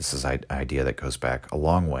 This is an idea that goes back a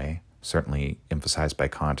long way, certainly emphasized by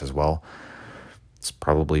Kant as well. It's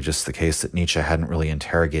probably just the case that Nietzsche hadn't really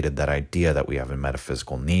interrogated that idea that we have a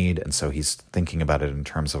metaphysical need, and so he's thinking about it in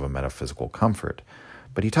terms of a metaphysical comfort.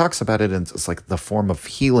 But he talks about it as like the form of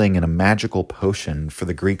healing and a magical potion for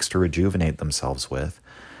the Greeks to rejuvenate themselves with,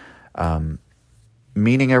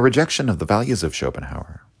 meaning a rejection of the values of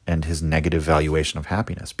Schopenhauer and his negative valuation of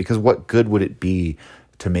happiness. Because what good would it be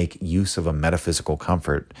to make use of a metaphysical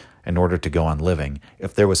comfort in order to go on living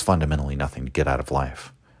if there was fundamentally nothing to get out of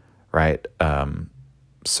life, right?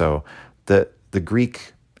 So the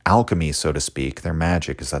Greek alchemy, so to speak, their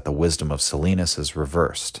magic is that the wisdom of Silenus is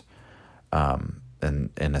reversed. And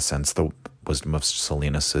in a sense, the wisdom of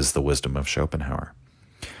Silenus is the wisdom of Schopenhauer.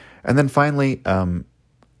 And then finally,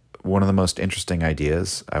 one of the most interesting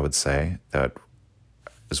ideas, I would say, that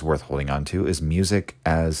is worth holding on to is music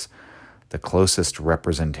as the closest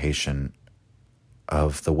representation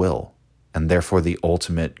of the will, and therefore the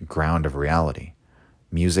ultimate ground of reality.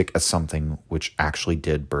 Music as something which actually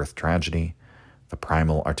did birth tragedy, the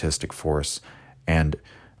primal artistic force, and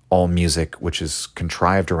all music which is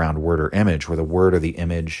contrived around word or image, where the word or the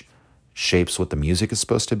image shapes what the music is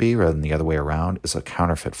supposed to be rather than the other way around, is a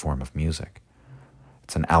counterfeit form of music.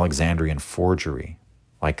 It's an Alexandrian forgery,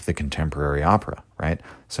 like the contemporary opera, right?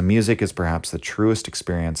 So music is perhaps the truest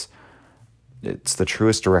experience. It's the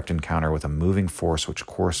truest direct encounter with a moving force which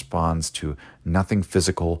corresponds to nothing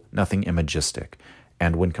physical, nothing imagistic.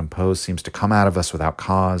 And when composed, seems to come out of us without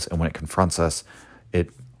cause, and when it confronts us,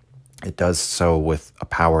 it does so with a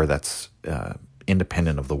power that's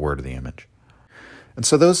independent of the word or the image. And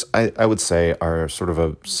so those, I would say, are sort of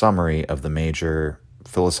a summary of the major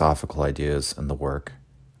philosophical ideas in the work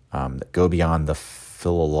that go beyond the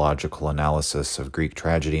philological analysis of Greek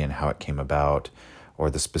tragedy and how it came about, or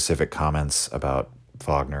the specific comments about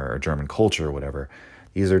Wagner or German culture or whatever.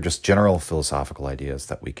 These are just general philosophical ideas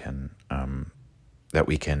that we can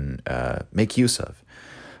make use of.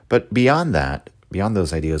 But beyond that, beyond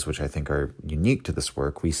those ideas which I think are unique to this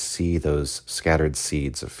work, we see those scattered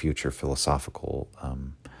seeds of future philosophical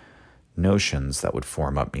notions that would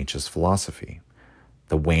form up Nietzsche's philosophy.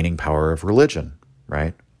 The waning power of religion,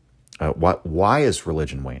 right? Why is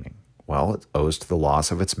religion waning? Well, it owes to the loss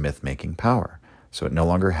of its myth-making power. So it no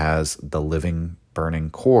longer has the living, burning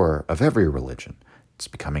core of every religion. It's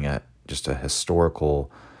becoming just a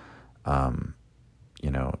historical,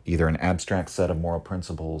 either an abstract set of moral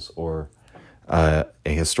principles or a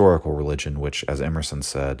historical religion, which, as Emerson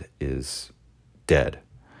said, is dead.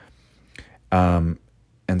 And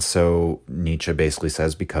so Nietzsche basically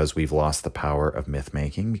says, because we've lost the power of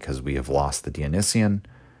myth-making, because we have lost the Dionysian,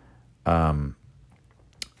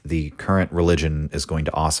 the current religion is going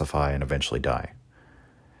to ossify and eventually die.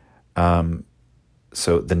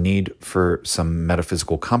 So the need for some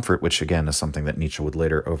metaphysical comfort, which again is something that Nietzsche would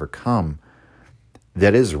later overcome,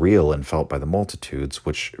 that is real and felt by the multitudes,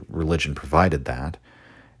 which religion provided that.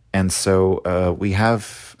 And so we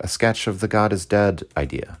have a sketch of the God is dead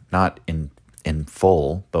idea, not in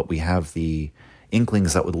full, but we have the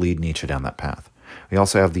inklings that would lead Nietzsche down that path. We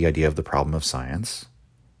also have the idea of the problem of science,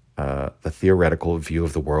 the theoretical view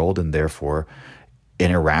of the world, and therefore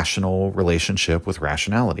an irrational relationship with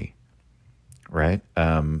rationality, right?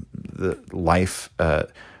 The life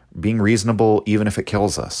being reasonable even if it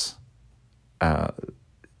kills us.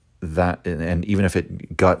 That, and even if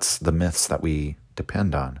it guts the myths that we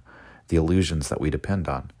depend on, the illusions that we depend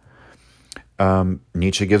on.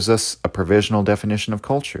 Nietzsche gives us a provisional definition of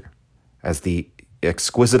culture as the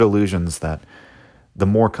exquisite illusions that the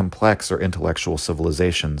more complex or intellectual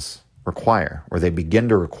civilizations require, or they begin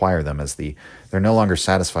to require them as they're no longer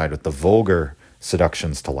satisfied with the vulgar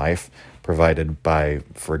seductions to life provided by,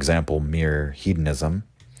 for example, mere hedonism.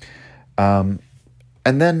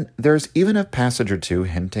 And then there's even a passage or two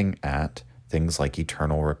hinting at things like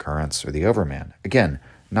eternal recurrence or the overman. Again,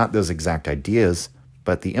 not those exact ideas,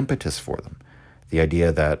 but the impetus for them. The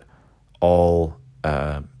idea that all,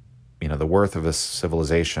 the worth of a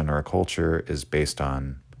civilization or a culture is based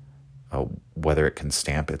on whether it can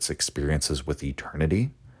stamp its experiences with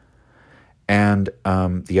eternity. And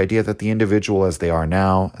the idea that the individual as they are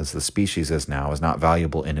now, as the species is now, is not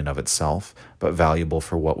valuable in and of itself, but valuable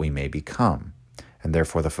for what we may become. And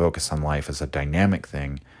therefore the focus on life is a dynamic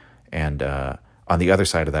thing. And on the other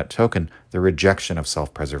side of that token, the rejection of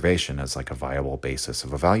self-preservation as like a viable basis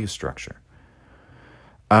of a value structure.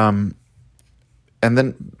 And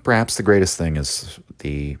then perhaps the greatest thing is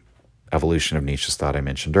the evolution of Nietzsche's thought I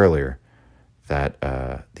mentioned earlier, that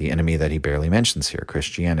the enemy that he barely mentions here,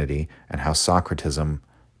 Christianity, and how Socratism,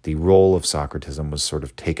 the role of Socratism was sort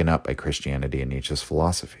of taken up by Christianity and Nietzsche's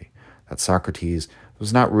philosophy. That Socrates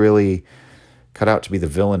was not really cut out to be the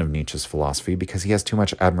villain of Nietzsche's philosophy because he has too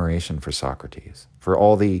much admiration for Socrates. For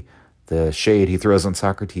all the shade he throws on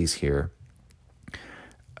Socrates here,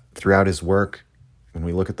 throughout his work, when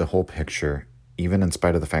we look at the whole picture, even in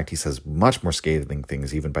spite of the fact he says much more scathing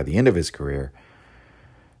things even by the end of his career,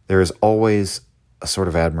 there is always a sort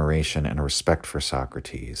of admiration and a respect for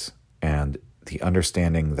Socrates, and the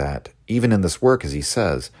understanding that even in this work, as he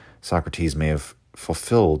says, Socrates may have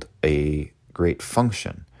fulfilled a great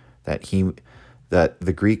function, that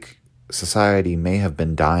the Greek society may have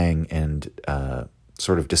been dying and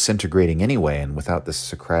sort of disintegrating anyway, and without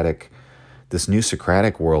this new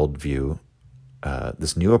Socratic worldview,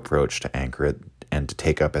 this new approach to anchor it and to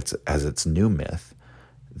take up as its new myth,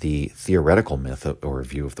 the theoretical myth or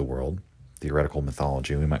view of the world, theoretical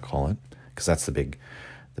mythology we might call it, because that's the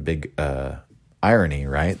big irony,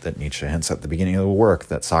 right? That Nietzsche hints at the beginning of the work,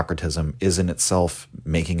 that Socratism is in itself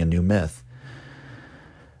making a new myth.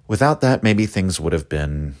 Without that, maybe things would have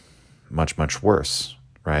been much, much worse,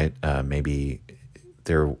 right? Maybe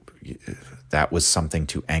that was something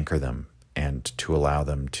to anchor them and to allow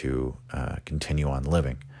them to continue on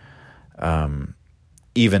living.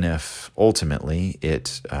 Even if ultimately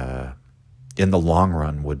it, in the long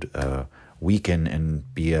run, would weaken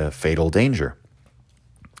and be a fatal danger.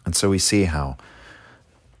 And so we see how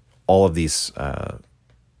all of these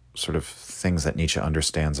sort of things that Nietzsche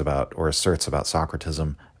understands about or asserts about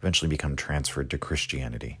Socratism eventually become transferred to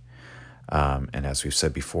Christianity. And as we've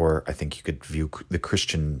said before, I think you could view the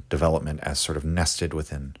Christian development as sort of nested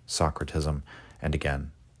within Socratism. And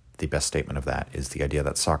again, the best statement of that is the idea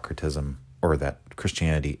that Socratism, or that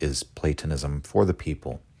Christianity, is Platonism for the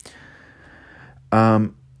people.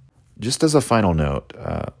 Just as a final note,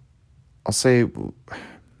 I'll say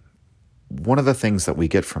one of the things that we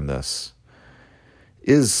get from this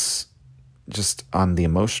is just on the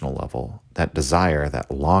emotional level, that desire, that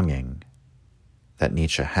longing that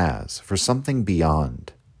Nietzsche has for something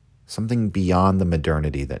beyond the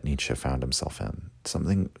modernity that Nietzsche found himself in,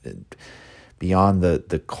 something beyond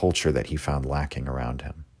the culture that he found lacking around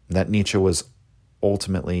him. That Nietzsche was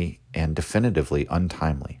ultimately and definitively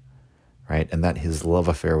untimely, right? And that his love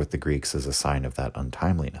affair with the Greeks is a sign of that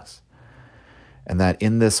untimeliness. And that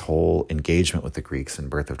in this whole engagement with the Greeks in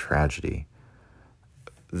Birth of Tragedy,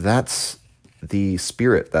 that's the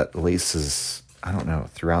spirit that laces,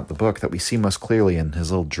 throughout the book, that we see most clearly in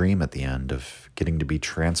his little dream at the end of getting to be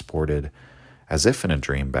transported as if in a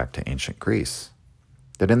dream back to ancient Greece.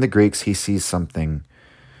 That in the Greeks he sees something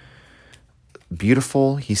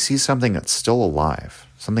beautiful, he sees something that's still alive,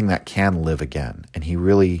 something that can live again, and he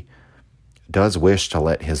really does wish to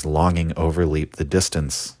let his longing overleap the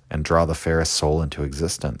distance and draw the fairest soul into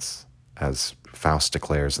existence, as Faust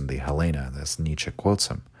declares in the Helena, as Nietzsche quotes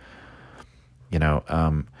him.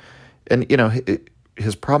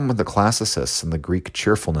 His problem with the classicists and the Greek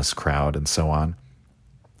cheerfulness crowd and so on,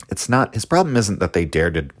 his problem isn't that they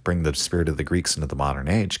dared to bring the spirit of the Greeks into the modern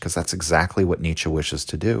age, because that's exactly what Nietzsche wishes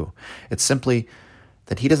to do. It's simply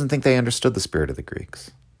that he doesn't think they understood the spirit of the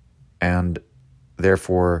Greeks. And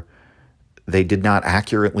therefore, they did not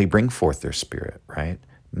accurately bring forth their spirit, right?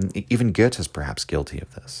 Even Goethe is perhaps guilty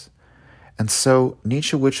of this. And so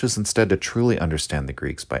Nietzsche wishes instead to truly understand the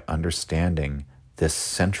Greeks by understanding this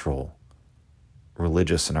central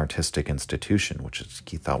religious and artistic institution, which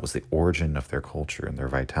he thought was the origin of their culture and their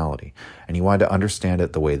vitality. And he wanted to understand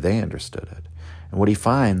it the way they understood it. And what he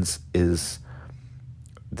finds is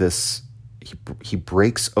this, he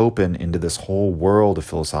breaks open into this whole world of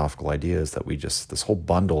philosophical ideas that this whole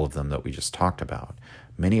bundle of them that we just talked about,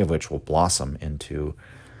 many of which will blossom into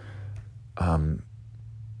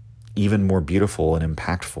even more beautiful and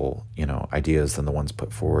impactful, ideas than the ones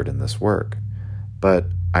put forward in this work. But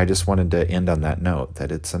I just wanted to end on that note,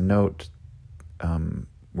 that it's a note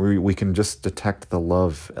where we can just detect the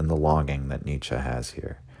love and the longing that Nietzsche has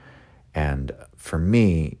here. And for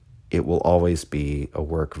me, it will always be a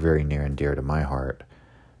work very near and dear to my heart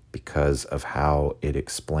because of how it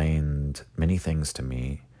explained many things to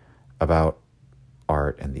me about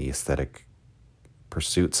art and the aesthetic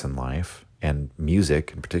pursuits in life and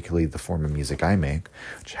music, and particularly the form of music I make,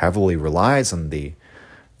 which heavily relies on the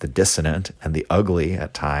dissonant and the ugly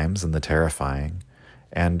at times and the terrifying.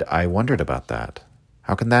 And I wondered about that.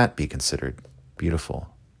 How can that be considered beautiful?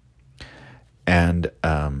 And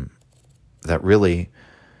that really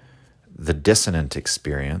the dissonant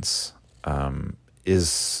experience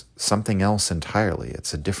is something else entirely.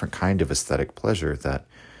 It's a different kind of aesthetic pleasure that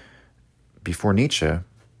before Nietzsche,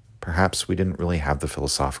 perhaps we didn't really have the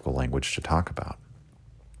philosophical language to talk about.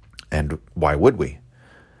 And why would we?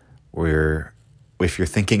 If you're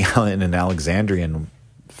thinking in an Alexandrian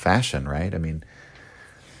fashion, right? I mean,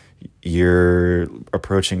 you're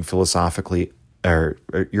approaching philosophy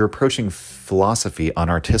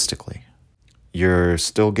unartistically. You're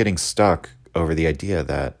still getting stuck over the idea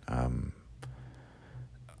that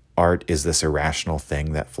art is this irrational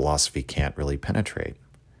thing that philosophy can't really penetrate.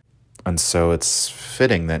 And so it's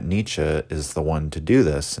fitting that Nietzsche is the one to do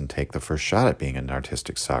this and take the first shot at being an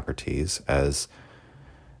artistic Socrates as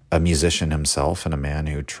a musician himself and a man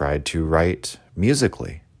who tried to write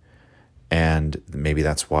musically. And maybe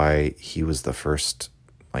that's why he was the first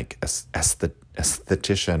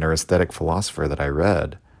aesthetician or aesthetic philosopher that I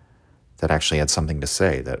read that actually had something to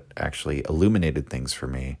say, that actually illuminated things for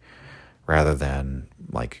me, rather than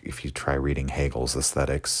if you try reading Hegel's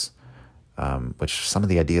Aesthetics, which some of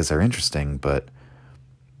the ideas are interesting, but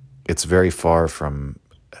it's very far from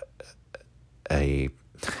an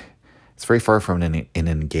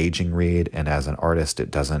engaging read, and as an artist,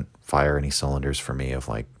 it doesn't fire any cylinders for me of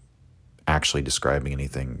actually describing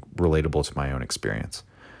anything relatable to my own experience.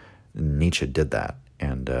 Nietzsche did that,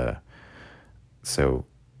 and I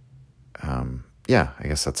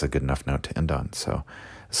guess that's a good enough note to end on. So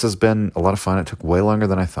this has been a lot of fun. It took way longer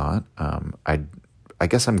than I thought. I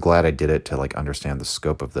guess I'm glad I did it to understand the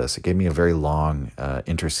scope of this. It gave me a very long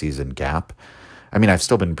interseason gap. I mean, I've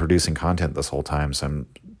still been producing content this whole time, so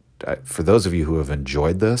for those of you who have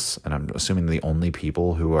enjoyed this, and I'm assuming the only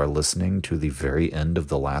people who are listening to the very end of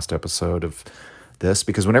the last episode of this,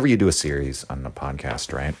 because whenever you do a series on a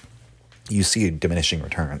podcast, right, you see diminishing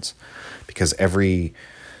returns, because every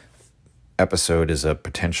episode is a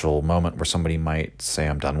potential moment where somebody might say,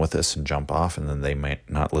 I'm done with this, and jump off, and then they might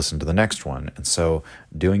not listen to the next one. And so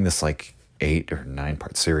doing this 8 or 9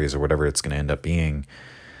 part series or whatever it's going to end up being,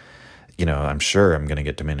 I'm sure I'm going to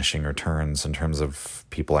get diminishing returns in terms of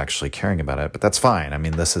people actually caring about it, but that's fine. I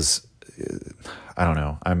mean, this is, I don't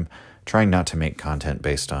know. I'm trying not to make content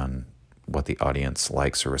based on what the audience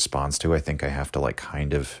likes or responds to. I think I have to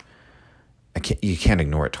you can't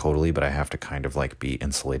ignore it totally, but I have to kind of be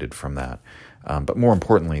insulated from that. But more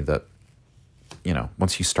importantly, that,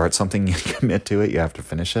 once you start something, you commit to it, you have to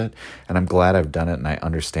finish it. And I'm glad I've done it, and I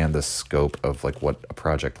understand the scope of what a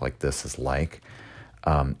project like this is like.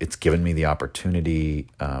 It's given me the opportunity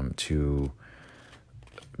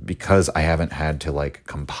because I haven't had to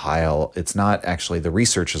compile. It's not actually, the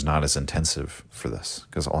research is not as intensive for this,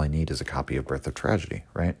 because all I need is a copy of Birth of Tragedy,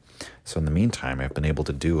 right? So in the meantime, I've been able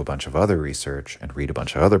to do a bunch of other research and read a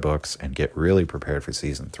bunch of other books and get really prepared for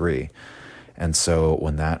season 3. And so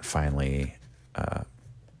when that finally,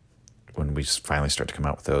 when we finally start to come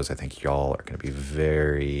out with those, I think y'all are going to be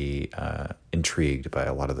very intrigued by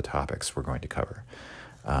a lot of the topics we're going to cover.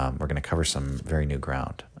 We're going to cover some very new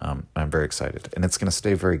ground. I'm very excited. And it's going to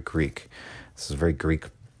stay very Greek. This is a very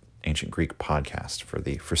ancient Greek podcast for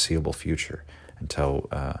the foreseeable future until,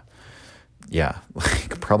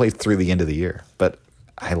 probably through the end of the year. But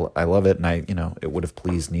I love it, and it would have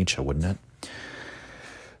pleased Nietzsche, wouldn't it?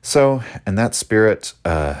 So, in that spirit,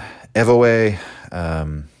 Evoe,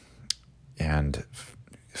 and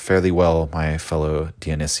fare thee well, my fellow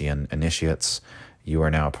Dionysian initiates. You are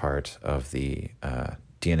now a part of the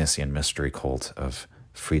Dionysian mystery cult of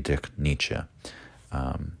Friedrich Nietzsche.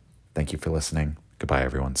 Thank you for listening. Goodbye,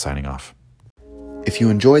 everyone. Signing off. If you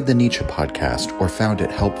enjoyed the Nietzsche podcast or found it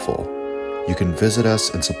helpful, you can visit us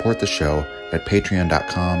and support the show at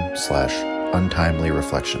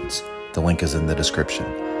patreon.com/untimely-reflections. The link is in the description.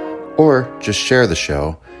 Or just share the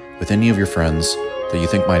show with any of your friends that you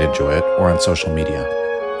think might enjoy it, or on social media.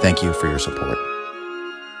 Thank you for your support.